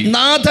happy?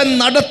 നാഥൻ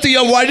നടത്തിയ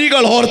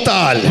വഴികൾ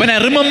ഓർത്താൽ, When I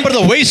remember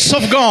the ways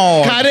of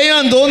God,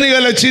 കരയാൻ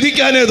തോന്നുകയല്ല,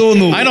 ചിരിക്കാനേ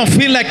തോന്നൂ. I don't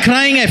feel like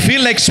crying, I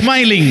feel like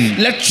smiling.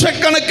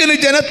 ലക്ഷക്കണക്കിന്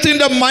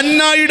ജനത്തിന്റെ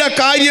മന്നായുടെ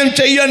കാര്യം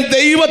ചെയ്യാൻ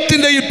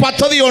ദൈവത്തിന്റെ ഈ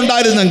പദ്ധതി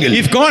ഉണ്ടായിരുന്നെങ്കിൽ,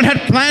 If God had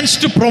plans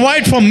to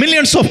provide for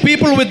millions of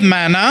people with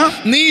manna,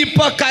 നീ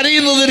ഇപ്പൊ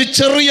കരയുന്നത് ഒരു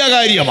ചെറിയ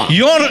കാര്യമാണ്.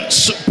 your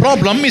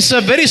problem is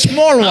a very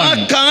small ആ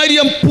one.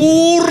 കാര്യം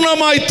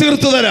പൂർണ്ണമായി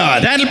തീർത്തു തരാൻ,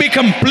 That will be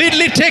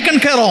completely taken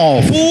care of.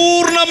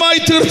 പൂർണ്ണമായി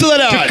തീർത്തു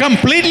തരാൻ. To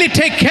completely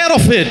take care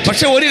of it.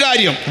 പക്ഷെ ഒരു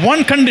കാര്യം,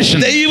 One condition.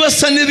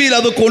 ദൈവസന്നിധിയിൽ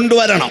അത്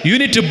കൊണ്ടുവരണം. You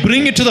need to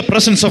bring it to the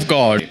presence of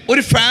God.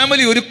 ഒരു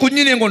ഫാമിലി ഒരു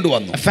കുഞ്ഞിനെ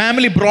കൊണ്ടുവന്നു. A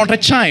family brought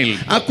a child.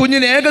 ആ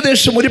കുഞ്ഞിന്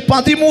ഏകദേശം ഒരു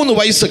 13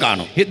 വയസ്സ്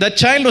കാണും. That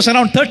child was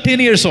around 13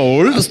 years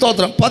old.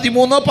 സ്തോത്രം,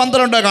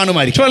 13-12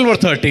 കാണുമായിരിക്കും. 12 or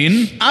 13.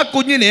 ആ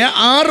കുഞ്ഞിനെ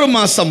 6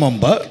 മാസം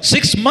മുമ്പ്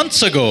 6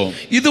 months ago,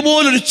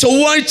 ഇതുപോലൊരു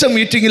ചൊവ്വാഴ്ച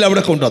മീറ്റിംഗിൽ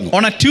അവിടെ കൊണ്ടുവന്നു.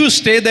 on a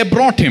Tuesday, they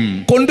brought him.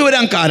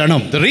 കൊണ്ടുവരാൻ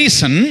കാരണം, The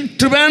reason,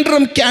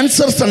 ട്രിവാൻഡ്രം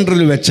ക്യാൻസർ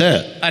സെന്ററിൽ വെച്ച്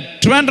at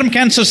Trivandrum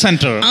Cancer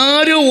Center,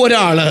 ആരോ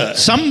ഒരാള്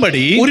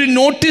somebody ഒരു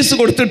നോട്ടീസ്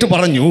കൊടുത്തിട്ട്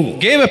പറഞ്ഞു,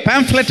 gave a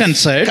pamphlet and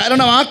said,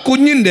 കാരണം ആ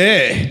കുഞ്ഞിന്റെ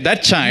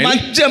that child,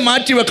 മജ്ജ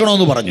മാറ്റി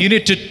വെക്കണമെന്ന് പറഞ്ഞു. you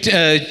need to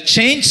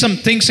change some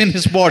things in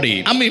his body.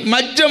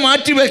 മജ്ജ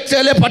മാറ്റി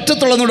വെച്ചാലേ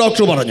പറ്റത്തുള്ളൂ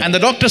ഡോക്ടർ പറഞ്ഞു. And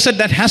the doctor said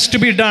that has to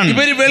be done.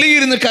 ഇവര്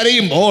വെളിയിരുന്ന്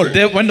കരയുമ്പോൾ,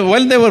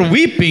 While they were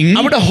weeping,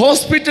 അവിടെ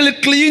ഹോസ്പിറ്റലിൽ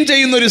ക്ലീൻ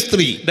ചെയ്യുന്ന ഒരു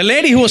സ്ത്രീ the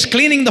lady who was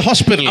cleaning the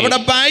hospital അവിടെ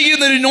ബാഗിൽ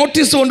നിന്ന് ഒരു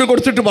നോട്ടീസ് കൊണ്ട്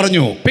കൊടുത്തിട്ട്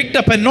പറഞ്ഞു, picked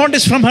up a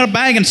notice from her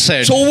bag and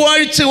said,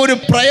 ചൊവ്വാഴ്ച ഒരു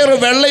prayer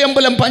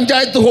Vellayambalam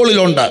panchayat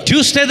ഹാളിലുണ്ട്.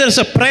 Tuesday there is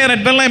a prayer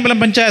at Vellayambalam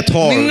Panchayat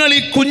Hall. നിങ്ങൾ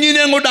ഈ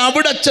കുഞ്ഞിനെ കൊണ്ട്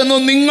അവിടെ ചെന്ന്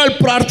നിങ്ങൾ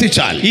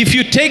പ്രാർത്ഥിച്ചാൽ, If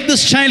you take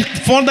this child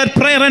for that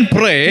prayer and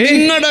pray,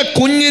 നിങ്ങളുടെ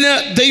കുഞ്ഞിന്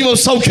ദൈവം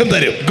സൗഖ്യം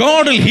തരും.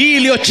 God will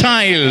heal your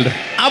child.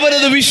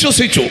 അവരത്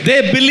വിശ്വസിച്ചു. They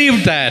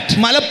believed that.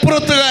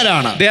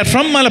 മലപ്പുറത്തുകാരാണ്. They are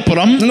from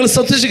Malappuram. നിങ്ങൾ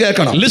ശ്രദ്ധിച്ച്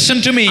കേൾക്കണം. Listen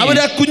to me. അവർ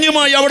ആ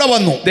കുഞ്ഞുമായി അവിടെ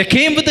വന്നു. They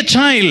came with the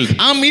child.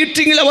 ആ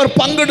മീറ്റിംഗിൽ അവർ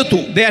പങ്കെടുത്തു.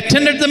 They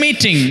attended the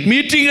meeting.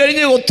 Meeting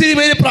കഴിഞ്ഞ് ഒത്തിരി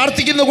പേര്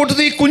പ്രാർത്ഥിക്കുന്ന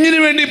കൂട്ടത്തിൽ ഈ കുഞ്ഞിന്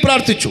വേണ്ടി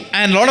പ്രാർത്ഥിച്ചു.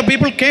 And a lot of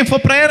people came for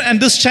prayer and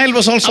this child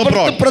was also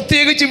brought.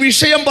 പ്രത്യേകിച്ച്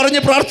വിഷയം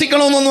പറഞ്ഞ്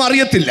പ്രാർത്ഥിക്കണമെന്നൊന്നും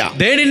അറിയത്തില്ല.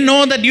 They didn't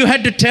know that you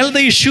had to tell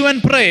the issue and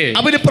pray.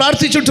 അവര്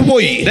പ്രാർത്ഥിച്ചിട്ട്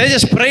പോയി. They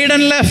just prayed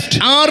and left.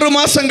 6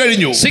 മാസം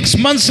കഴിഞ്ഞു. 6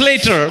 months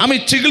later,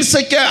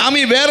 ചികിത്സയ്ക്ക്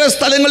വേറെ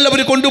സ്ഥലങ്ങളിൽ അവർ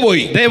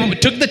കൊണ്ടുപോയി. they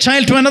took the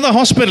child to another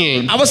hospital.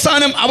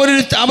 അവസാനം അവർ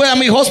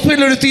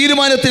ഹോസ്പിറ്റലിൽ ഒരു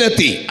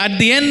തീരുമാനത്തിലെത്തി. At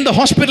the end, the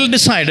hospital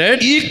decided,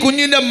 ഈ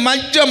കുഞ്ഞിന്റെ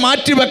മജ്ജ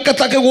മാറ്റി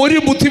വെക്കത്തക്ക ഒരു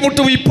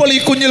ബുദ്ധിമുട്ടും ഇപ്പോൾ ഈ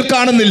കുഞ്ഞിൽ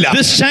കാണുന്നില്ല.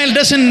 this child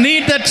doesn't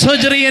need that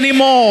surgery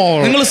anymore.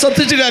 നിങ്ങൾ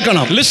ശ്രദ്ധിച്ച്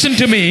കേൾക്കണം. Listen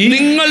to me.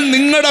 നിങ്ങൾ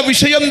നിങ്ങളുടെ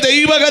വിഷയം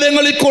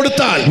ദൈവകരങ്ങളിൽ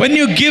കൊടുത്താൽ, When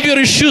you give your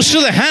issues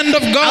to the hand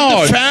of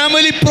God,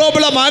 family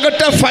problem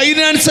ആകട്ടെ,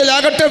 ഫൈനാൻഷ്യൽ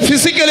ആകട്ടെ,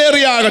 ഫിസിക്കൽ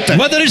ഏരിയ ആകട്ടെ,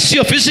 whether it's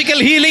your physical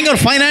healing or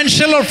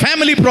financial or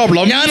family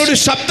problem, ഞാനൊരു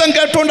ശബ്ദം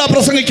കേട്ടോണ്ടാ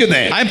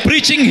പ്രസംഗിക്കുന്നേ. I'm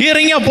preaching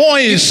hearing your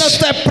voice.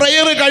 ഇന്നത്തെ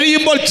പ്രയർ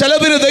കഴിയുമ്പോൾ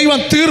ചിലതിന് ദൈവം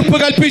തീർപ്പ്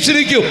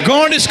കൽപ്പിച്ചിരിക്കും.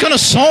 God is going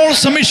to solve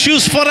some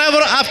issues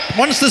forever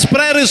once this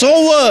prayer is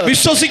over.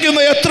 വിശ്വസിക്കുന്ന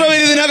എത്ര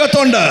പേര്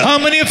ഇതിനകത്തുണ്ട്? How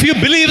many of you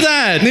believe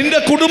that? നിന്റെ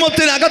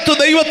കുടുംബത്തിനകത്ത്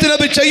ദൈവത്തിന്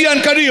അത് ചെയ്യാൻ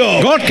കഴിയോ?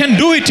 God can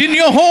do it in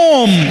your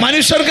home.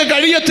 മനുഷ്യർക്ക്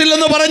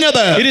കഴിയത്തില്ലെന്ന്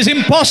പറഞ്ഞത്, It is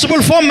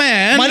impossible for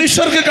man.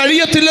 മനുഷ്യർക്ക്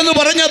കഴിയത്തില്ലെന്ന്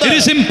പറഞ്ഞത്, It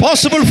is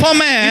impossible for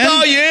man. ഇതാ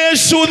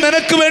യേശു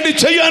നിനക്ക് വേണ്ടി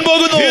ചെയ്യാൻ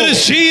പോകുന്നു. Here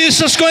is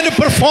Jesus going to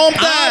perform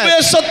that.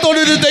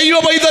 ആവേശത്തോടൊരു ദൈവ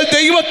പൈതൽ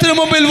ദൈവത്തിന്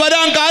മുമ്പിൽ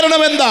വരാൻ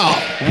കാരണം എന്താ?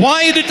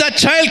 Why did that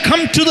child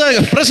come to the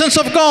presence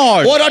of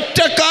God? ഒരൊറ്റ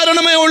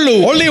കാരണമേ ഉള്ളൂ.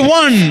 Only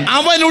one.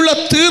 അവനുള്ള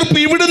തീർപ്പ്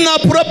ഇവിടുന്ന്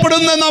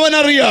പുറപ്പെടുന്നെന്ന് അവൻ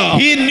അറിയാം.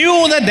 He knew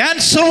that the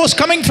answer was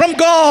coming from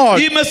God.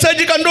 ഈ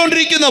message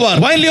കണ്ടുകൊണ്ടിരിക്കുന്നവർ,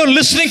 While you're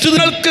listening to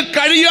നിങ്ങൾക്ക്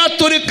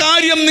കഴിയാത്തൊരു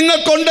കാര്യം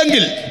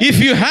നിങ്ങൾക്കുണ്ടെങ്കിൽ, if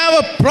you have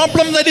a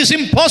problem that is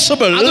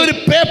impossible, അതൊരു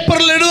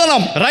പേപ്പറിൽ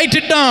എഴുതണം. write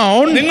it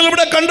down. നിങ്ങൾ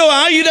ഇവിടെ കണ്ടോ,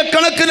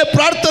 ആയിരക്കണക്കിന്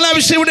പ്രാർത്ഥനാ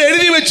വിഷയം ഇവിടെ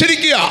എഴുതി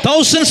വെച്ചിരിക്കുക.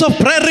 Thousands of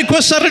prayer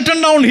requests are written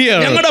down here.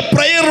 ഞങ്ങളുടെ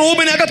പ്രയർ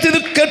റൂമിനകത്ത് ഇത്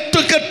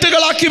കെട്ട്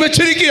കെട്ടുകളാക്കി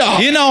വെച്ചിരിക്കുക.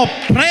 In our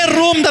prayer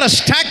room there are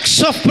stacks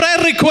of prayer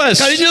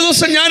requests. കഴിഞ്ഞ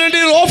ദിവസം ഞാൻ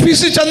എൻ്റെ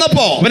ഓഫീസിൽ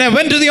ചെന്നപ്പോ, When I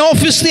went to the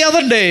office the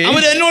other day,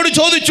 അവർ എന്നോട്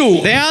ചോദിച്ചു,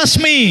 they asked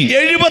me,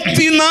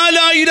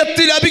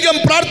 74,000-ത്തിലധികം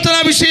പ്രാർത്ഥനാ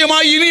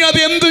വിഷയമായി, ഇനി അത്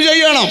എന്തു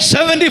ചെയ്യണം?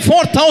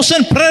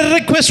 74,000 prayer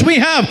requests we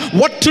have,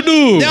 what to do?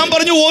 ഞാൻ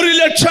പറഞ്ഞു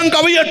 1,00,000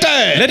 കവിയട്ടെ.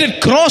 Let it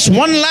cross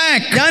 1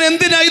 lakh. ഞാൻ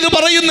എന്തിനാ ഇത്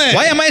പറയുന്നത്?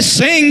 Why am I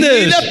saying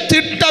this?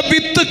 നിലത്തിട്ട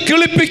വിത്ത്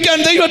കിളിപ്പിക്കാൻ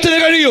ദൈവത്തിന്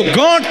കഴിയും.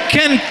 God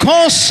can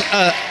cause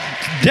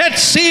dead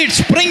seeds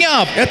spring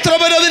up. എത്ര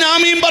പേർ അതിന്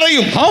ആമീൻ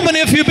പറയും? How many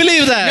of you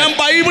believe that? ഞാൻ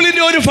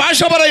ബൈബിളിന്റെ ഒരു ഭാഷ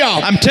പറയാം.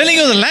 I'm telling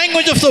you the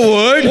language of the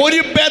word.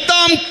 ഒരു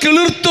ബദാം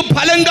കിളിർത്ത്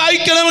ഫലം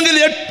കായ്ക്കണമെങ്കിൽ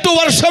 8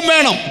 വർഷം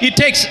വേണം. It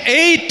takes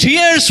 8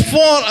 years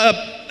for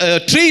a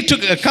tree to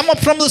come up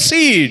from the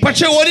seed.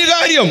 പക്ഷേ ഒരു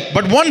കാര്യം,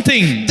 But one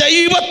thing,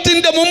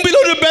 ദൈവത്തിന്റെ മുമ്പിൽ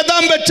ഒരു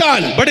ബദാം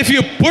വെച്ചാൽ, but if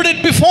you put it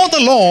before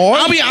the Lord,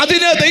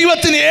 അതിനെ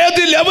ദൈവത്തിന് ഏത്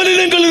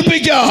ലെവലിലും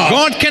കിളിർപ്പിക്കാം.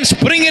 God can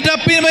spring it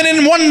up even in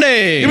one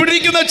day. ഇവിടെ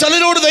ഇരിക്കുന്ന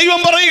ചിലരോട്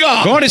ദൈവം പറയുക,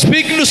 God is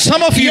speaking to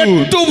some of you.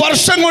 8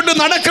 വർഷം കൊണ്ട്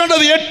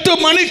നടക്കേണ്ടത് 8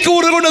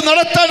 മണിക്കൂർ കൊണ്ട്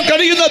നടത്താൻ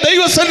കഴിയുന്ന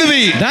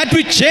ദൈവസന്നിധി.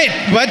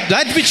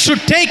 That which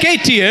should take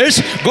 8 years,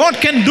 God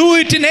can do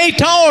it in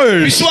 8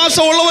 hours.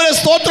 വിശ്വാസമുള്ളവരെ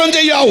സ്തോത്രം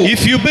ചെയ്യാവൂ.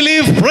 If you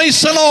believe,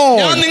 praise the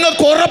Lord.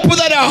 നിങ്ങൾക്ക് ഉറപ്പ്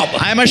തരാം,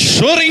 I am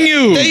assuring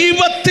you,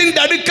 ദൈവത്തിന്റെ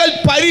അടുക്കൽ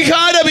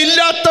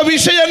പരിഹാരമില്ലാത്ത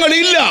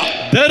വിഷയങ്ങളില്ല.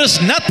 there is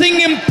nothing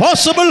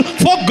impossible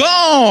for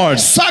God.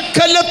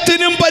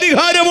 സകലത്തിനും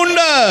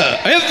പരിഹാരമുണ്ട്.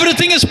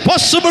 Everything is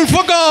possible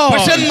for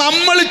പക്ഷെ God.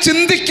 നമ്മൾ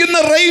ചിന്തിക്കുന്ന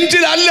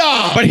റേഞ്ചിലല്ല.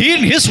 But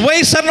his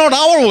ways are not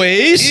our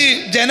ways. ഈ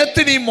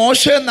ജനത്തിന് ഈ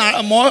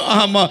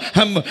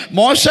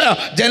മോശ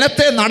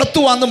ജനത്തെ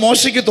നടത്തുവാന്ന്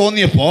മോശയ്ക്ക്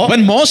തോന്നിയപ്പോ,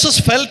 When Moses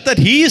felt that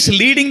he is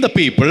leading the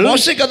people,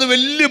 മോശയ്ക്ക് അത്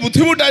വലിയ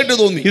ബുദ്ധിമുട്ടായിട്ട്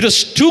തോന്നി. it was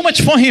too much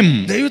for him.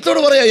 ദൈവത്തോട്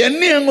പറയാ,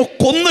 എന്നെ അങ്ങ്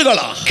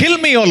കൊന്നുകളാ, Kill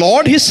me, O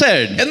Lord, he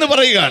said. എന്ന്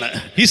പറയുകയാണ്.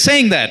 He's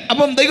saying that.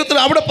 അപ്പം ദൈവത്തിന്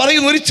അവിടെ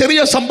പറയുന്ന ഒരു ചെറിയ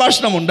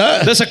സംഭാഷണമുണ്ട്.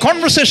 There's a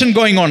conversation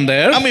going on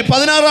there.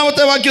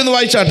 16-ാമത്തെ വാക്യം ഒന്ന്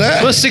വായിച്ചാട്ടെ.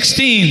 Verse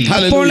 16.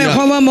 അപ്പോൾ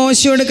യഹോവ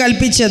മോശയോട്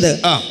കൽപ്പിച്ചത്,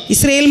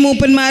 ഇസ്രായേൽ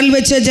മൂപ്പന്മാരിൽ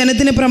വെച്ച്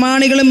ജനത്തിന്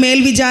പ്രമാണികളും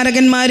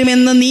മേൽവിചാരകന്മാരും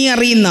എന്ന് നീ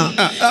അറിയുന്ന.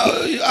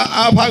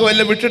 ആ ഭാഗം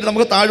എല്ലാം വിട്ടിട്ട്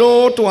നമുക്ക്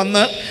താഴോട്ട്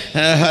വന്ന്,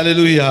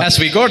 hallelujah, As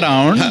we go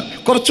down,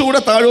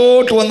 കുറച്ചുകൂടെ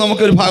താഴോട്ട് വന്ന്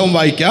നമുക്കൊരു ഭാഗം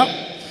വായിക്കാം.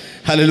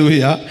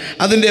 ഹല്ലേലൂയ.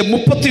 അതിന്റെ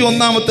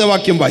 31-ാമത്തെ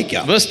വാക്യം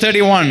വായിക്കാം. verse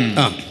 31.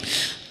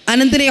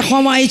 അനന്തരം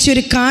യഹോവ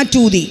അയച്ചൊരു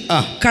കാറ്റൂതി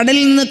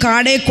കടലിൽ നിന്ന്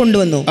കാടയെ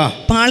കൊണ്ടുവന്നു.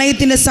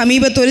 പാളയത്തിന്റെ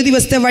സമീപത്ത് ഒരു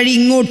ദിവസത്തെ വഴി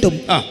ഇങ്ങോട്ടും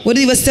ഒരു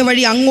ദിവസത്തെ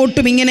വഴി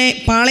അങ്ങോട്ടും, ഇങ്ങനെ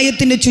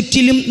പാളയത്തിന്റെ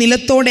ചുറ്റിലും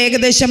നിലത്തോട്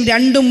ഏകദേശം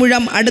 2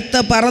 മുഴം അടുത്ത്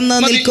പറന്ന്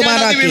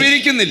നിൽക്കുമാറാക്കി.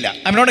 വിവരിക്കുന്നില്ല,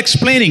 I'm not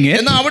explaining it.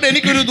 എന്നാൽ അവിടെ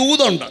എനിക്കൊരു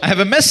ദൂതുണ്ട്. I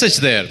have a message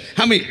there.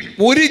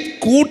 ഒരു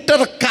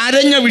കൂട്ടർ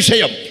കരഞ്ഞ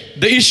വിഷയം,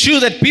 The issue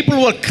that people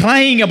were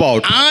crying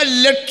about. ആ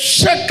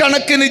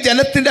ലക്ഷക്കണക്കിന്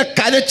ജനത്തിന്റെ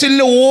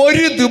കരച്ചിലിന്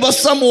ഒരു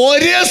ദിവസം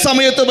ഒരേ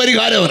സമയത്ത്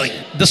പരിഹാരം ഇറങ്ങി.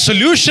 The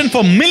solution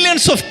for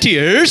millions of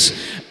tears,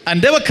 and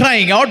they were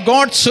crying out,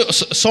 God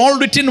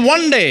solved it in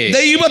one day.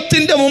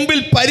 ദൈവത്തിന്റെ മുമ്പിൽ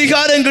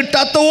പരിഹാരം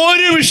കിട്ടാത്ത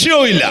ഒരു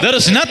വിഷയവും ഇല്ല. There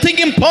is nothing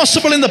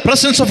impossible in the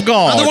presence of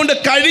God. അതുകൊണ്ട്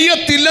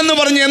കഴിയത്തില്ലെന്ന്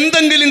പറഞ്ഞ്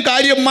എന്തെങ്കിലും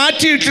കാര്യം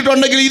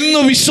മാറ്റിയിട്ടിട്ടുണ്ടെങ്കിൽ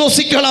ഇന്ന്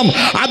വിശ്വസിക്കണം,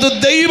 അത്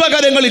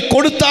ദൈവകരങ്ങളിൽ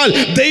കൊടുത്താൽ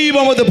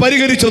ദൈവം അത്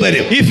പരിഹരിച്ചു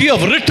തരും. If you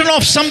have written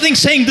off something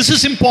saying this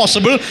is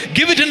impossible,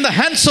 give it in the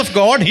hands of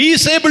God. He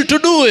is able to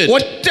do it.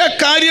 ഒറ്റ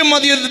കാര്യം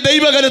മതി,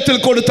 ദൈവകരത്തിൽ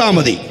കൊടുത്താൽ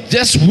മതി.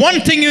 Just one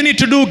thing you need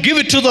to do, give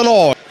it to the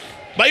Lord.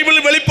 Bible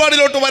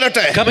വെളിപ്പാടിലോട്ട്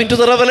വരട്ടെ. Coming to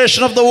the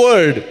revelation of the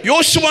word.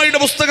 യോശുവയുടെ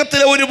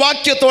പുസ്തകത്തിലെ ഒരു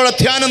വാക്യത്തോടെ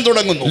ധ്യാനം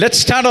തുടങ്ങുന്നു. Let's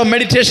start our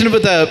meditation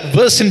with a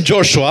verse in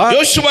Joshua.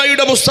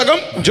 യോശുവയുടെ പുസ്തകം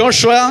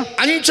Joshua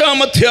 5-ാം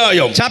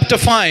അധ്യായം chapter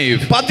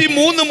 5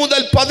 13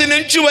 മുതൽ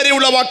 15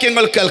 വരെയുള്ള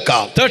വാക്യങ്ങൾ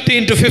കേൾക്കാം.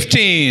 13 to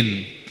 15.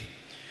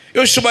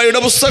 യോശുവയുടെ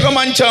പുസ്തകം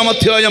 5-ാം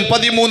അധ്യായം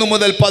 13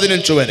 മുതൽ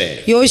 15 വരെ.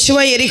 യോശുവ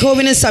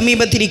യെരിഹോവിന്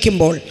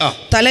സമീപത്തിരിക്കുമ്പോൾ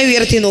തല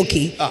ഉയർത്തി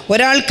നോക്കി,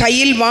 ഒരാൾ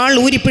കയ്യിൽ വാൾ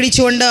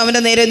ഊരിപ്പിടിച്ചുകൊണ്ട്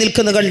അവന്റെ നേരെ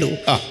നിൽക്കുന്നു കണ്ടു.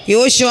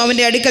 യോശുവ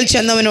അവന്റെ അടുക്കൽ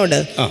ചെന്നവനോട്,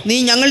 നീ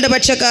ഞങ്ങളുടെ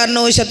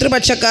പക്ഷക്കാരനോ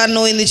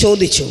ശത്രുപക്ഷക്കാരനോ എന്ന്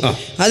ചോദിച്ചു.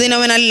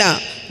 അതിനവനല്ല,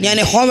 ഞാൻ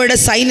യഹോവയുടെ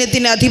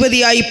സൈന്യത്തിന്റെ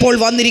അധിപതിയായി ഇപ്പോൾ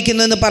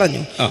വന്നിരിക്കുന്നു എന്ന്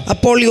പറഞ്ഞു.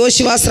 അപ്പോൾ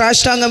യോശുവ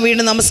സാഷ്ടാംഗം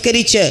വീണ്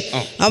നമസ്കരിച്ച്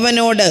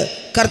അവനോട്,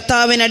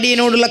 കർത്താവിന്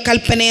അടിയനോടുള്ള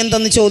കൽപ്പന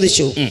എന്തെന്ന്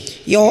ചോദിച്ചു.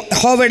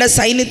 യഹോവയുടെ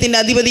സൈന്യത്തിന്റെ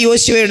അധിപതി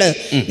യോശുവയോട്,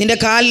 നിന്റെ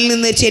കാലിൽ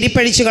നിന്ന്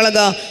ചെരിപ്പഴിച്ചു കളക,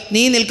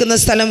 നീ നിൽക്കുന്ന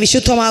സ്ഥലം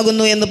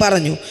വിശുദ്ധമാകുന്നു എന്ന്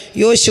പറഞ്ഞു.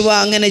 യോശുവ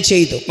അങ്ങനെ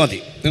ചെയ്തു.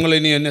 മതി, നിങ്ങൾ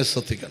ഇനി എന്നെ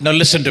ശ്രദ്ധിക്കണം. Now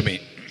listen to me.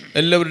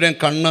 എല്ലാവരുടെയും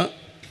കണ്ണ്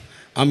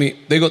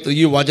ദൈവത്തിൽ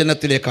ഈ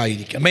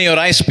വചനത്തിലേക്കായിരിക്കും. May your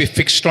eyes be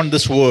fixed on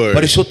this word.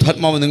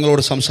 പരിശുദ്ധാത്മാവ്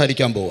നിങ്ങളോട്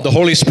സംസാരിക്കാൻ പോകും. The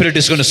Holy Spirit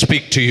is going to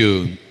speak to you.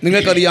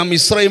 നിങ്ങൾക്കറിയാം,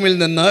 ഇസ്രായേലിൽ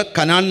നിന്ന്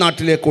കനാൻ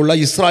നാട്ടിലേക്കുള്ള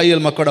ഇസ്രായേൽ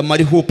മക്കളുടെ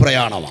മരുഭൂ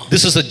പ്രയാണമാണ്.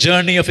 This is the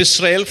journey of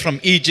Israel from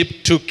Egypt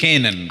to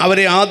Canaan.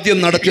 അവരെ ആദ്യം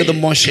നടത്തിയത്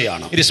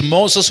മോശയാണ്. It is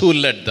Moses who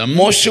led them.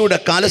 മോശയുടെ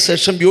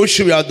കാലശേഷം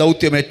യോശുവ ആ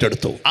ദൗത്യം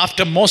ഏറ്റെടുത്തു.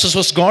 After Moses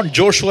was gone,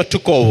 Joshua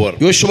took over.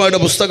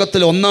 യോശുവയുടെ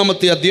പുസ്തകത്തിൽ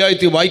 1-ാമത്തെ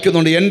അധ്യായത്തിൽ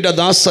വായിക്കുന്നുണ്ട്, എന്റെ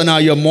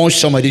ദാസനായ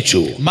മോശ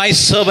മരിച്ചു. My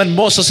servant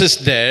Moses is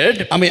dead.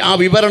 ആ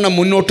വിവരണം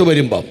മുന്നോട്ട്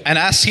വരുമ്പോൾ And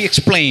as he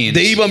explains,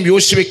 ദൈവം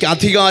യോശുവയ്ക്ക്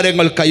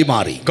അധികാരങ്ങൾ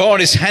കൈമാറി. God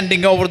is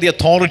handing over the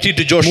authority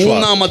to Joshua.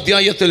 3-ാം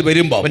അധ്യായത്തിൽ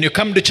വരുമ്പോൾ When you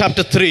come to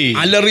chapter 3,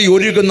 അലറി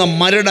ഒഴുകുന്ന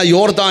മരണ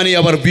യോർദാനെ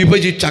അവർ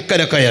വിഭജിച്ച്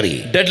അക്കരെ കയറി.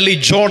 deadly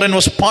Jordan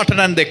was parted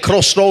and they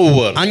crossed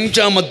over.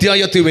 5-ാം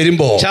അധ്യായത്തിൽ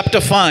വരുമ്പോൾ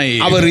Chapter 5,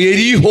 our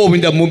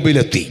എരിഹോവിന്റെ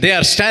മുമ്പിലെത്തി. they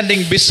are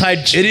standing beside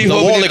the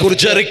wall of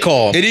Jericho.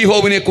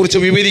 എരിഹോവിനെ കുറിച്ച്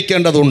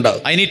വിവരിക്കേണ്ടതുണ്ട്.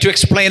 I need to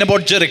explain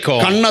about Jericho.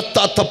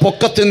 കണ്ണെത്താത്ത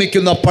പൊക്കത്തിൽ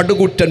നിൽക്കുന്ന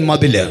പടുകുറ്റൻ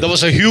മതില്. There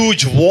was a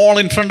huge wall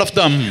in front of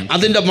them.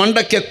 അതിന്റെ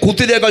മണ്ടയ്ക്ക്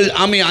കുതിരകൾ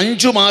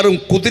 5-6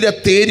 കുതിര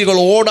തേരുകൾ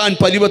ഓടാൻ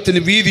പരുവത്തിന്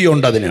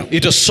വീതിയുണ്ട്. അതിന്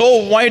It was so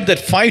wide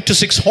that 5 to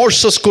 6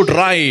 horses could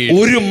ride.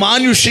 ഒരു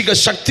മാനുഷിക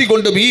ശക്തി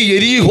കൊണ്ടും ഈ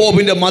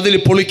എരിഹോവിന്റെ മതിൽ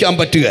പൊളിക്കാൻ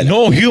പറ്റുകയില്ല.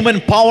 No human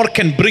power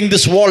can bring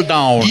this wall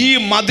down. ഈ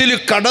മതിൽ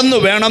കടന്നു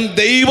വേണം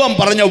ദൈവം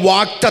പറഞ്ഞ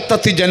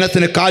വാഗ്ദത്തത്തിൽ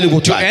ജനത്തിന്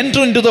കാലുകുത്താൻ. To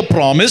enter into the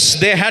promise,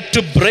 they had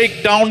to break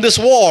down this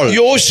wall.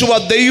 യോശുവ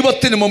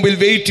ദൈവത്തിന് മുമ്പിൽ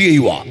വെയിറ്റ്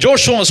ചെയ്യുക.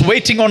 Joshua was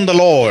waiting on the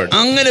Lord.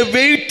 അങ്ങനെ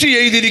വെയിറ്റ്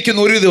ചെയ്തിരിക്കുന്ന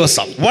ഒരു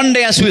ദിവസം One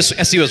day as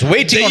he was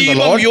waiting on the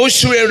ദൈവം Lord,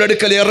 യോശുവയുടെ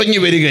അടുക്കൽ ഇറങ്ങി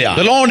വരികയാണ്.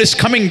 the Lord is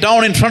coming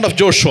down in front of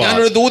Joshua.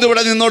 ഞാനൊരു ദൂത്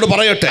ഇവിടെ നിന്നോട്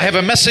പറയട്ടെ. I have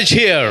a message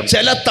here.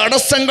 ചില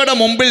തടസ്സങ്ങളുടെ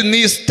മുമ്പിൽ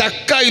നീ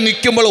സ്റ്റക്കായി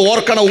നിൽക്കുമ്പോൾ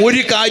ഓർക്കണം,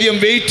 ഒരു കാര്യം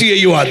വെയിറ്റ്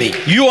ചെയ്യുവാ. നീ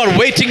You are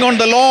waiting on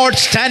the Lord,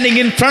 standing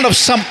in front of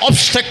some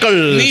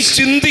obstacles. നീ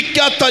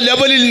ചിന്തിക്കാത്ത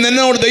ലെവലിൽ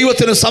നിന്നോട്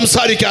ദൈവത്തിന്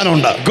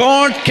സംസാരിക്കാനുണ്ട്.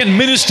 God can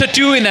minister to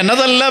you in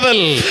another level.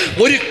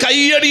 ഒരു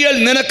കയ്യടിയിൽ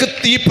നിനക്ക്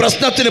ഈ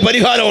പ്രശ്നത്തിന്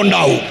പരിഹാരം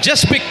ഉണ്ടാവും.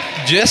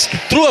 Just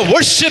through a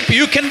worship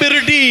you can be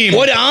redeemed.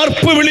 ഒരു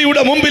ആർപ്പ്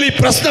വിളിയുടെ മുമ്പിൽ ഈ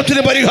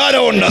പ്രശ്നത്തിന്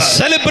പരിഹാരമുണ്ട്.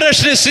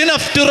 Celebration is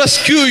enough to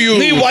rescue you.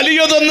 നീ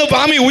വലിയതൊന്ന്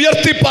ഭാമി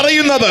ഉയർത്തി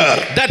പറയുന്നത്,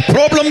 That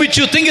problem which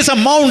you think is a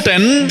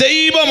mountain,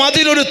 ദൈവം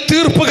അതിനൊരു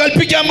തീർപ്പ്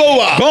കൽപ്പിക്കാൻ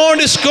പോവാ. God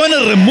is going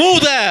to remove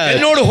that.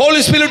 എന്നോട്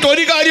ഹോളി സ്പിരിറ്റ്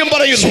ഒരു കാര്യം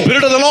പറയുന്നു.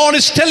 Spirit of the Lord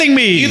is telling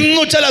me,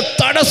 ഇന്നു ചില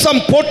തടസ്സം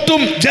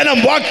പൊട്ടും, ജനം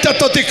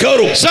വാഗ്ദത്തത്തിൽ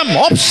കയറും. some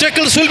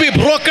obstacles will be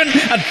broken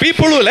and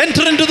people will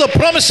enter into the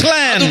promised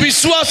land.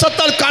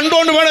 വിശ്വാസത്താൽ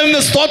കണ്ടുകൊണ്ട് വേണം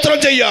ഇന്ന് സ്തോത്രം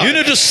ചെയ്യാൻ. You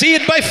need to see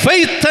it by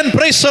faith and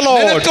praise the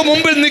Lord. നിനക്ക്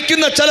മുമ്പിൽ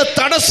നിൽക്കുന്ന ചില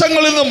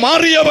തടസ്സങ്ങളിൽ നിന്ന്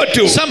മാറിയേ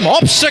പറ്റൂ. Some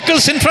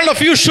obstacles in front of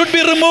you should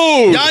be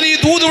removed. ഞാൻ ഈ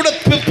ദൂത് ഇവിടെ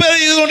പ്രിപ്പയർ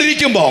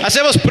ചെയ്തുകൊണ്ടിരിക്കുമ്പോൾ As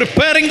I was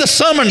preparing the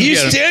sermon ഈ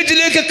here,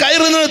 സ്റ്റേജിലേക്ക്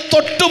കയറുന്നതിന്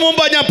തൊട്ട്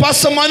മുമ്പ് ഞാൻ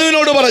പാസ്റ്റർ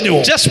മനുവിനോട് പറഞ്ഞു,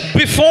 just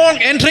before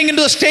entering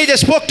into the stage, I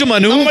spoke to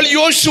Manu. നമ്മൾ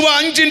യോശുവ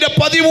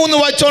 5:13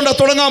 വായിച്ചുകൊണ്ട്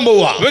തുടങ്ങാൻ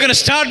പോവാ. We're going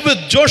to start with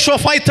Joshua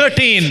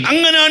 5:13.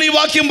 അങ്ങനെയാണ് ഈ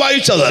വാക്യം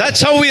വായിച്ചത്.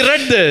 That's how we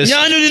read this.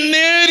 ഞാനൊരു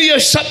നേരിയ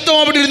ശബ്ദം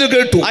അവിടെ ഇരുന്ന്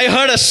കേട്ടു. I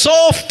heard a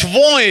soft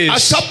voice. ആ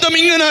ശബ്ദം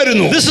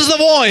ഇങ്ങനായിരുന്നു, This is the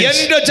voice.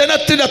 എന്റെ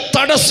ജനത്തിന്റെ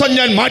തടസ്സം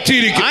ഞാൻ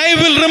മാറ്റിയിരിക്കും. I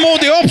will remove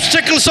the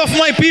obstacles of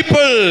my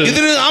people.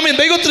 ഇതിന് ആമേൻ,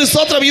 ദൈവത്തിന്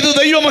സ്തോത്രം. ഇത്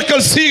ദൈവമക്കൾ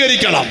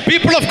സ്വീകരിക്കണം.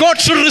 People of God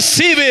should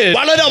receive it.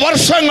 വളരെ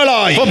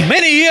വർഷങ്ങളായി For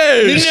many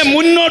years, നിന്നെ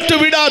മുന്നോട്ട്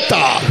വിടാത്ത,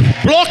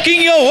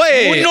 blocking your way,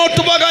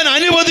 മുന്നോട്ട് പോകാൻ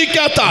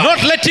അനുവദിക്കാത്ത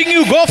not letting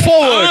you go ആ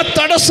forward.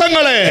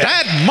 തടസ്സങ്ങളെ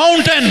That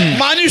mountain,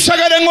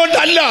 മനുഷ്യകരം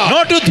കൊണ്ടല്ല,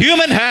 not with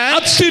human hands,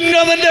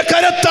 അത്യുന്നതന്റെ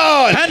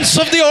കരത്താൽ hands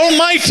of the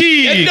Almighty.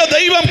 എന്റെ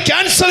ദൈവം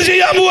ക്യാൻസൽ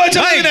ചെയ്യാൻ പോവാ.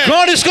 My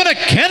God is going to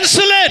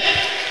cancel it.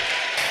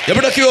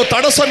 എവിടൊക്കെയോ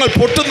തടസ്സങ്ങൾ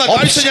പൊട്ടുന്ന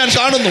കാഴ്ച ഞാൻ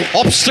കാണുന്നു.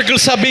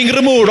 Obstacles are being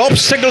removed.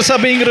 Obstacles are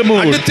being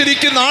removed.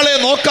 അടുത്തിരിക്കുന്ന ആളെ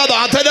നോക്കാതെ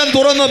അധരം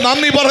തുറന്ന്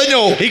നന്ദി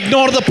പറഞ്ഞു.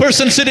 Ignore the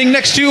person sitting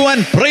next to you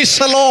and praise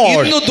the Lord.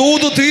 ഇന്ന്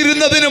ദൂത്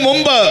തീരുന്നതിന്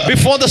മുമ്പ്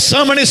Before the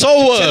sermon is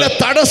over, ചില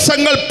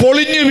തടസ്സങ്ങൾ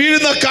പൊളിഞ്ഞു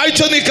വീഴുന്ന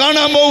കാഴ്ച നീ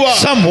കാണാൻ പോവാ.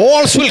 some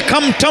walls will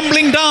come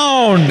tumbling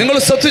down. നിങ്ങൾ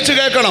ശ്രദ്ധിച്ചു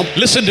കേൾക്കണം.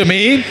 Listen to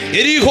me.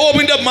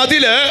 എരിഹോവിന്റെ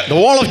മതില് The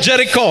wall of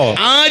Jericho,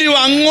 ആരും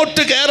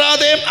അങ്ങോട്ട്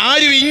കയറാതെ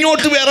ആരും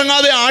ഇങ്ങോട്ട്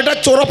ഇറങ്ങാതെ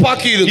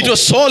അടച്ചുറപ്പാക്കിയിരുന്നു. it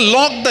was so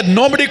locked that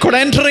nobody could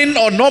enter in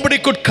or nobody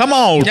could come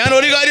out. ഞാൻ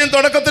ഒരു കാര്യം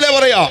തുടക്കത്തിലേ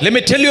പറയാം. Let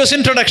me tell you as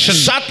introduction.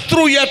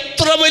 ശത്രു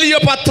എത്ര വലിയ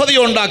പദ്ധതി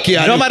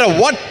ഉണ്ടാക്കിയാലും No matter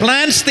what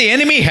plans the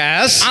enemy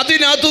has,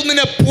 അതിനകത്ത്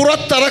നിന്നെ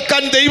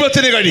പുറത്തിറക്കാൻ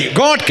ദൈവത്തിന് കഴിയും.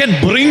 God can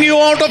bring you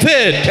out of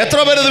it. എത്ര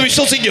പേരത്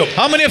വിശ്വസിക്കും?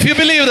 How many of you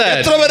believe that?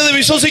 എത്ര പേരത്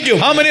വിശ്വസിക്കും?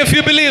 How many of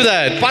you believe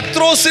that?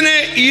 പത്രോസിനെ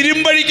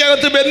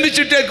ഇരുമ്പഴിക്കകത്ത്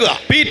ബന്ധിച്ചിട്ടേക്കുക.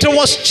 Peter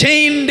was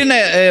chained in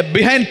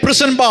behind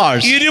prison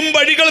bars.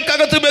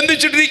 ഇരുമ്പഴികൾക്കകത്ത്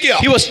ബന്ധിച്ചിട്ടിരിക്കുക.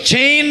 He was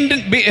chained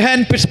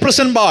behind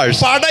prison bars.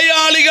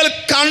 പടയാളികൾ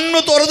കണ്ണു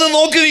തുറന്ന്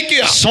നോക്കി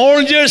നിൽക്കുക.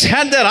 Soldiers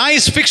had their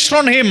eyes fixed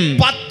on him.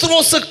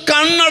 Pathros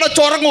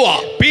കണ്ണടച്ചുറങ്ങുക.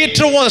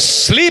 Peter was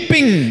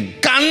sleeping.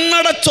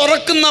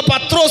 കണ്ണടച്ചുറക്കുന്ന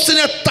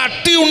പത്രോസിനെ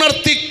തട്ടി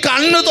ഉണർത്തി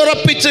കണ്ണ്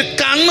തുറപ്പിച്ച്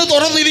കണ്ണ്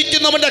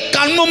തുറന്നിരിക്കുന്നവന്റെ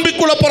കൺമുമ്പിൽ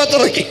കൂടെ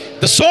പുറത്തിറക്കി.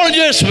 The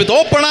soldiers with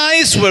open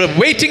eyes were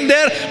waiting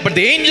there, but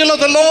the angel of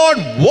the Lord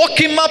woke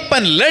him up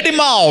and led him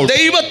out.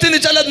 ദൈവത്തിന്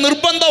ചില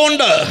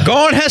നിർബന്ധമുണ്ട്.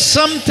 God has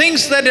some things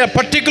that are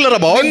particular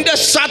about. നിന്റെ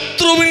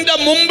ശത്രുവിന്റെ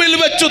മുമ്പിൽ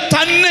വെച്ച്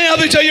തന്നെ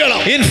അത്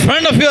ചെയ്യണം. In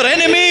front of your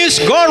enemies,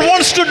 God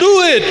wants to do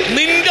it.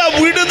 നിന്റെ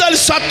വിടുതൽ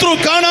ശത്രു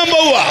കാണാൻ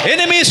പോവുക.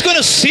 Enemy is going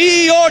to see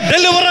your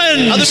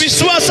deliverance. അത്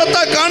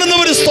വിശ്വാസത്താൽ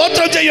കാണുന്നവർ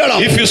സ്തോത്രം ചെയ്യണം.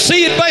 If you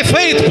see it by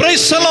faith,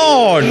 praise the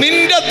Lord.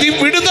 നിന്റെ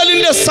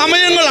വിടുതലിന്റെ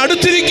സമയങ്ങൾ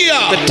അടുത്തിരിക്കുക.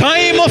 The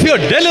time of your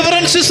deliverance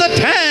is at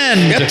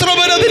hand. എത്ര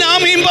പേർ അതിന്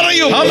ആമീൻ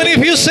പറയും? How many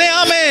of you say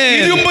amen?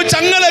 ഇരുമ്പ്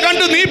ചങ്ങല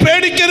കണ്ട് നീ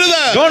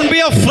പേടിക്കരുത്. Don't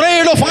be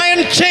afraid of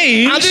iron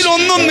chains.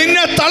 അതിലൊന്നും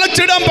നിന്നെ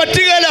തളച്ചിടാൻ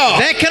പറ്റുകയില്ല.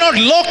 They cannot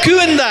lock you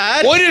in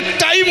that. ഒരു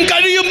ടൈം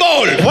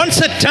കഴിയുമ്പോൾ Once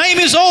the time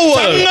is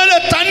over, ചങ്ങല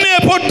തന്നെ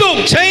പൊട്ടും.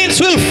 chains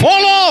will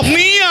fall off.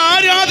 നീ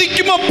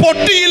ആരാധിക്കുമ്പോൾ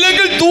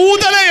പൊട്ടിയില്ലെങ്കിൽ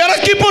ദൂതനെ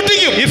ഇറക്കി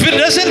പൊട്ടിക്കും. If it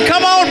doesn't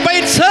come out by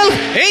itself,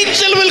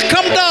 angel will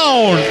come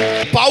down.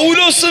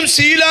 പൗലോസും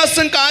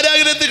ശീലാസും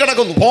കാരാഗൃഹത്തിൽ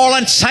കിടക്കുന്നു. Paul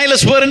and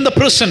Silas were in the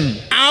prison.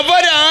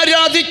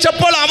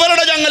 അവരാരാധിച്ചപ്പോൾ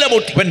അവരുടെ ചങ്ങല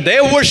പൊട്ടി. When they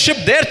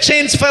worshipped, their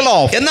chains fell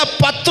off. എന്നാൽ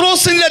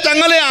പത്രോസിന്റെ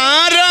ചങ്ങല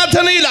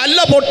ആരാധനയിൽ അല്ല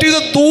പൊട്ടിയത്,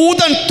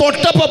 ദൂതൻ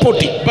തൊട്ടപ്പോ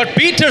പൊട്ടി. But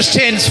Peter's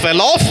chains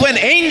fell off when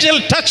angel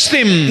touched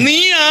him. നീ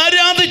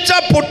ആരാധിച്ചാ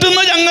പൊട്ടുന്ന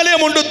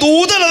ചങ്ങലയുമുണ്ട്,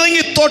 ദൂതൻ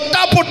അല്ലെങ്കിൽ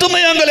തൊട്ടാ പൊട്ടുന്ന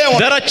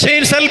ചങ്ങലയുമുണ്ട്. There are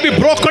chains that will be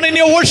broken in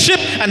your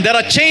worship, and there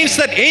are chains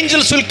that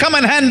angels will come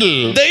and handle.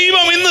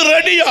 ദൈവം ഇന്ന്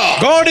റെഡിയാ.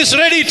 God is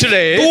ready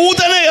today.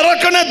 ദൂതനെ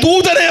ഇറക്കണേ,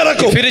 ദൂതനെ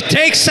ഇറക്കും. If it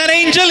takes an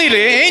angel,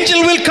 angel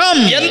will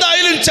come.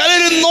 എന്തായാലും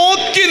ചിലര്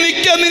നോക്കി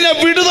നിൽക്കാൻ നിന്നെ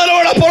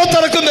വിടുതലോടെ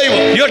പുറത്തിറക്കും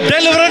ദൈവം. Your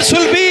deliverance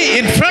will be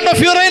in front of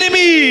your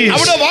enemies.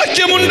 അവിടെ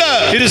വാക്യമുണ്ട്.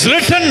 It is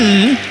written,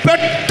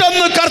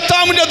 പെട്ടെന്ന്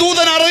കർത്താവിന്റെ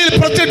ദൂതൻ അറയിൽ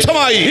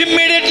പ്രത്യക്ഷമായി.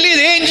 immediately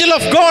the angel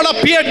of God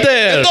appeared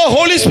there. എന്തോ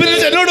ഹോളി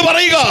സ്പിരിറ്റ് എന്നോട്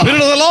പറയുക,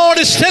 Spirit of the Lord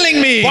is telling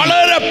me,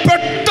 വളരെ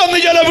പെട്ടെന്ന്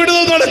ചില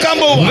വിടുതൽ നടക്കാൻ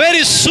പോകും.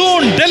 very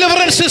soon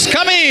deliverance is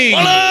coming.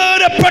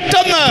 വളരെ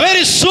പെട്ടെന്ന്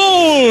Very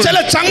soon ചില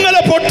ചങ്ങല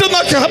പൊട്ടുന്ന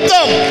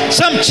ശബ്ദം,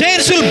 some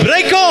chains will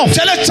break off.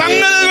 ചില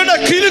ചങ്ങലകളുടെ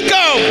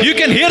Kilukkam. You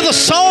can hear the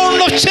sound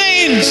of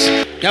chains.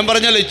 ഞാൻ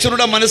പറഞ്ഞാൽ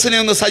ഇച്ചിരുടെ മനസ്സിനെ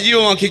ഒന്ന്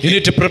സജീവമാക്കി. You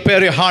need to prepare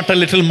your heart a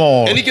little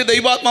more. എനിക്ക്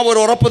ദൈവാത്മാവ് ഒരു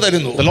ഉറപ്പ്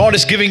തരുന്നു. The Lord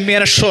is giving me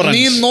an assurance.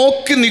 നീ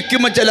നോക്കി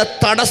നിൽക്കുമ്പോൾ ചില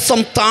തടസ്സം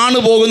താണു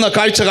പോകുന്ന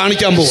കാഴ്ച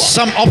കാണിക്കാൻ പോവാ.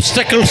 Some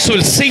obstacles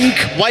will sink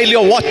while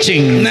you're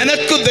watching.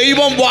 നിനക്ക്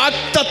ദൈവം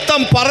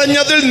വാഗ്ദത്തം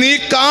പറഞ്ഞതിൽ നീ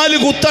കാല്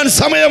കുത്താൻ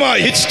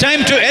സമയമായി. It's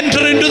time to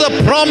enter into the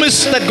promise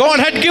that God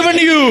had given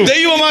you.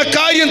 ദൈവം ആ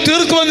കാര്യം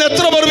തീർക്കുമെന്ന്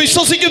എത്ര പേർ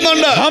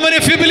വിശ്വസിക്കുന്നുണ്ട്? How many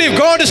of you believe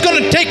God is going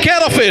to take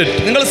care of it?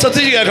 നിങ്ങൾ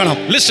ശ്രദ്ധിച്ച് കേൾക്കണം.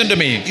 Listen to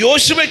me.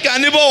 യോശുവയ്ക്ക്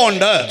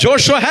അനുഭവമുണ്ട്.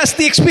 Joshua has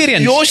the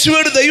experience.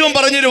 യോശുവയോട് ദൈവം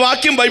പറഞ്ഞൊരു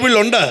വാക്യം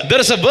ബൈബിളിലുണ്ട്.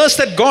 There is a verse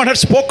that God had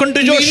spoken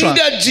to Joshua.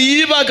 നിന്റെ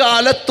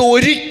ജീവകാലത്ത്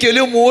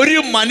ഒരിക്കലും ഒരു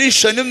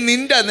മനുഷ്യനും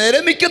നിന്റെ നേരെ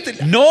നിൽക്കത്തില്ല.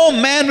 No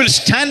man will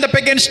stand up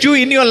against you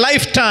in your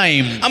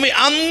lifetime.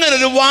 അങ്ങനെ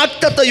ഒരു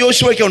വാഗ്ദത്തം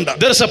യോശുവയ്ക്കുണ്ട്.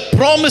 There is a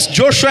promise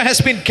Joshua has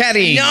been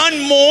carrying. ഞാൻ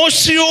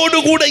മോശയോട്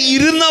കൂടെ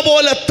ഇരുന്ന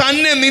പോലെ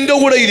തന്നെ നിന്റെ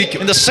കൂടെ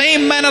ഇരിക്കും. In the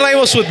same manner I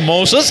was with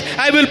Moses,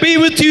 I will be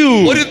with you.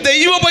 ഒരു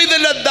ദൈവ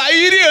പൈതലിന്റെ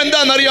ധൈര്യം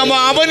എന്താണെന്നറിയാമോ?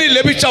 അവന്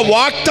ലഭിച്ച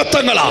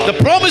വാഗ്ദത്തങ്ങളാണ്. The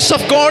promise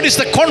of God is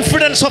the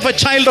confidence of a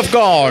child of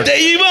God.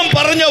 ദൈവം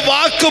പറഞ്ഞ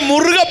വാക്ക്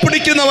മുറുകെ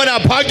പിടിക്കുന്നവനാ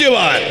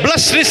ഭാഗ്യവാൻ.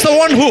 Blessed is the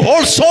one who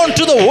holds on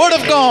to the word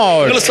of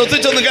God. നിങ്ങൾ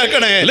ശ്രദ്ധിച്ചൊന്ന്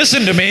കേൾക്കണേ.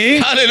 Listen to me.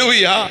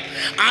 ഹല്ലേലൂയ.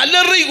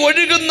 അലറി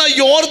ഒഴുകുന്ന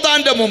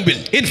യോർദാന്റെ മുമ്പിൽ,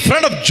 In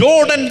front of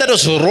Jordan that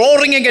was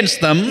roaring against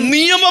them,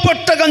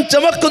 നിയമപെട്ടകം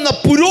ചുമക്കുന്ന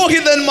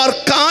പുരോഹിതന്മാർ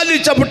കാല്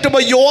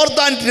ചവിട്ടുമ്പോൾ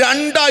യോർദാൻ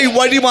രണ്ടായി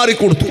വഴിമാറി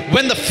കൊടുത്തു.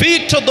 when the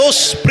feet of those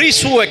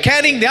priests who were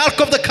carrying the ark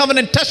of the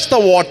covenant touched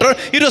the water,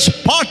 it was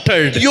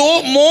parted.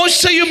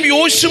 മോശയും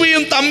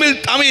യോശുവയും തമ്മിൽ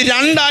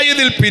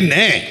രണ്ടായതിൽ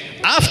പിന്നെ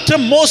After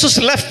Moses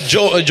left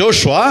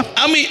Joshua,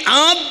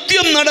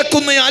 ആദ്യം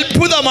നടക്കുന്ന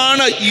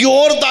അത്ഭുതമാണ്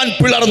യോർദാൻ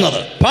പിളർന്നത്.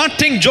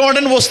 parting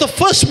Jordan was the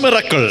first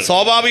miracle.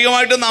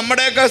 സ്വാഭാവികമായിട്ട്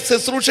നമ്മുടെയൊക്കെ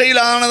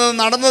ശുശ്രൂഷയിലാണ്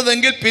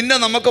നടന്നതെങ്കിൽ പിന്നെ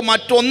നമുക്ക്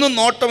മറ്റൊന്നും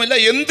നോട്ടമില്ല,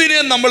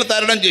 എന്തിനേയും നമ്മൾ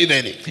തരണം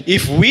ചെയ്തേനെ.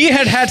 If we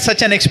had had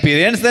such an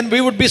experience, then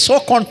we would be so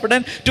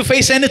confident to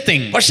face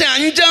anything. പക്ഷേ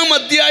 5-ാം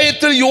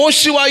അധ്യായത്തിൽ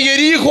യോശുവ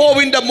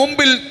യെരിഹോവിന്റെ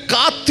മുമ്പിൽ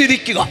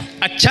കാത്തിരിക്കുക.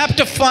 At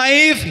chapter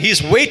 5,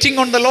 he's waiting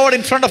on the Lord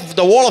in front of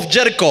the wall of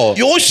Jericho.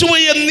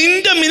 യോശുവയെ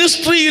നിന്റെ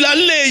മിനിസ്ട്രിയിൽ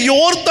അല്ലേ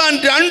യോർദാൻ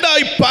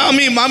രണ്ടായി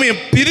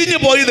പിരിഞ്ഞു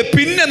പോയത്,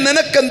 പിന്നെ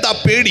നിനക്കെന്താ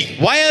പേടി?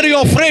 Why are you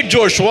afraid,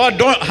 Joshua?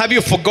 Have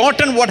you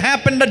forgotten what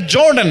happened at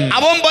Jordan?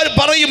 അവൻ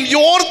പറയും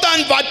യോർദാൻ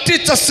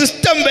വറ്റിച്ച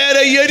സിസ്റ്റം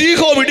വേറെ,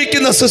 യെരിഹോ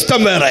ഇടിക്കുന്ന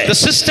സിസ്റ്റം വേറെ. The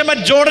system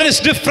at Jordan is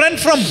different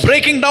from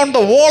breaking down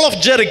the wall of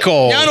Jericho.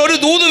 ഞാൻ ഒരു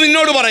ദൂത്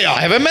നിന്നോട് പറയാം.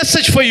 I have a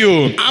message for you.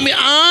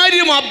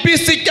 ആരും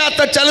അഭ്യസിക്കാത്ത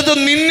ചിലത്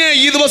നിന്നെ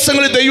ഈ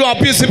ദിവസങ്ങളിൽ ദൈവം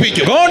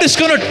അഭ്യസിപ്പിക്കും. God is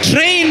going to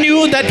train you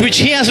that which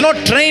he has not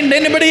trained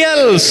anybody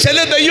else. ചില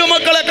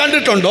ദൈവമക്കളെ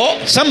കണ്ടിട്ടുണ്ടോ?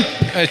 Some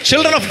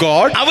children of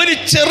God, അവര്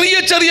ചെറിയ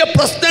ചെറിയ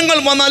പ്രശ്നങ്ങൾ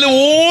വന്നാൽ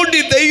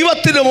ഓടി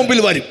ദൈവത്തിന്റെ മുമ്പിൽ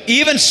വരും.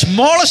 even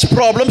smallest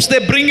problems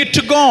they bring it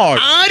to God.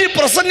 ആര്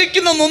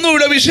പ്രസംഗിക്കുന്നൊന്നും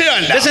ഇവിടെ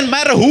വിഷയമല്ല. Doesn't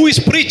matter who is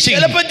preaching.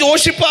 ചിലപ്പോൾ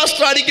ജോഷി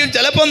പാസ്റ്റർ ആയിരിക്കും,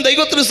 ചിലപ്പം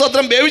ദൈവത്തിന്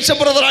സ്തോത്രം ബേവിച്ച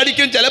ബ്രദർ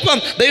ആയിരിക്കും, ചിലപ്പം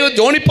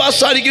ജോണി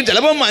പാസ്റ്റർ ആയിരിക്കും,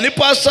 ചിലപ്പം മനു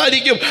പാസ്റ്റർ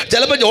ആയിരിക്കും,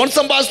 ചിലപ്പോൾ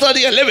ജോൺസൺ പാസ്റ്റർ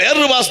ആയിരിക്കും, അല്ലെ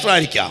വേറൊരു പാസ്റ്റർ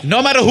ആയിരിക്കാം.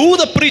 No matter who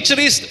the preacher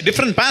is,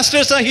 different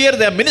pastors are here,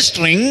 they are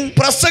ministering.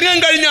 പ്രസംഗം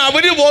കഴിഞ്ഞ്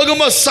അവര്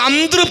പോകുമ്പോൾ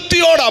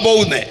സംതൃപ്തിയോടാ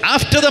പോകുന്നേ.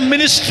 After the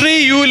ministry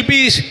you will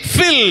be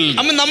filled.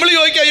 നമ്മൾ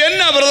ചോദിക്കുക,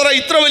 എന്നാ ബ്രദറെ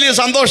ഇത്ര വലിയ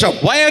സന്തോഷം?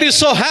 Why are you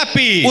so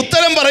happy?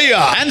 ഉത്തരം പറയുക,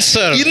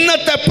 Answer.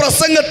 ഇന്നത്തെ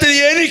പ്രസംഗത്തിൽ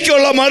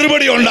എനിക്കുള്ള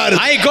മറുപടി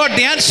ഉണ്ടായിരുന്നു. I got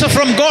the answer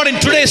from God in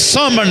today's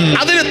sermon.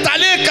 അതിന്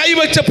തലയെ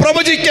കൈവച്ച്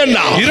പ്രവചിക്കണ്ട.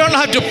 You don't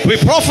have to be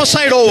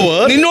prophesied over.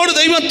 നിന്നോട്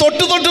ദൈവം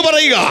തൊട്ട്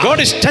പറയുക, God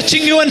is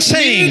touching you and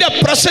saying, നിന്റെ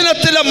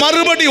പ്രശ്നത്തിലെ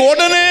മറുപടി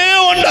ഉടനെ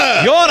ഉണ്ട്.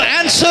 your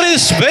answer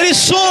is very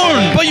soon.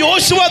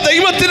 യോശുവ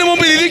ദൈവത്തിന്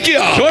മുമ്പിൽ ഇരിക്കുക.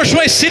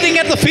 Joshua is sitting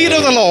at the feet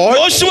of the Lord.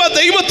 യോശുവ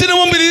ദൈവത്തിന്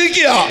മുമ്പിൽ മുമ്പിൽ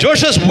ഇരിക്കുക.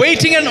 Joshua is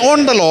waiting and on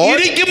the Lord.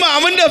 ഇരിക്കുമ്പോൾ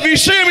അവന്റെ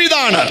വിഷയം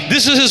ഇതാണ്.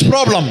 This is his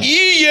problem.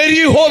 ഈ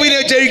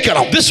യെരിഹോവിനെ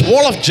ജയിക്കണം. This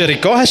wall of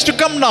Jericho has to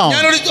come down.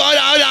 ഞാനൊരു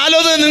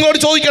ആലോചന നിങ്ങളോട്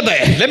ചോദിക്കട്ടെ.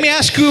 Let me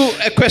ask you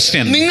a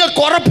question.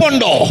 നിങ്ങൾക്ക്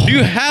ഉറപ്പുണ്ടോ?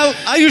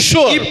 Are you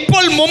sure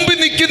ഇപ്പോൾ മുമ്പിൽ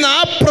നിൽക്കുന്ന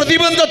ആ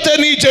പ്രതിബന്ധത്തെ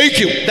നീ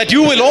ജയിക്കും? that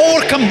you will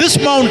overcome this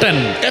mountain?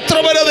 എത്ര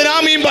പേര് അതിന്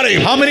ആമീൻ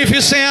പറയും? How many of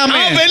you say ആ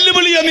amen?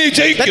 വെല്ലുവിളിയെ നീ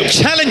ജയിക്കും. That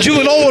challenge you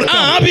will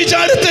overcome. ആ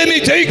വിചാരത്തെ നീ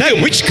ജയിക്കും.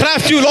 That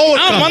witchcraft you will ആ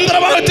overcome.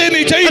 മന്ത്രവാദത്തെ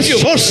നീ That ജയിക്കും.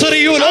 sorcery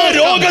you will ആ overcome.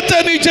 രോഗത്തെ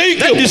നീ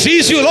ജയിക്കും. That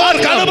disease you will ആ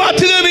overcome.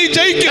 കടബാധ്യത നീ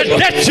ജയിക്കും. That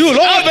death you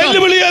will ആ overcome.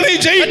 വെല്ലുവിളിയെ നീ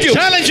That ജയിക്കും.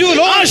 challenge you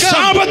will ആ overcome.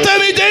 ശാപത്തെ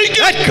നീ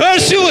ജയിക്കും. That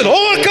curse you will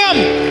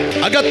overcome.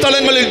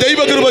 അകത്തളങ്ങളിൽ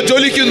ദൈവകൃപ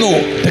ജ്വലിക്കുന്നു.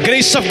 The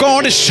grace of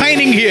God is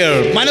shining here.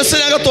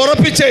 മനസ്സിനകത്ത്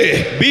ഉറപ്പിച്ചേ.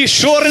 Be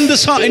sure in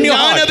your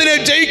ഞാൻ heart. അതിനെ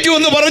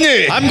ജയിക്കുമെന്ന് പറഞ്ഞേ.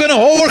 I'm going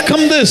to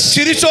overcome this.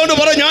 ചിരിച്ചോണ്ട്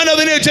പറ, ഞാൻ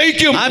അതിനെ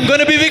ജയിക്കും. I'm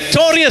going to be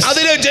victorious.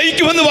 അതിനെ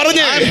ജയിക്കുമെന്ന്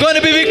പറഞ്ഞേ. I'm going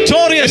to be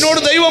victorious.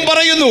 എന്നോട് ദൈവം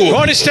പറയുന്നു,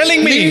 God is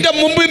telling me, നിന്റെ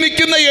മുമ്പിൽ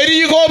നിൽക്കുന്ന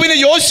യെരിഹോവിന്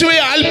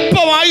യോശുവയെ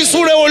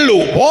അല്പമായുസ്സൂടെ ഉള്ളൂ.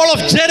 wall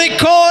of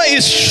Jericho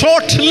is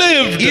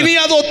short-lived. ഇനി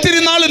അത്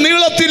ഒത്തിരി നാൾ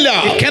നീളത്തില്ല.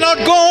 It cannot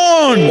go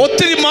on.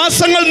 ഒത്തിരി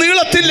മാസങ്ങൾ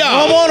നീളത്തില്ല.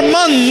 No more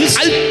months.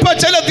 അല്പ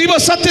ചില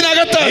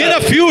ദിവസത്തിനകത്ത് In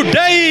a few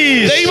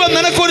days, ദൈവം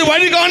നിനക്കൊരു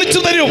വഴി കാണിച്ചു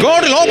തരും.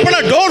 God will open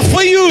a door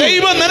for you.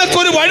 ദൈവം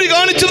നിനക്കൊരു വഴി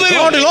കാണിച്ചു തരും.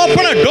 God will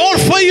open a door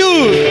for you.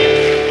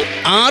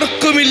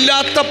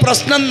 ആർക്കുമില്ലാത്ത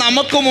പ്രശ്നം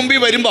നമുക്ക് മുമ്പിൽ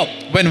വരുമ്പോൾ,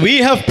 When we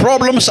have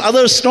problems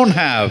others don't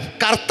have,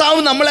 കർത്താവ്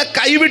നമ്മളെ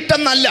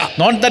കൈവിട്ടെന്നല്ല,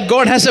 not that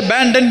God has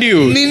abandoned you.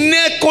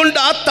 നിന്നെ കൊണ്ട്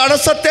ആ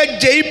തടസ്സത്തെ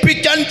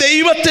ജയിപ്പിക്കാൻ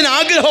ദൈവത്തിന്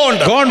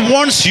ആഗ്രഹമുണ്ട്. God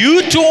wants you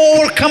to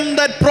overcome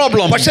that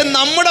problem. പക്ഷെ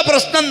നമ്മുടെ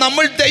പ്രശ്നം,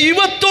 നമ്മൾ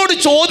ദൈവത്തോട്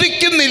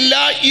ചോദിക്കുന്നില്ല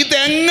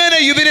ഇതെങ്ങനെ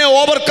ഇതിനെ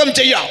ഓവർകം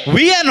ചെയ്യാം.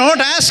 We are not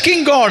asking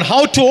God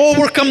how to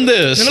overcome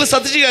this. നിങ്ങൾ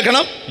ശ്രദ്ധിച്ച്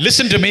കേൾക്കണം.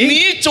 Listen to me.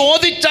 നീ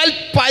ചോദിച്ചാൽ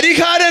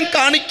പരിഹാരം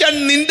കാണിക്കാൻ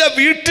നിന്റെ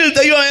വീട്ടിൽ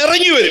ദൈവം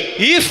ഇറങ്ങി വരും.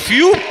 If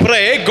you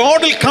pray, God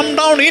will come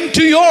down into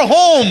your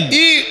home.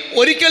 ഈ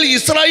ഒരിക്കൽ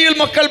ഇസ്രായേൽ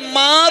മക്കൾ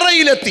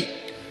മാറയിലെത്തി.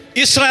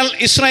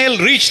 Israel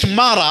reached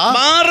Mara.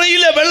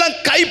 മാറയിലെ വെള്ളം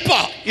കയ്പ.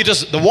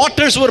 The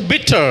waters were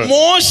bitter.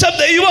 മോശ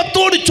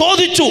ദൈവത്തോട്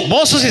ചോദിച്ചു.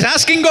 Moses is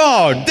asking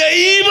God.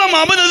 ദൈവം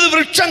അവനൊരു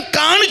വൃക്ഷം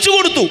കാണിച്ചു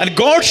കൊടുത്തു. And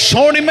God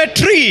showed him a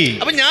tree.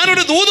 അപ്പൊ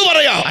ഞാനൊരു ദൂത്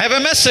പറയാം. I have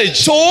a message.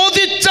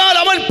 ചോദിച്ചാൽ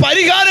അവൻ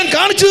പരിഹാരം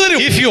കാണിച്ചു തരും.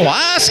 If you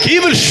ask, he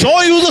will show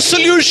you the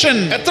solution.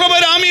 എത്ര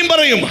പേര് ആമീൻ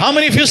പറയും? How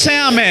many of you say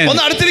amen?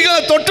 ഒന്ന്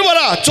അടുത്തിരിക്കുന്ന തൊട്ട് പറ,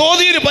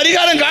 ചോദ്യത്തിന്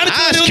പരിഹാരം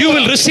കാണിച്ചു Ask, തരും. you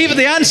will receive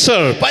the answer.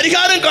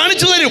 പരിഹാരം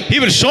കാണിച്ചു തരും. He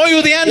will show you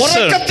the answer.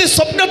 ഉറക്കത്തിൽ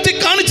സ്വപ്നത്തിൽ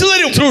കാണിച്ചു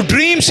തരും. Through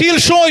dreams he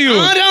will show you.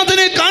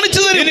 ആരാധനയെ കാണിച്ചു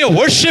In തരും. your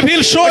worship he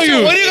will show you.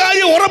 ഒരു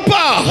കാര്യം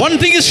ഉറപ്പാ, One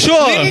thing is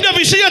sure. നിന്റെ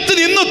വിഷയത്തിൽ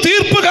ഇന്ന്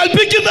തീർപ്പ്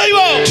കൽപ്പിക്കും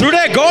ദൈവം.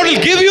 Today God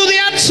will give you the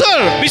answer.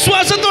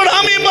 വിശ്വാസത്തോടെ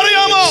ആമീൻ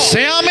പറയാമോ?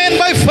 Say amen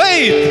by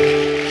faith.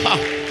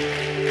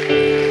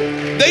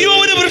 ദൈവം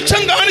ഒരു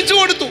വൃക്ഷം കാണിച്ചു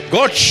കൊടുത്തു.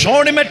 God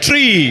showed him a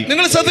tree.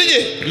 നിങ്ങൾ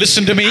ശ്രദ്ധിച്ചേ.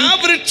 Listen to me. ആ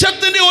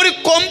വൃക്ഷത്തിന്റെ ഒരു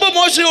കൊമ്പ്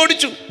മോശ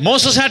ഒടിച്ചു.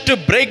 Moses had to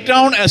break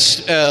down a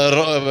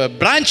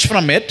branch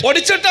from it.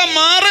 ഒടിച്ചിട്ട്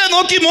മാറെ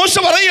നോക്കി മോശ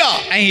പറയാ.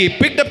 And he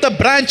picked up the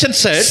branch and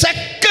said,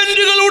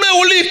 സെക്കൻഡുകളുടെ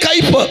ഉള്ളിൽ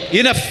കയ്പ്.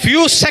 in a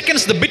few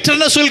seconds the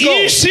bitterness will go.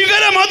 ഈ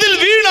ശിഖരം അതിൽ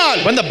വീണാൽ,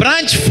 When the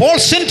branch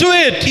falls into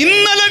it,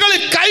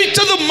 ഇന്നലകളിൽ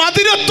കഴിച്ചത്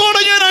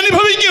മധുരത്തോടെ ഞാൻ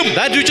അനുഭവിക്കും.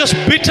 that you just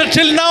bitter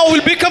till now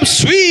will become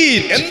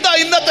sweet. എന്താ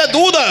ഇന്നത്തെ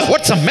ദൂത്?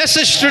 What's the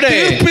message today?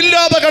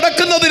 തീർപ്പില്ലാതെ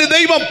കിടക്കുന്നതിന്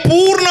ദൈവം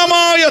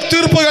പൂർണ്ണമായ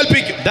തീർപ്പ്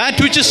കൽപ്പിക്കും. That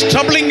which is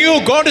troubling you,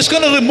 God is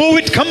going to remove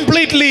it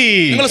completely.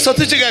 നിങ്ങൾ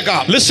ശ്രദ്ധിച്ച്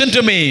കേൾക്കാം. Listen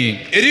to me.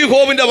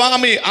 എരിഹോവിന്റെ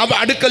വാമി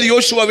അടുക്കൽ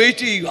യോശുവ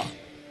വെയിറ്റ് ചെയ്യുക.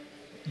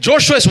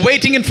 Joshua is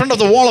waiting in front of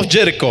the wall of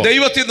Jericho.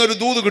 ദൈവത്തിൽ നിന്ന് ഒരു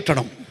ദൂത്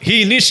കിട്ടണം. He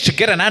needs to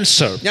get an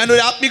answer. ഞാൻ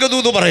ഒരു ആത്മിക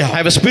ദൂത് പറയാം. I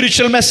have a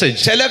spiritual message.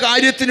 ചില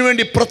കാര്യത്തിന്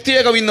വേണ്ടി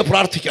പ്രത്യേകം ഇന്ന്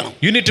പ്രാർത്ഥിക്കണം.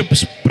 You need to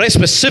pray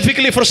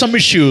specifically for some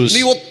issues.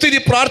 നീ ഒത്തിരി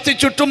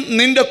പ്രാർത്ഥിച്ചിട്ടും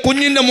നിന്റെ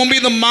കുഞ്ഞിന്റെ മുമ്പിൽ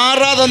നിന്ന്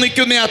മാറാതെ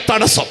നിൽക്കുന്ന ആ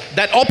തടസ്സം,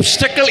 That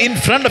obstacle in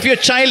front of your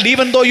child,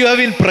 even though you have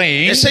been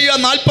praying. യെശയ്യാ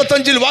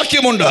 45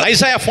 വാക്യമുണ്ട്.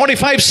 Isaiah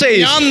 45 says,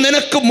 ഞാൻ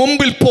നിനക്ക്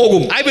മുമ്പിൽ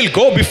പോകും. I will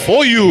go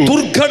before you.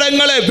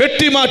 ദുർഘടങ്ങളെ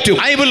വെട്ടിമാറ്റും.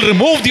 I will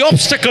remove the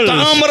obstacles.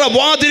 Thamir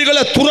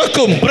വാതിലുകളെ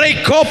തുറക്കും.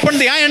 Break open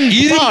the iron bars.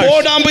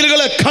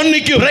 ഇരുമ്പോടാമ്പലുകളെ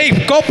ഖണ്ഡിക്കും.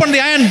 Break open the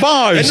iron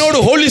bars. എന്നോട്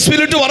holy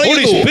spirit Holy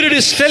പറയുന്നു, Spirit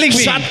is telling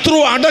me, ശത്രു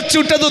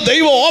അടച്ചിട്ടത്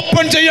ദൈവം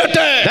open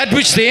ചെയ്യട്ടെ. that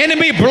which the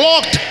enemy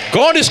blocked,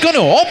 God is going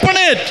to open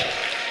it.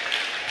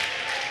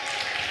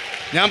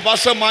 ഞാൻ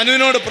pastor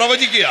മനുവിനോട്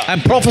പ്രവചിക്കുക.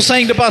 I'm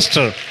prophesying to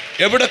pastor.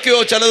 എവിടൊക്കെയോ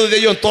ചിലത്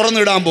ദൈവം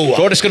തുറന്നിടാൻ പോവുക.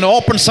 God is going to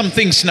open some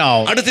things now.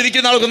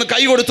 അടുത്തിരിക്കുന്ന ആൾക്കൊന്ന്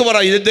കൈ കൊടുത്തു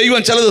പറയും,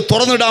 ദൈവം ചിലത്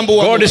തുറന്നിടാൻ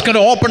പോവുക. God is going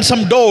to open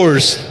some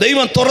doors.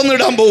 ദൈവം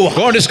തുറന്നിടാൻ പോവുക.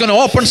 God is going to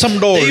open some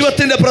doors.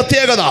 ദൈവത്തിന്റെ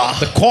പ്രത്യേകത,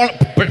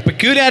 The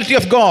peculiarity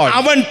of God,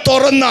 അവൻ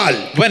തുറന്നാൽ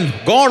when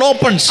God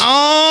opens,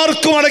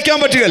 ആർക്കും അടയ്ക്കാൻ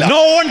പറ്റുകയില്ല.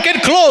 no one can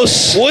close.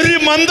 ഒരു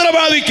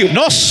മന്ത്രവാദിക്കും,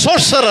 No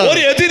sorcerer,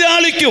 ഒരു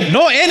എതിരാളിക്കും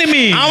no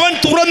enemy. അവൻ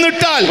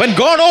തുറന്നിട്ടാൽ When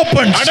God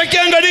opens,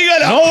 അടയ്ക്കാൻ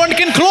കഴിയുകയില്ല. no one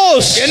can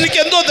close. എനിക്ക്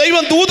എന്തോ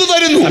ദൈവം ദൂത്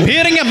തരുന്നു. I'm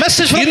hearing a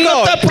message from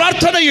ഇന്നത്തെ God.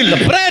 പ്രാർത്ഥനയിൽ,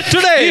 Prayer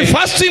today,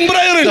 fasting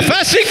പ്രയറിൽ the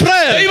fasting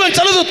prayer, ദൈവം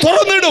ചിലത്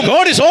തുറന്നിടും.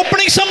 God is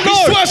opening some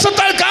doors.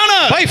 വിശ്വാസത്താൽ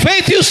കാണാൻ, By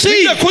faith you see,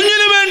 നിന്റെ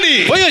കുഞ്ഞിന് വേണ്ടി,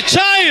 for your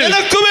child,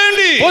 നിനക്ക്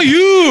വേണ്ടി for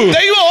you,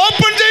 ദൈവം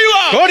ഓപ്പൺ ചെയ്യുക.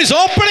 God is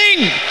opening.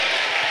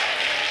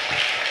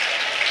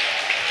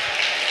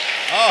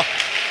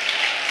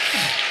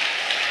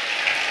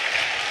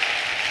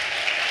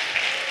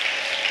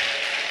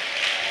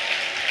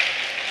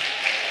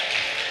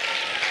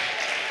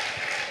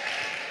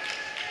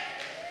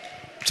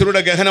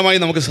 ഇച്ചിരൂടെ ഗഹനമായി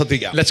നമുക്ക്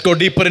ശ്രദ്ധിക്കാം. Let's go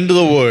deeper into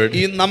the word.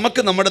 ഈ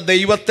നമുക്ക് നമ്മുടെ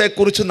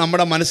ദൈവത്തെക്കുറിച്ച്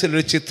നമ്മുടെ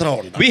മനസ്സിലൊരു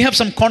ചിത്രമുണ്ട്. We have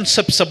some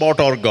concepts about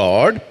our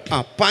God.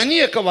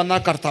 പനിയൊക്കെ വന്നാൽ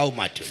കർത്താവ്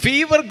മാറ്റും.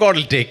 Fever, God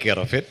will take care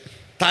of it.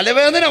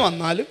 തലവേദന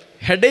വന്നാലും,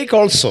 Headache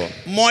also.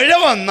 മുഴ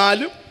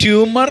വന്നാലും,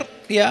 Tumor,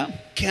 yeah.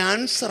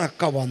 ക്യാൻസർ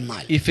ഒക്കെ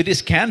വന്നാൽ, If it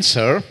is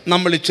cancer,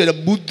 നമ്മൾ ഇച്ചിരി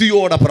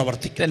ബുദ്ധിയോടെ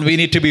പ്രവർത്തിക്കും. then we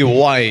need to be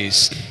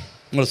wise.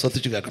 നിങ്ങൾ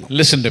ശ്രദ്ധിച്ചു കേൾക്കണം.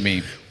 Listen to me.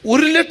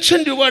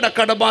 1,00,000 രൂപയുടെ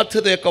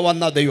കടബാധ്യതയൊക്കെ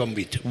വന്ന ദൈവം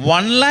വീറ്റും.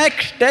 1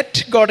 lakh debt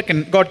God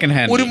can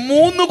handle. ഒരു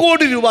 3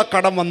 കോടി രൂപ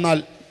കടം വന്നാൽ,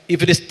 If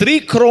it is 3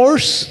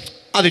 crores,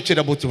 അത്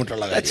ഇച്ചിരി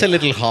ബുദ്ധിമുട്ടുള്ള കാര്യം. that's a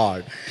little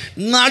hard.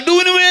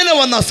 നടുവിന് വേദന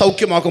വന്നാൽ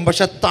സൗഖ്യമാക്കും,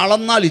 പക്ഷെ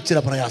തളർന്നാൽ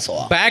ഇച്ചിരി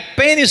പ്രയാസമാണ്. Back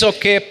pain is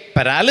okay,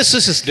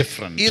 paralysis is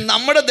different. ഈ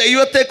നമ്മുടെ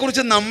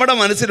ദൈവത്തെക്കുറിച്ച് നമ്മുടെ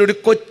മനസ്സിൽ ഒരു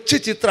കൊച്ചു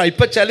ചിത്രം,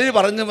 ഇപ്പൊ ചിലർ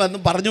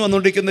പറഞ്ഞു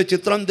വന്നുകൊണ്ടിരിക്കുന്ന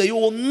ചിത്രം ദൈവം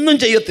ഒന്നും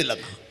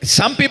ചെയ്യത്തില്ലെന്ന്.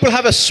 Some people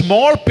have a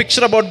small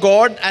picture about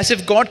God as if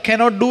God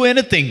cannot do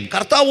anything.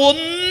 കർത്താവ്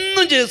ഒന്നും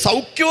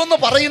സൗഖ്യം എന്ന്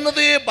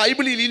പറയുന്നത്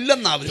ബൈബിളിൽ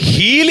ഇല്ലെന്നാവും.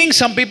 Healing,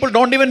 some people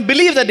don't even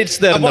believe that it's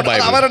there in the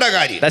Bible. അവരുടെ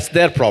കാര്യം. That's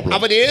their problem.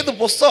 അവർ ഏത്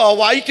പുസ്തകമാണ്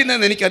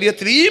വായിക്കുന്നതെന്ന്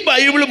എനിക്കറിയത്തില്ല. ഈ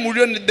ബൈബിൾ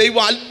മുഴുവൻ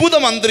ദൈവം അത്ഭുത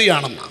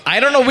മന്ത്രിയാണെന്ന്. I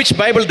don't know which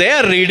Bible they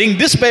are reading.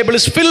 This Bible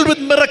is filled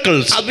with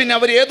miracles. അതിന്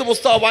അവർ ഏത്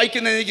പുസ്തകമാണ്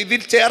വായിക്കുന്നത് എനിക്ക്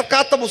ഇതിൽ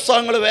ചേർക്കാത്ത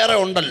പുസ്തകങ്ങൾ വേറെ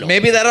ഉണ്ടല്ലോ.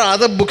 Maybe there are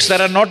other books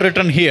that are not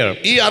written here.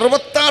 ഈ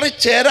 66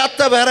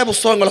 ചേരാത്ത വേറെ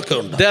പുസ്തകങ്ങളൊക്കെ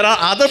ഉണ്ട്. There are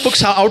other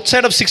books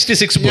outside of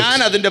 66 books. ഞാൻ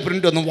അതിന്റെ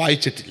പ്രിന്റ് ഒന്നും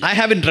വായിച്ചിട്ടില്ല. I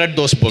haven't read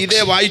those books.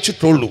 ഇതേ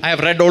വായിച്ചിട്ടുള്ളൂ. I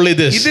have read only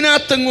this.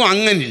 ഇതിനകത്തെങ്ങും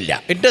അങ്ങനില്ല.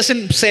 It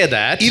doesn't say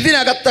that.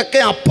 ഇതിനകത്തൊക്കെ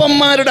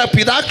അപ്പന്മാരുടെ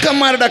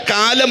പിതാക്കന്മാരുടെ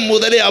കാലം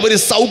മുതലേ അവർ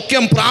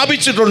സൗഖ്യം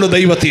പ്രാപിച്ചിട്ടുണ്ട്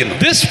ദൈവത്തിൽ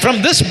നിന്ന്. From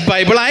this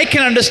Bible I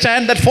can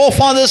understand that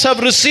forefathers have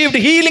received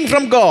healing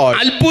from God.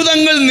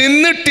 അത്ഭുതങ്ങൾ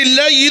നിന്നിട്ടില്ല,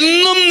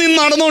 ഇന്നും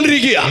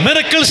നടന്നുകൊണ്ടിരിക്കുക.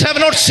 Miracles have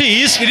not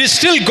ceased, it is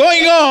still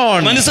going on.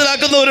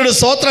 മനസ്സിലാക്കുന്നവരോട്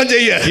സ്തോത്രം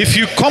ചെയ്യുക. If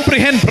you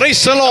comprehend,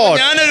 praise the Lord.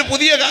 ഞാനൊരു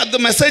പുതിയ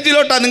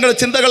മെസ്സേജിലോട്ടാണ് നിങ്ങളുടെ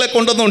ചിന്തകളെ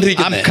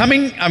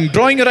കൊണ്ടുവന്നുകൊണ്ടിരിക്കുന്നത്. I'm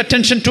drawing your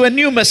attention to a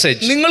new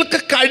message. നിങ്ങൾക്ക്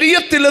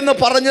കഴിയത്തില്ലെന്ന്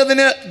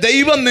പറഞ്ഞതിന്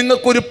ദൈവം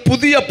നിങ്ങൾക്കൊരു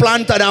പുതിയ പ്ലാൻ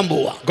തരാൻ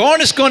പോവാ. God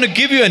is going to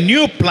give you a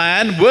new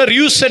plan where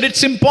you said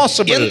it's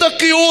impossible.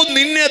 എന്തൊക്കെയോ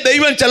നിന്നെ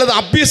ദൈവം ചിലത്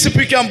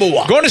അഭ്യസിപ്പിക്കാൻ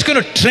പോവാ. God is going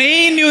to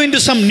train you into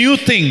some new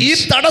things. ഈ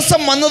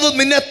തടസ്സം വന്നത്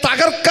നിന്നെ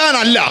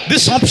തകർക്കാനല്ല.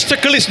 This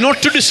obstacle is not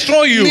to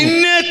destroy you.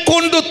 നിന്നെ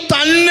കൊണ്ട്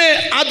തന്നെ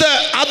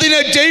അതിനെ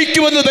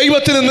ജയിക്കുമെന്ന്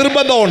ദൈവത്തിന്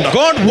നിർബന്ധമുണ്ട്.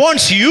 God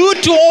wants you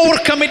to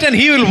overcome it and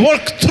he will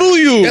work through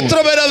you. എത്ര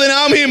പേര് അതിന്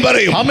ആമേൻ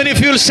പറയും? How many of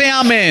you will say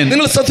amen?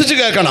 നിങ്ങൾ ശ്രദ്ധിച്ചു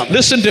കേൾക്കണം.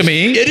 Listen to me.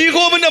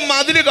 യെരിഹോവിന്റെ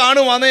മതില്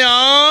കാണുവാന്ന്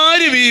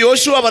ആരും ഈ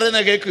യോശുവ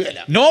പറയുന്നത് കേൾക്കുകയില്ല.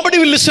 Nobody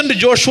will listen to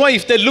Joshua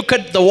if they look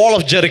at the wall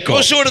of Jericho.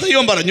 യോശുവയോട്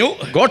ദൈവം പറഞ്ഞു,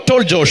 God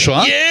told Joshua,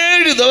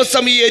 7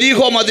 ദിവസം ഈ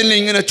യെരിഹോ മതിലിനെ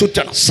ഇങ്ങനെ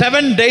ചുറ്റണം.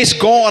 7 days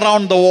go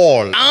around the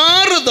wall.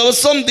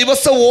 6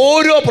 ദിവസം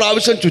ഓരോ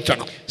പ്രാവശ്യം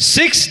ചുറ്റണം.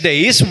 6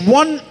 days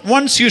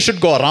once you should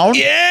go around.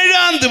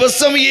 7-ാം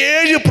ദിവസം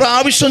 7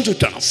 പ്രാവശ്യം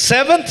ചുറ്റണം.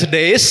 7th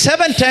day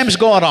 7 times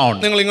go around.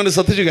 നിങ്ങൾ ഇങ്ങനെ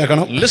ശ്രദ്ധിച്ചു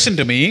കേൾക്കണം. Listen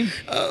to me.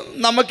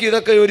 നമുക്ക്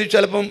ഇതൊക്കെ ഒരു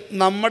ചിലപ്പം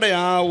നമ്മുടെ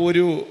ആ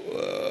ഒരു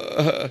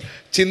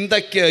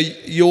ചിന്തയ്ക്ക്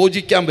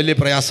യോജിക്കാൻ വലിയ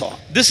പ്രയാസമാണ്.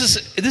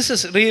 This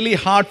is really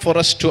hard for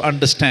us to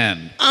understand.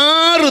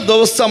 6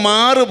 ദിവസം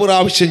 6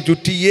 പ്രാവശ്യം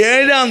ചുറ്റി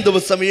 7-ാം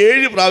ദിവസം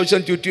 7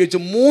 പ്രാവശ്യം ചുറ്റി വെച്ച്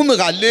 3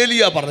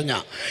 ഹല്ലേലൂയ പറഞ്ഞ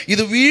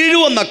ഇത്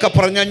വീഴുമെന്നൊക്കെ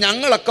പറഞ്ഞാൽ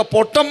ഞങ്ങളൊക്കെ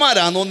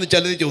പൊട്ടന്മാരാണോ എന്ന്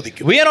ചിലർ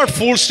ചോദിക്കും. We are not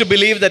fools to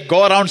believe that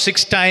go around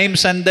 6 times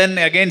and then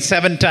again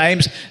 7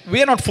 times.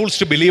 We are not fools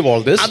to believe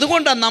all this.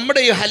 അതുകൊണ്ടാണ്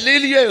നമ്മുടെ ഈ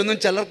ഹല്ലേലൂയ ഒന്നും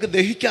ചിലർക്ക്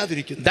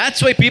ദഹിക്കാതിരിക്കുന്നത്. That's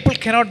why people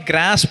cannot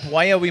grasp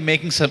why are we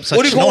making such noise.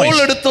 ഒരു whole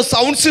എടുത്ത്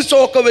sound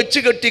system ഒക്കെ വെച്ച്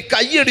കെട്ടി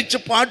കൈയടിച്ച്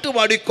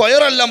പാട്ടുപാടി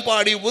കൊയറെല്ലാം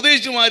പാടി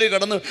ഉപദേശിമാര്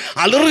കടന്ന്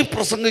അലറി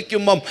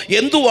പ്രസംഗിക്കുമ്പം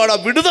എന്തുവാടാ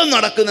വിടുതൽ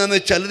നടക്കുന്നതെന്ന്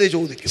ചിലര്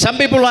ചോദിക്കും. Some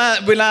people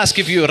will ask,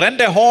 if you rent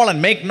a hall and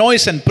make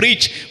noise and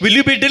preach, will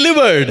you be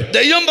delivered?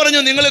 ദൈവം പറഞ്ഞു,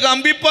 നിങ്ങൾ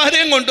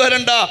കമ്പിപ്പാരയും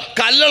കൊണ്ടുവരണ്ട,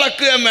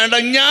 കല്ലളക്കുകയും വേണ്ട,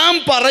 ഞാൻ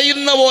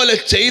പറയുന്ന പോലെ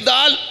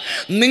ചെയ്താൽ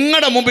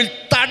നിങ്ങളുടെ മുമ്പിൽ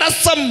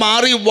തടസ്സം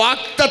മാറി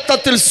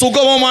വാഗ്ദത്തത്തിൽ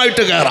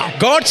സുഗമമായിട്ട് കയറാം.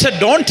 God said,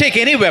 don't take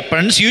any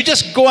weapons, you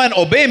just go and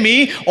obey me,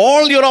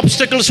 all your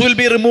obstacles will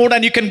be removed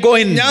and you can go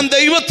in. ഞാൻ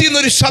ദൈവത്തിൽ നിന്ന്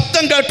ഒരു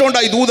ശബ്ദം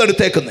കേട്ടോണ്ടായി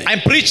ദൂതെടുത്തേക്കുന്നത്.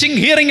 I'm preaching,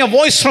 hearing a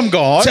voice from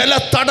God. ചില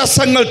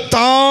തടസ്സങ്ങൾ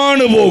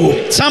താണു പോകും.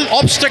 Some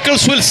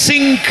obstacles will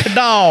sink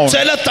down.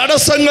 ചില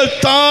തടസ്സങ്ങൾ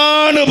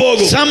താണു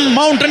പോകും. Some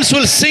mountains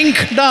will sink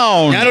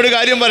down. ഞാനൊരു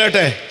കാര്യം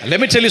പറയട്ടെ. Let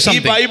me tell you ഈ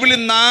something.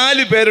 ബൈബിളിൽ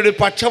 4 പേരൊരു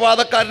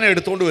പക്ഷപാതക്കാരനെ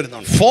എടുത്തുകൊണ്ട്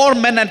വരുന്നുണ്ട്. 4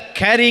 men are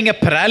carrying a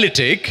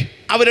paralytic.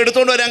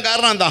 അവരെടുത്തോണ്ട് വരാൻ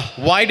കാരണം എന്താ?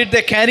 Why did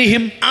they carry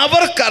him?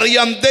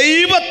 അവർക്കറിയാം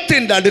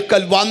ദൈവത്തിന്റെ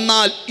അടുക്കൽ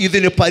വന്നാൽ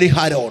ഇതിന്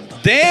പരിഹാരമുണ്ട്.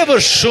 They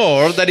were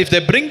sure that if they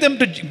bring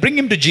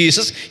him to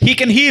Jesus, he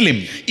can heal him.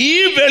 ഈ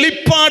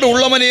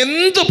വെളിപ്പാടുള്ളവൻ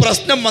എന്ത്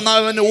പ്രശ്നം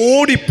വന്നാലും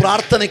ഓടി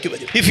പ്രാർത്ഥനയ്ക്ക്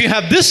വരും. If you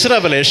have this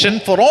revelation,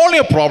 for all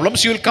your problems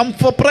you will come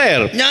for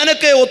prayer.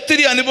 ഞാനൊക്കെ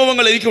ഒത്തിരി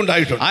അനുഭവങ്ങൾ എനിക്ക്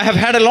ഉണ്ടായിട്ടുണ്ട്. I have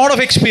had a lot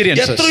of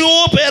experiences. എത്രയോ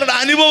പേരുടെ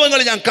അനുഭവങ്ങൾ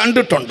ഞാൻ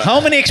കണ്ടിട്ടുണ്ട്. How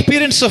many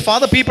experiences of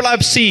other people I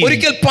have seen?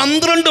 ഒരിക്കൽ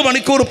 12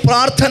 മണിക്കൂർ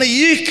പ്രാർത്ഥന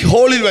ഈ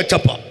ഹോളിൽ വെച്ചപ്പോൾ,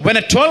 when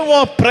a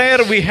 12-hour prayer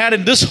we had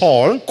in this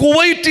hall,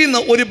 കുവൈറ്റിൽ നിന്ന്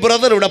ഒരു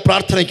ബ്രദർ ഇവിടെ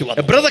പ്രാർത്ഥനയ്ക്ക്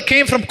വന്നു. a brother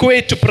came from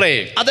Kuwait to pray.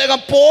 അദ്ദേഹം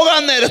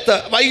പോകാൻ നേരത്ത്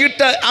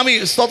വൈകിട്ട്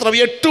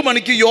 8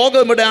 മണിക്ക്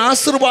യോഗയുടെ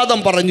ആശീർവാദം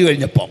പറഞ്ഞു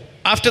കഴിഞ്ഞപ്പോൾ,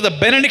 After the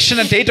benediction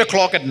at 8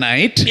 o'clock at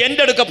night,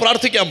 എൻ്റെ അടുക്ക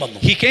പ്രാർത്ഥിക്കാൻ വന്നു.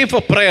 he came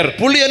for prayer.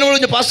 പുള്ളി എന്നോട്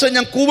പറഞ്ഞു, പാസ്റ്റർ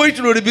ഞാൻ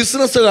കുവൈറ്റിൽ ഒരു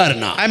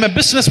ബിസിനസ്സുകാരനാ. I'm a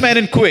businessman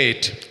in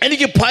Kuwait.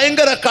 എനിക്ക്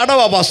ഭയങ്കര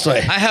കടവാ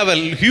പാസ്റ്ററെ. I have a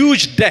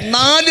huge debt.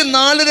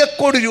 4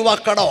 കോടി രൂപ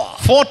കടവാ.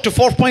 4 to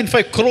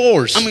 4.5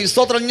 crores.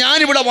 സ്തോത്രം. ഞാൻ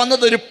ഇവിടെ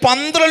വന്നത് ഒരു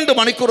 12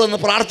 മണിക്കൂർ ഒന്ന്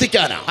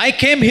പ്രാർത്ഥിക്കാനാ. I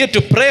came here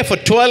to pray for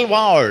 12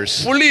 hours.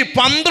 പുള്ളി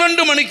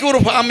 12 മണിക്കൂർ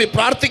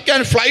പ്രാർത്ഥിക്കാൻ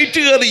ഫ്ലൈറ്റ്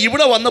കയറി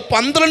ഇവിടെ വന്ന്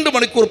 12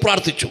 മണിക്കൂർ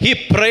പ്രാർത്ഥിച്ചു. He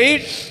prayed,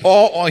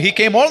 or he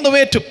came all the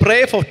way to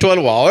pray for 12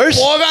 hours.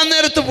 പോകാൻ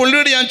നേരത്ത്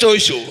പുള്ളിയോട് ഞാൻ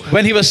ചോദിച്ചു.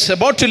 When he was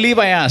about to leave,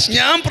 I asked.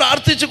 ഞാൻ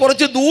പ്രാർത്ഥിച്ച്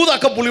കുറച്ച്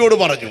ദൂതൊക്കെ പുള്ളിയോട്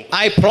പറഞ്ഞു.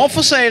 I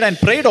prophesied and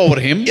prayed over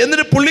him.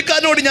 എന്നിട്ട്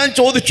പുള്ളിക്കാരനോട് ഞാൻ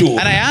ചോദിച്ചു,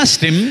 and I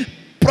asked him,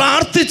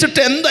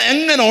 പ്രാർത്ഥിച്ചിട്ട്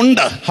എങ്ങനെ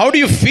ഉണ്ട്? How do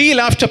you feel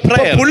after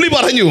prayer? പുള്ളി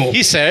പറഞ്ഞു,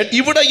 he said,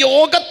 ഇവിടെ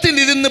യോഗത്തിൽ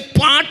ഇരുന്ന്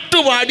പാട്ട്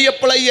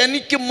പാടിയപ്പോൾ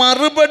എനിക്ക്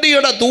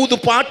മറുപടിയുടെ ദൂത്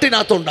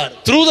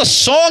പാട്ടിനകത്തുണ്ടായിരുന്നു. Through the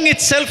song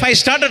itself I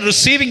started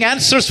receiving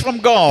answers from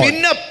God.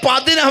 പിന്നെ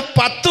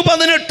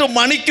 10-18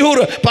 മണിക്കൂർ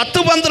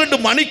 10-12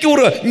 മണിക്കൂർ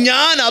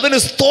ഞാൻ അതിന്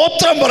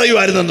സ്തോത്രം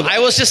പറയുമായിരുന്നു. I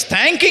was just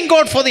thanking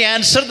God for the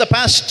answer the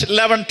past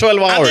 11-12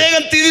 hours.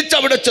 അദ്ദേഹം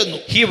തിരിച്ചവിടെ ചെന്നു.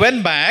 He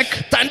went back.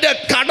 തന്റെ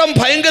കടം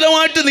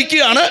ഭയങ്കരമായിട്ട്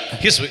നിൽക്കുകയാണ്.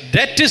 His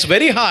debt is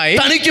very high.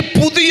 തനിക്ക്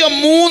പുതിയ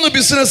 3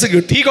 ബിസിനസ്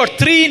കിട്ടി. He got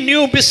 3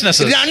 new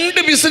businesses.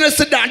 2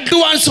 ബിസിനസിന്റെ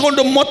അഡ്വാൻസ്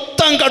കൊണ്ട്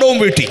മൊത്തം കടവും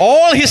വീട്ടി.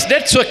 All his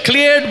debts were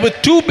cleared with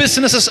 2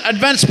 businesses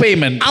advance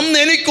payment. അന്ന്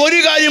എനിക്ക് ഒരു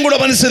കാര്യം കൂടെ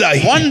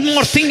മനസ്സിലായി. One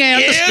more thing I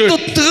understood.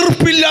 ഏത്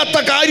തീർപ്പില്ലാത്ത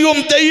കാര്യവും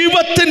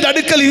ദൈവത്തിന്റെ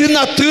അടുക്കൽ ഇരുന്ന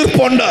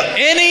തീർപ്പുണ്ട്.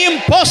 Any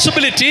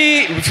impossibility,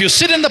 if you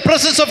sit in the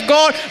presence of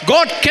God,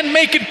 God can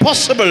make it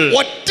possible.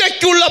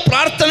 ഒറ്റയ്ക്കുള്ള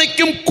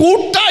പ്രാർത്ഥനയ്ക്കും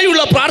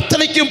കൂട്ടായുള്ള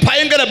പ്രാർത്ഥനയ്ക്കും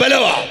ഭയങ്കര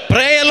ബലമാണ്.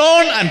 Pray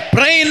alone and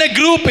pray in a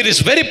group, it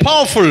is very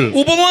powerful.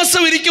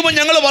 ഉപവാസം ഇരിക്കുമ്പോൾ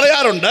ഞങ്ങൾ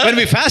പറയാറുണ്ട്, when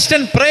we fast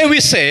and pray we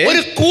say,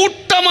 ഒരു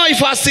കൂട്ടമായി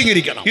ഫാസ്റ്റിംഗ്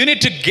ഇരിക്കണം. you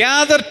need to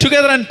gather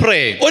together and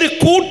pray. ഒരു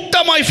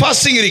കൂട്ടമായി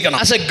ഫാസ്റ്റിംഗ് ഇരിക്കണം.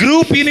 As a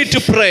group you need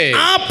to pray.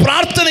 ആ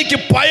പ്രാർത്ഥനയ്ക്ക്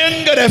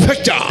ഭയങ്കര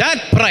എഫക്റ്റാ.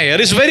 That prayer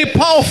is very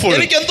powerful.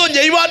 എനിക്ക് എന്തോ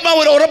ദൈവാത്മാവ്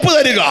ഒരു ഉറപ്പ്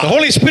തരിക. The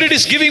Holy Spirit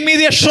is giving me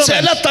the assurance.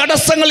 ചില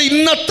തടസ്സങ്ങൾ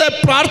ഇന്നത്തെ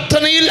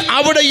പ്രാർത്ഥനയിൽ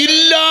അവിടെ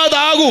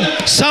ഇല്ലാതാകും.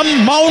 Some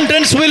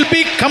mountains will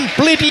be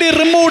completely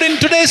removed in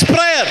today's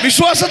prayer.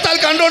 വിശ്വാസത്താൽ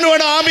കണ്ടുകൊണ്ട്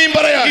വേണം ആമീൻ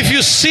പറയാൻ. If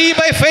you see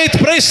by faith,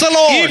 praise the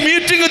Lord. ഈ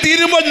മീറ്റിംഗ്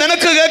തീരുമ്പോൾ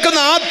നിനക്ക് കേൾക്കുന്ന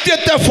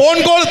ആദ്യത്തെ ഫോൺ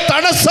കോൾ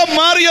തടസ്സം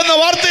മാറി എന്ന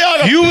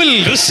വാർത്തയാകും. You will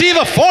receive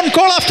a phone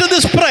call after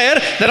this prayer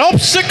that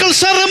obstacles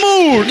are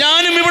removed.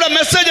 ഞാനും ഇവിടെ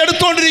message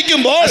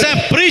എടുത്തുകൊണ്ടിരിക്കുമ്പോൾ, as I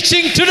am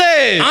preaching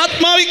today,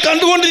 ആത്മാവിൽ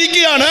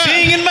കണ്ടുകൊണ്ടിരിക്കുകയാണ്,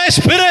 seeing in my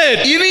spirit,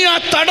 ഇനി ആ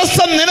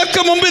തടസ്സം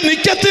നിനക്ക് മുമ്പിൽ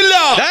നിൽക്കത്തില്ല.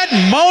 that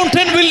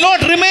mountain will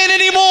not remain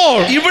anymore.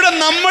 ഇവിടെ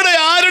നമ്മുടെ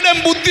ആരുടെയും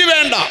ബുദ്ധി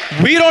വേണ്ട.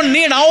 We don't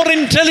need our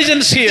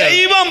intelligence here.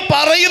 ദൈവം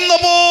പറയുന്ന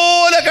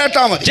പോലെ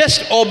കേട്ടാ മതി. Just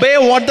obey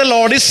what the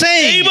Lord is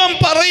saying. ദൈവം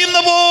പറയുന്ന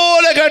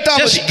പോലെ കേട്ടാ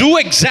മതി. Just do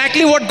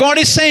exactly what God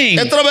is saying.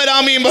 എത്ര പേര്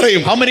ആമീൻ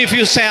പറയും? How many of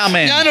you say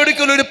amen? ഞാൻ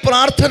ഒരിക്കലും ഒരു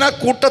പ്രാർത്ഥനാ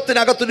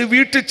കൂട്ടത്തിനകത്തൊരു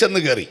വീട്ടിൽ ചെന്ന്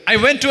കയറി. I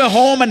went to a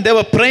home and they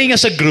were praying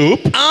as a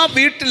group. ആ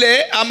വീട്ടിലെ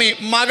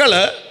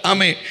മകള്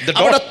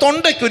അവിടെ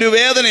തൊണ്ടയ്ക്ക് ഒരു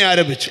വേദന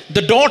ആരംഭിച്ചു.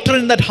 The daughter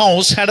in that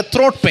house had a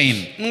throat pain.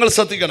 നിങ്ങൾ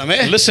ശ്രദ്ധിക്കണമേ.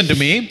 Listen to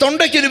me.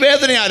 തൊണ്ടയ്ക്ക് ഒരു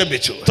വേദന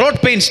ആരംഭിച്ചു. Throat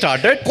pain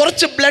started.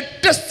 കുറച്ച് ബ്ലഡ്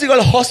ടെസ്റ്റുകൾ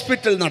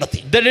ഹോസ്പിറ്റൽ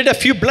നടത്തി. They did a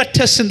few blood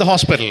tests in the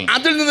hospital.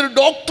 അതിൽ നിന്ന്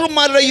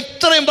ഡോക്ടർമാരുടെ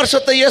ഇത്രയും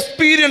വർഷത്തെ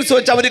എക്സ്പീരിയൻസ്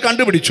വെച്ച് അവർ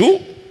കണ്ടുപിടിച്ചു,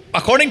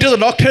 according to the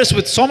doctors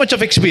with so much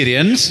of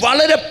experience,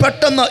 വളരെ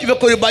പെട്ടെന്ന്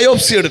ഇവക്കൊരു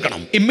ബയോപ്സി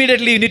എടുക്കണം.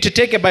 immediately you need to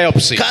take a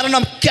biopsy.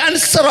 കാരണം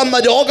ക്യാൻസർ എന്ന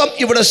രോഗം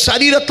ഇവിടെ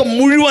ശരീരത്തെ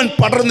മുഴുവൻ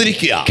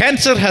പടർന്നിരിക്കുക.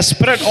 Cancer has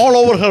spread all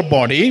over her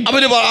body.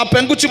 അവര് ആ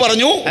പെൺകുച്ചി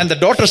പറഞ്ഞു, and the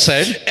daughter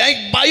said,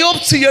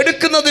 biopsy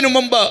എടുക്കുന്നതിന്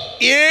മുമ്പ്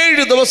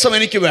 7 ദിവസം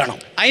എനിക്ക് വേണം.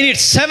 I need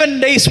 7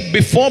 days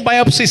before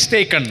biopsy is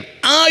taken.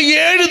 ആ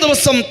 7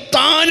 ദിവസം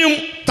താനും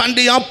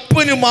തൻ്റെ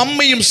അപ്പനും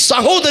അമ്മയും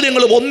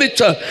സഹോദരങ്ങളും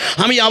ഒന്നിച്ച്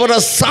അവരുടെ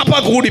സഭ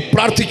കൂടി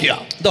പ്രാർത്ഥിക്കുക.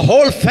 The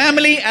whole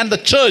family and the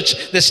church,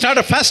 they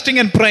started fasting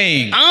and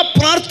praying. ആ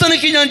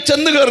പ്രാർത്ഥനയ്ക്ക് ഞാൻ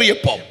ചെന്ന്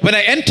കയറിയപ്പോൾ, when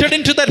I entered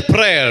into that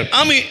prayer,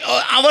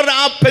 അവരുടെ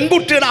ആ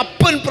പെൺകുട്ടിയുടെ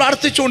അപ്പൻ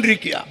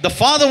പ്രാർത്ഥിച്ചുകൊണ്ടിരിക്കുക. the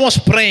father was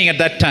praying at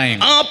that time.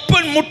 ആ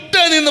അപ്പൻ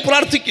മുട്ടേ നിന്ന്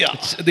പ്രാർത്ഥിക്കുക.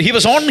 He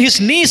was on his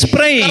knees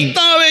praying.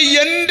 കർത്താവേ,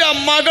 എൻ്റെ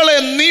മകളെ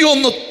നീ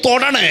ഒന്ന്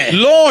തൊടണേ.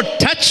 Lord,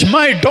 touch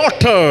my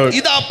daughter.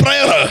 ഇതാ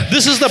prayer.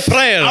 This is the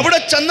prayer. അവിടെ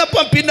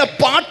ചെന്നപ്പോൾ പിന്നെ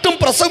പാട്ടും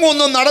പ്രസംഗവും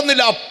ഒന്നും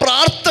നടന്നില്ല.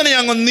 പ്രാർത്ഥന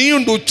അങ്ങ്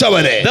നീണ്ടു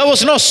ഉച്ചവരെ. There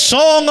was no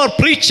song or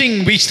preaching.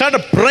 We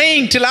started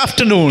praying till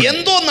afternoon.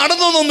 എന്തോ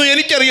നടന്നതൊന്നും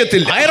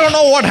എനിക്കറിയത്തില്ല. I don't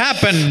know what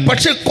happened.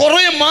 പക്ഷെ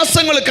കുറെ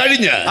മാസങ്ങൾ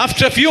കഴിഞ്ഞ്,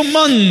 after a few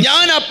months,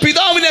 ഞാൻ ആ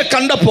പിതാവിനെ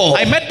കണ്ടപ്പോ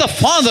I met the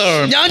father.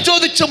 ഞാൻ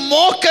ചോദിച്ചു,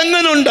 മോക്ക്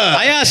എങ്ങനുണ്ട്?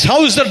 I asked, how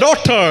is the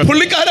daughter?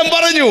 പുള്ളിക്കാരൻ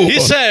പറഞ്ഞു, he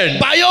said,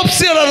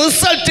 ബയോപ്സിയുടെ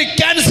റിസൾട്ട്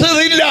ക്യാൻസർ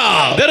ഇല്ല.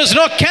 there is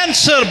no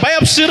cancer.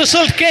 Biopsy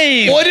result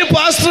came. ഒരു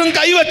പാസ്റ്ററും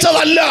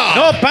കൈവച്ചതല്ല.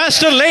 No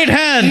pastor laid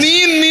hands. നീ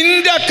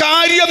നിന്റെ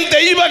കാര്യം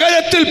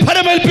ദൈവകരത്തിൽ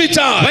ഫലമേൽപ്പിച്ച,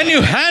 when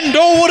you hand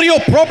over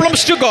your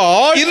problems to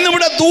God,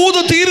 ഇന്നിവിടെ ദൂത്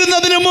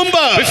തീരുന്നതിന്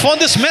മുമ്പ്, before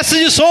this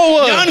message is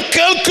over, ഞാൻ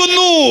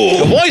കേൾക്കുന്നു,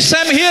 the voice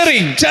I'm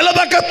hearing,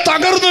 ചിലതൊക്കെ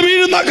തകർന്നു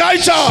വീഴുന്ന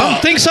കാഴ്ച. some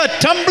things are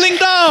tumbling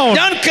down.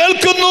 ഞാൻ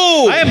കേൾക്കുന്നു,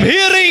 I am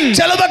hearing,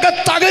 ചിലതൊക്കെ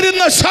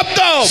തകരുന്ന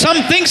ശബ്ദം, some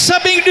things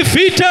are being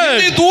defeated.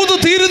 ഈ ദൂത്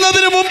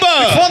തീരുന്നതിന് മുമ്പ്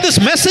Before this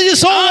message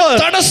is over,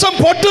 തടസ്സം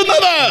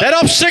പൊട്ടുന്നത്. that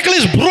obstacle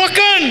is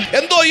broken.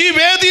 എന്തോ ഈ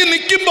വേദിയിൽ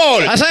നിൽക്കുമ്പോൾ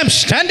As I am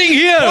standing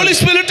here, holy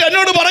spirit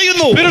എന്നോട്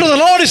പറയുന്നു, Spirit of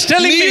the Lord is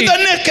telling നീ me,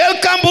 തന്നെ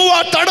കേൾക്കാൻ പോവാ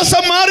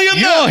തടസ്സം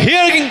മാറിയെന്ന്.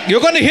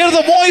 you're going to hear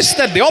the voice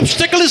that the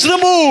obstacle is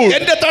removed.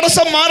 എന്റെ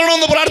തടസ്സം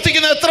മാറണമെന്ന്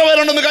പ്രാർത്ഥിക്കുന്ന എത്ര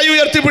പേരുണ്ടെന്ന് കൈ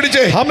ഉയർത്തി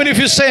പിടിച്ചേ. How many of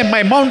you say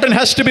my mountain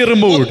has to be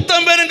removed?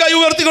 മൊത്തം പേരും കൈ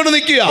ഉയർത്തിക്കൊണ്ട്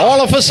നിൽക്കുക.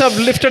 All of us have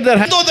lifted their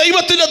hands. എന്തോ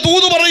ദൈവത്തിന്റെ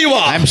ദൂത് പറയുക.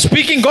 I am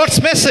speaking God's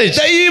message.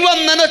 ദൈവം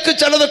നിനക്ക്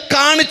ചിലത്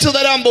കാണിച്ചു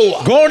തരാൻ പോവാ.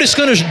 God is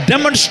going to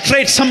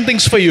demonstrate some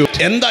things for you.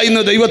 എന്താ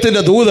ഇന്ന്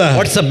ദൈവത്തിന്റെ ദൂത്?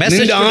 What's the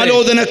message നിന്റെ today?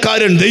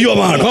 ആലോചനക്കാരൻ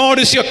ദൈവമാണ്. God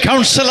is your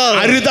counselor.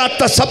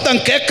 അരുതാത്ത ശബ്ദം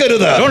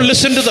കേൾക്കരുത്. Don't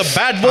listen to the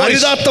bad voice.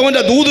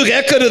 അരുതാത്തവന്റെ Doot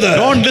കേൾക്കരുത്.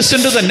 Don't listen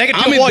to the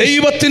negative voice.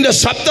 ദൈവത്തിന്റെ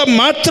ശബ്ദം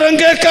മാത്രം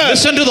കേൾക്ക.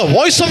 Listen to the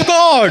voice of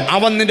God.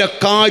 അവൻ നിന്റെ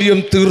കാര്യം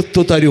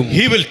തീർത്തു തരും.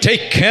 He will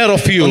take care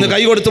of you. ഒന്ന്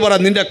കൈ കൊടുത്ത് പറ,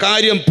 നിന്റെ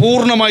കാര്യം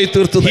പൂർണ്ണമായി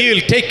തീർത്തു തരും. He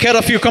will take care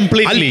of you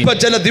completely.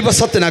 അല്പജല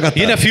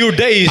ദിവസത്തിനകത്ത് In a few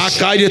days, ആ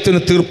കാര്യത്തിന്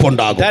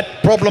തീർപ്പുണ്ടാകും. that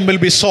problem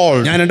will be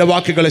solved. ഞാൻ എൻ്റെ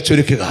വാക്കുകളെ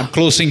ചുരുക്കുക.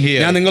 Closing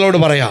here. ഞാൻ നിങ്ങളോട്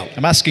പറയാം,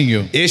 I'm asking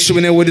you.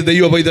 യേശുവിനെ ഒരു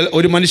ദൈവ പൈതൽ,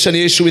 ഒരു മനുഷ്യൻ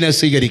യേശുവിനെ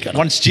സ്വീകരിക്കണം.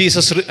 Once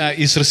Jesus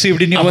is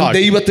received in your അവൻ heart,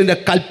 ദൈവത്തിന്റെ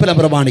കൽപ്പന you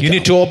പ്രമാണിക്കണം.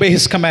 need to obey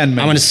His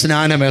commandment. അവൻ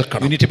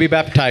സ്നാനമേൽക്കണം. You need to be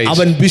baptized.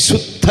 അവൻ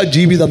വിശുദ്ധ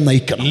ജീവിതം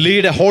നയിക്കണം.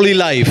 Lead a holy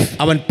life.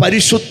 അവൻ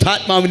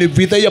പരിശുദ്ധാത്മാവിന്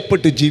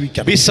വിധേയപ്പെട്ട്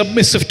ജീവിക്കണം. Be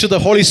submissive to the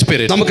Holy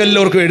Spirit. നമുക്ക്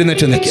എല്ലാവർക്കും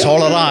എഴുന്നേറ്റ് Let's നിൽക്കാം.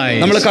 all arise.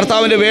 നമ്മൾ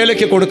കർത്താവിന്റെ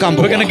വേലയ്ക്ക് കൊടുക്കാൻ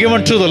We're going to give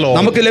unto the Lord.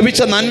 നമുക്ക്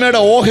ലഭിച്ച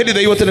നന്മയുടെ ഓഹരി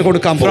ദൈവത്തിന്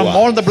കൊടുക്കാൻ From പോകും.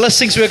 all the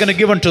blessings we are going to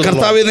give unto the Lord.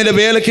 കർത്താവേ, നിന്റെ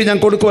വേലയ്ക്ക് ഞാൻ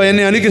കൊടുക്കുക,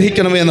 എന്നെ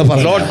അനുഗ്രഹിക്കണമേ എന്ന്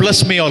പറഞ്ഞു. Lord, bless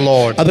me, O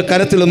Lord. അത്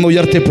കരത്തിൽ ഒന്ന് Take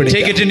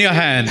ഉയർത്തിപ്പിടിക്കുക. it in your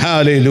hand.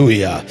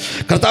 Hallelujah.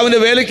 കർത്താവിന്റെ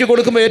വേലയ്ക്ക്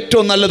കൊടുക്കുമ്പോൾ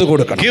ഏറ്റവും നല്ലത്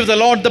കൊടുക്കണം. Give the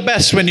Lord the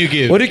best when you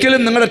give.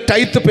 ഒരിക്കലും നിങ്ങളുടെ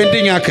ടൈത്ത്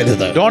പെൻഡിങ്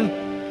ആക്കരുത്. Don't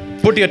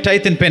put your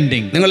tithe in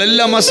pending. നിങ്ങൾ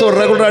എല്ലാ മാസവും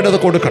റെഗുലറായിട്ട് അത്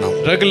കൊടുക്കണം.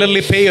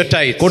 Regularly pay your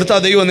tithe. കൊടുത്താൽ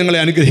ദൈവം നിങ്ങളെ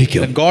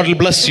അനുഗ്രഹിക്കും. And God will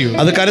bless you.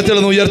 അത് കരത്തിൽ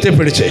ഒന്ന്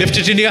ഉയർത്തിപ്പിടിച്ച് Lift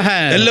it in your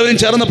hand. എല്ലാവരും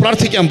ചേർന്ന്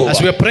പ്രാർത്ഥിക്കാൻ പോകും. As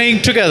we are praying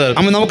together,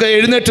 നമുക്ക്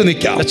എഴുന്നേറ്റ്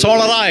നിൽക്കാം. let's all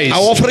arise. ആ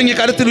offering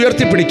കരത്തിൽ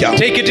ഉയർത്തിപ്പിടിക്കാം.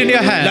 Take it in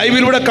your hand.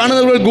 ലൈവിലൂടെ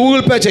കാണുന്നവർ ഗൂഗിൾ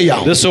പേ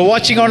ചെയ്യാം. Those who are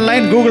watching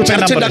online, Google Pay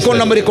ചർച്ചിന്റെ number.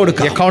 Account നമ്പറിൽ The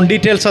കൊടുക്കാം. account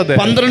details are there.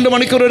 12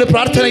 മണിക്കൂർ ഒരു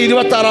പ്രാർത്ഥന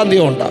 26-ാം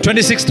തീയതി ഉണ്ട്.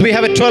 26th we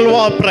have a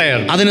 12-hour prayer.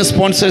 അതിന്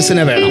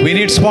സ്പോൺസേഴ്സിനെ വേണം. We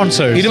need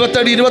sponsors.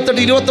 27,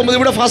 28,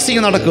 29 ഇവിടെ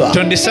ഫാസ്റ്റിംഗ് നടക്കുക.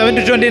 27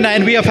 to 29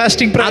 we are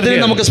fasting prayer. അതിന്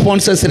നമുക്ക്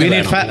സ്പോൺസേഴ്സിനെ We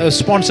need വേണം.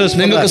 sponsors for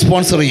നിങ്ങൾക്ക് that.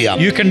 സ്പോൺസർ ചെയ്യാം.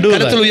 You can do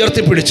കരത്തിൽ that.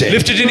 ഉയർത്തിപ്പിടിച്ച്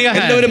Lift it in your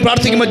hand. എല്ലാവരും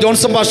പ്രാർത്ഥിക്കുമ്പോൾ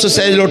ജോൺസൺ പാസ്റ്റർ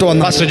സ്റ്റേജിലോട്ട്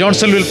വന്നു. Pastor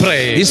Johnson will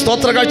pray. ഈ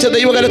സ്തോത്ര കാഴ്ച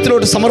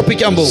ദൈവകരത്തിലോട്ട്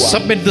സമർപ്പിക്കാൻ പോവുക.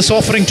 Submit this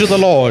offering to the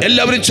Lord.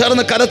 എല്ലാവരും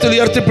ചേർന്ന് കരത്തിൽ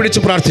ഉയർത്തിപ്പിടിച്ച്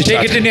Take it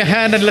പ്രാർത്ഥിച്ചാട്ടെ. in your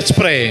hand and let's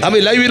pray.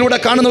 ലൈവിലൂടെ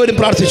കാണുന്നവരും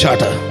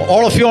പ്രാർത്ഥിച്ചാട്ടെ.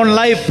 All of you on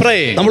live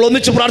pray. നമ്മൾ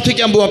ഒന്നിച്ച്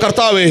പ്രാർത്ഥിക്കാൻ പോവാ.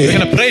 കർത്താവേ, We're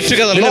going to pray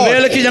together. നിന്റെ Lord,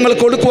 വേലയ്ക്ക് ഞങ്ങൾ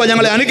കൊടുക്കുക,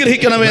 ഞങ്ങളെ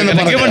അനുഗ്രഹിക്കണമേ we're എന്ന്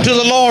going to give പറഞ്ഞു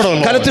unto the Lord, O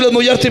Lord. കരത്തിൽ ഒന്ന്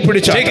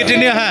ഉയർത്തിപ്പിടിച്ചാട്ടെ. Take it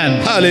in your hand.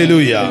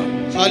 Hallelujah.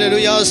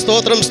 Hallelujah.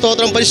 സ്തോത്രം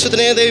സ്തോത്രം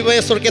പരിശുദ്ധനേ ദൈവമേ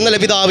സ്വർഗ്ഗ നല്ല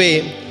പിതാവേ,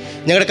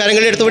 ഞങ്ങളുടെ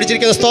കരങ്ങളിൽ എടുത്തു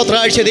പിടിച്ചിരിക്കുന്ന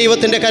സ്തോത്രാഴ്ച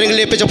ദൈവത്തിൻ്റെ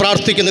കരങ്ങളിൽ ഏൽപ്പിച്ച്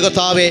പ്രാർത്ഥിക്കുന്നു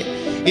കർത്താവേ.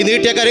 ഈ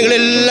നീട്ടിയ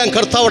കാര്യങ്ങളെല്ലാം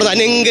കർത്താവ് അവിടുന്ന്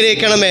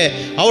അനുഗ്രഹിക്കണമേ,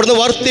 അവിടുന്ന്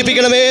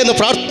വർദ്ധിപ്പിക്കണമേ എന്ന്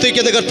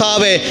പ്രാർത്ഥിക്കുന്ന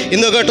കർത്താവേ.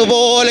 ഇന്ന്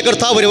കേട്ടുപോലെ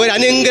കർത്താവ് ഒരു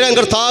അനുഗ്രഹം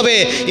കർത്താവേ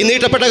ഈ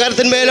നീട്ടപ്പെട്ട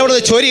കാര്യത്തിന്മേൽ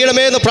അവിടുന്ന്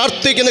ചൊരിയണമേ എന്ന്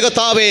പ്രാർത്ഥിക്കുന്ന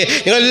കർത്താവേ.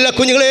 ഞങ്ങളെല്ലാ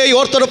കുഞ്ഞുങ്ങളെയും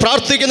ഓർത്തോട്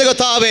പ്രാർത്ഥിക്കുന്ന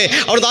കർത്താവേ.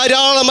 അവിടെ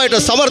ധാരാളമായിട്ട്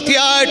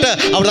സമൃദ്ധിയായിട്ട്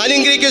അവിടുന്ന്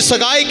അനുഗ്രഹിക്കുകയും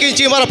സഹായിക്കുകയും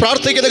ചെയ്യുമാറ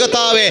പ്രാർത്ഥിക്കുന്ന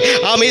കർത്താവേ.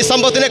 ഈ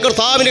സമ്പത്തിനെ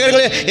കർത്താവിൻ്റെ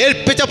കാര്യങ്ങളെ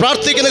ഏൽപ്പിച്ച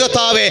പ്രാർത്ഥിക്കുന്ന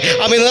കർത്താവേ.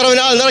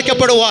 നിറവിനാൽ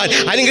നിറയ്ക്കപ്പെടുവാൻ,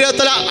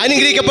 അനുഗ്രഹത്താൽ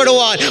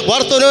അനുഗ്രഹിക്കപ്പെടുവാൻ,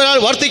 വർദ്ധനവിനാൽ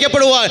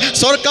വർദ്ധിക്കപ്പെടുവാൻ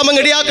സ്വർഗ്ഗം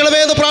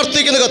ഇടിയാക്കണമേ എന്ന്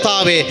പ്രാർത്ഥിക്കുന്ന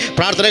കർത്താവേ.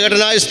 പ്രാർത്ഥന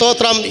കേട്ടനായ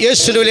സ്തോത്രം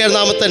യേശുവിന്റെ വലിയ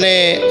നാമത്തിനെ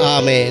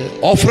ആമേൻ.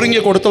 ഓഫറിംഗ്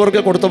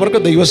കൊടുത്തവർക്ക്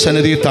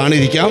ദൈവസന്നിധിയിൽ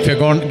താണിരിക്കാം. If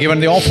you're given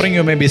the offering,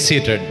 you may be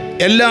seated.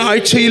 എല്ലാ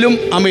ആഴ്ചയിലും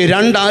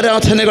 2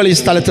 ആരാധനകൾ ഈ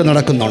സ്ഥലത്ത്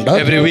നടക്കുന്നുണ്ട്.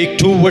 Every week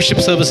 2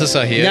 worship services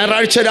are here.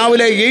 ഞായറാഴ്ച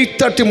രാവിലെ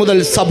 8:30 മുതൽ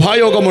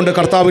സഭായോഗമുണ്ട്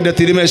കർത്താവിന്റെ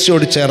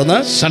തിരുമേശയോട് ചേർന്ന്.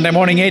 Sunday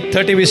morning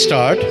 8:30 we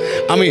start.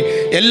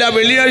 എല്ലാ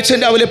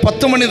വെള്ളിയാഴ്ചയും രാവിലെ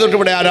 10 മണി തൊട്ട്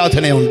ഇവിടെ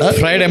ആരാധനയുണ്ട്.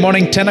 Friday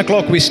morning 10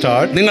 o'clock we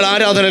start. നിങ്ങൾ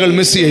ആരാധനകൾ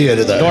മിസ്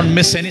ചെയ്യരുത്. Don't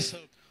miss any service.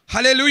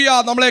 Hallelujah.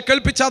 നമ്മളെ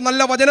കേൾപ്പിച്ച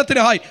നല്ല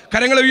വചനത്തിനായി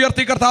കരങ്ങളെ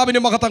ഉയർത്തി കർത്താവിന്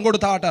മഹത്വം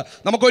കൊടുത്താട്ട്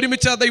നമുക്ക്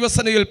ഒരുമിച്ച്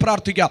ദൈവസന്നിധിയിൽ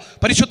പ്രാർത്ഥിക്കാം.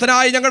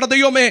 പരിശുദ്ധനായ ഞങ്ങളുടെ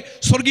ദൈവമേ,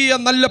 സ്വർഗീയ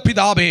നല്ല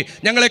പിതാവേ,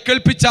 ഞങ്ങളെ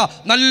കേൾപ്പിച്ച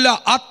നല്ല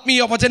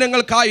ആത്മീയ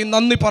വചനങ്ങൾക്കായി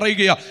നന്ദി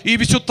പറയുക. ഈ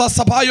വിശുദ്ധ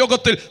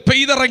സഭായോഗത്തിൽ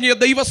പെയ്തിറങ്ങിയ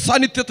ദൈവ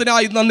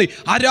സാന്നിധ്യത്തിനായി നന്ദി,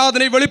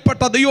 ആരാധന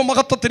വെളിപ്പെട്ട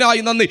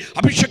ദൈവമഹത്വത്തിനായി നന്ദി,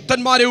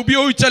 അഭിഷക്തന്മാരെ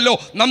ഉപയോഗിച്ചല്ലോ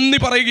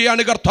നന്ദി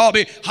പറയുകയാണ്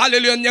കർത്താവേ.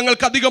 ഹല്ലേലൂയ.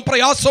 ഞങ്ങൾക്ക് അധികം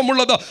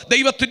പ്രയാസമുള്ളത്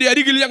ദൈവത്തിൻ്റെ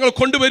അരികിൽ ഞങ്ങൾ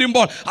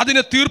കൊണ്ടുവരുമ്പോൾ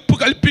അതിന് തീർപ്പ്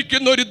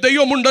കൽപ്പിക്കുന്ന ഒരു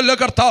ദൈവമുണ്ടല്ലോ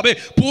കർത്താവേ,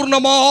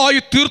 പൂർണ്ണമായി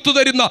തീർത്തു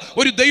തരുന്ന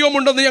ഒരു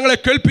ദൈവമുണ്ടെന്ന് ഞങ്ങളെ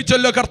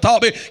കേൾപ്പിച്ചല്ലോ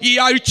കർത്താവേ. ഈ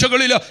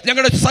ആഴ്ചകളിൽ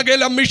ഞങ്ങളുടെ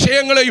സകല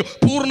വിഷയങ്ങളെയും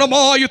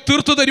പൂർണ്ണമായി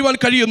തീർത്തു തരുവാൻ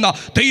കഴിയുന്ന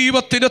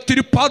ദൈവത്തിൻ്റെ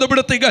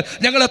തിരുപ്പാദപീഠത്തേക്ക്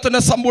ഞങ്ങളെ തന്നെ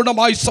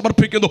സമ്പൂർണ്ണമായി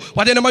സമർപ്പിക്കുന്നു.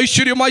 വചനം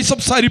ഐശ്വര്യമായി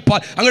സംസാരിപ്പാൻ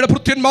അങ്ങയുടെ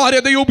ഭൃത്യന്മാരെ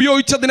ദൈവം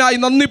ഉപയോഗിച്ചതിനായി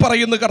നന്ദി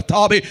പറയുന്നു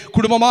കർത്താവേ.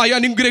 കുടുംബമായി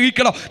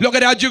അനുഗ്രഹിക്കണം.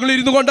 ലോകരാജ്യങ്ങളിൽ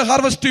ഇരുന്നു കൊണ്ട്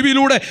ഹാർവസ്റ്റ്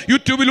ടിവിയിലൂടെ,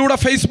 യൂട്യൂബിലൂടെ,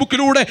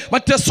 ഫേസ്ബുക്കിലൂടെ,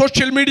 മറ്റ്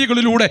സോഷ്യൽ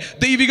മീഡിയകളിലൂടെ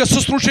ദൈവിക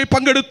ശുശ്രൂഷയിൽ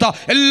പങ്കെടുത്ത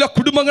എല്ലാ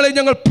കുടുംബങ്ങളെയും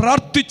ഞങ്ങൾ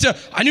പ്രാർത്ഥിച്ച്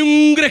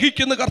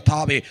അനുഗ്രഹിക്കുന്ന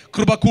കർത്താവേ.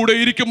 കൃപ കൂടെ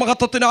ഇരിക്കും.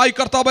 മഹത്വത്തിനായി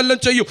കർത്താവെല്ലാം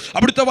ചെയ്യും.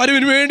 അവിടുത്തെ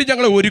വരവിന് വേണ്ടി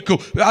ഞങ്ങളെ ഒരുക്കും.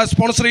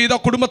 സ്പോൺസർ ചെയ്ത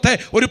കുടുംബത്തെ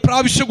ഒരു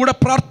പ്രാവശ്യം കൂടെ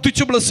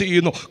പ്രാർത്ഥിച്ചു ബ്ലസ്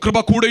ചെയ്യുന്നു. കൃപ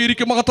കൂടെ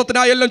ഇരിക്കും,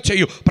 മഹത്വത്തിനായി എല്ലാം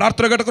ചെയ്യും.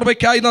 പ്രാർത്ഥന കേട്ട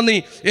കൃപയ്ക്കായി നന്ദി,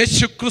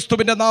 യേശു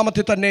ക്രിസ്തുവിൻ്റെ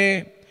നാമത്തിൽ തന്നെ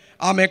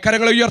ആമേൻ.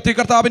 കരങ്ങളെ ഉയർത്തി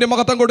കർത്താവിന്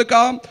മഹത്വം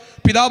കൊടുക്കാം.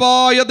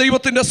 പിതാവായ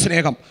ദൈവത്തിൻ്റെ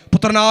സ്നേഹം,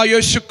 പുത്രനായ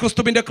യേശു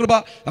ക്രിസ്തുവിൻ്റെ കൃപ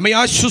നമ്മെ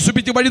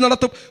ആശ്വസിപ്പിച്ച് വഴി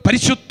നടത്തും.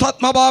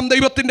 പരിശുദ്ധാത്മാവാം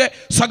ദൈവത്തിൻ്റെ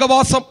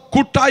സഹവാസം,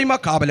 കൂട്ടായ്മ,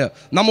 കാവല്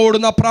നമ്മോട്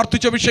നാം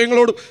പ്രാർത്ഥിച്ച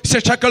വിഷയങ്ങളോടും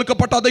ശിക്ഷ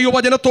കേൾക്കപ്പെട്ട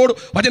ദൈവവചനത്തോടും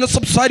വചനം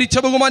സംസാരിച്ച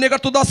ബഹുമാന്യ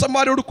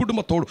കർത്തൃദാസന്മാരോടും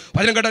കുടുംബത്തോടും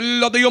വചനം കേട്ട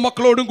എല്ലാ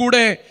ദൈവമക്കളോടും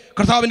കൂടെ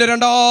കർത്താവിൻ്റെ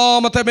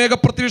രണ്ടാമത്തെ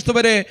മേഘപ്രത്യക്ഷത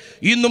വരെ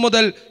ഇന്നു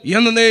മുതൽ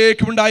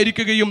എന്നേക്കും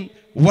ഉണ്ടായിരിക്കുകയും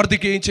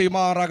വർദ്ധിക്കുകയും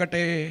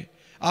ചെയ്യുമാറാകട്ടെ.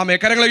 ആമേൻ.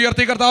 കരങ്ങളെ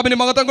ഉയർത്തി കർത്താവിന്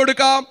മഹത്വം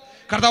കൊടുക്കാം.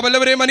 കർത്താവ്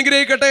എല്ലാവരെയും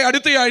അനുഗ്രഹിക്കട്ടെ.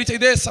 അടുത്തയാഴ്ച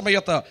ഇതേ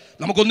സമയത്ത്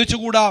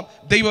നമുക്കൊന്നിച്ചുകൂടാം.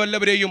 ദൈവം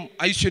എല്ലാവരെയും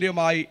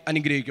ഐശ്വര്യമായി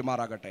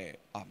അനുഗ്രഹിക്കുമാറാകട്ടെ.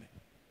 ആമേൻ.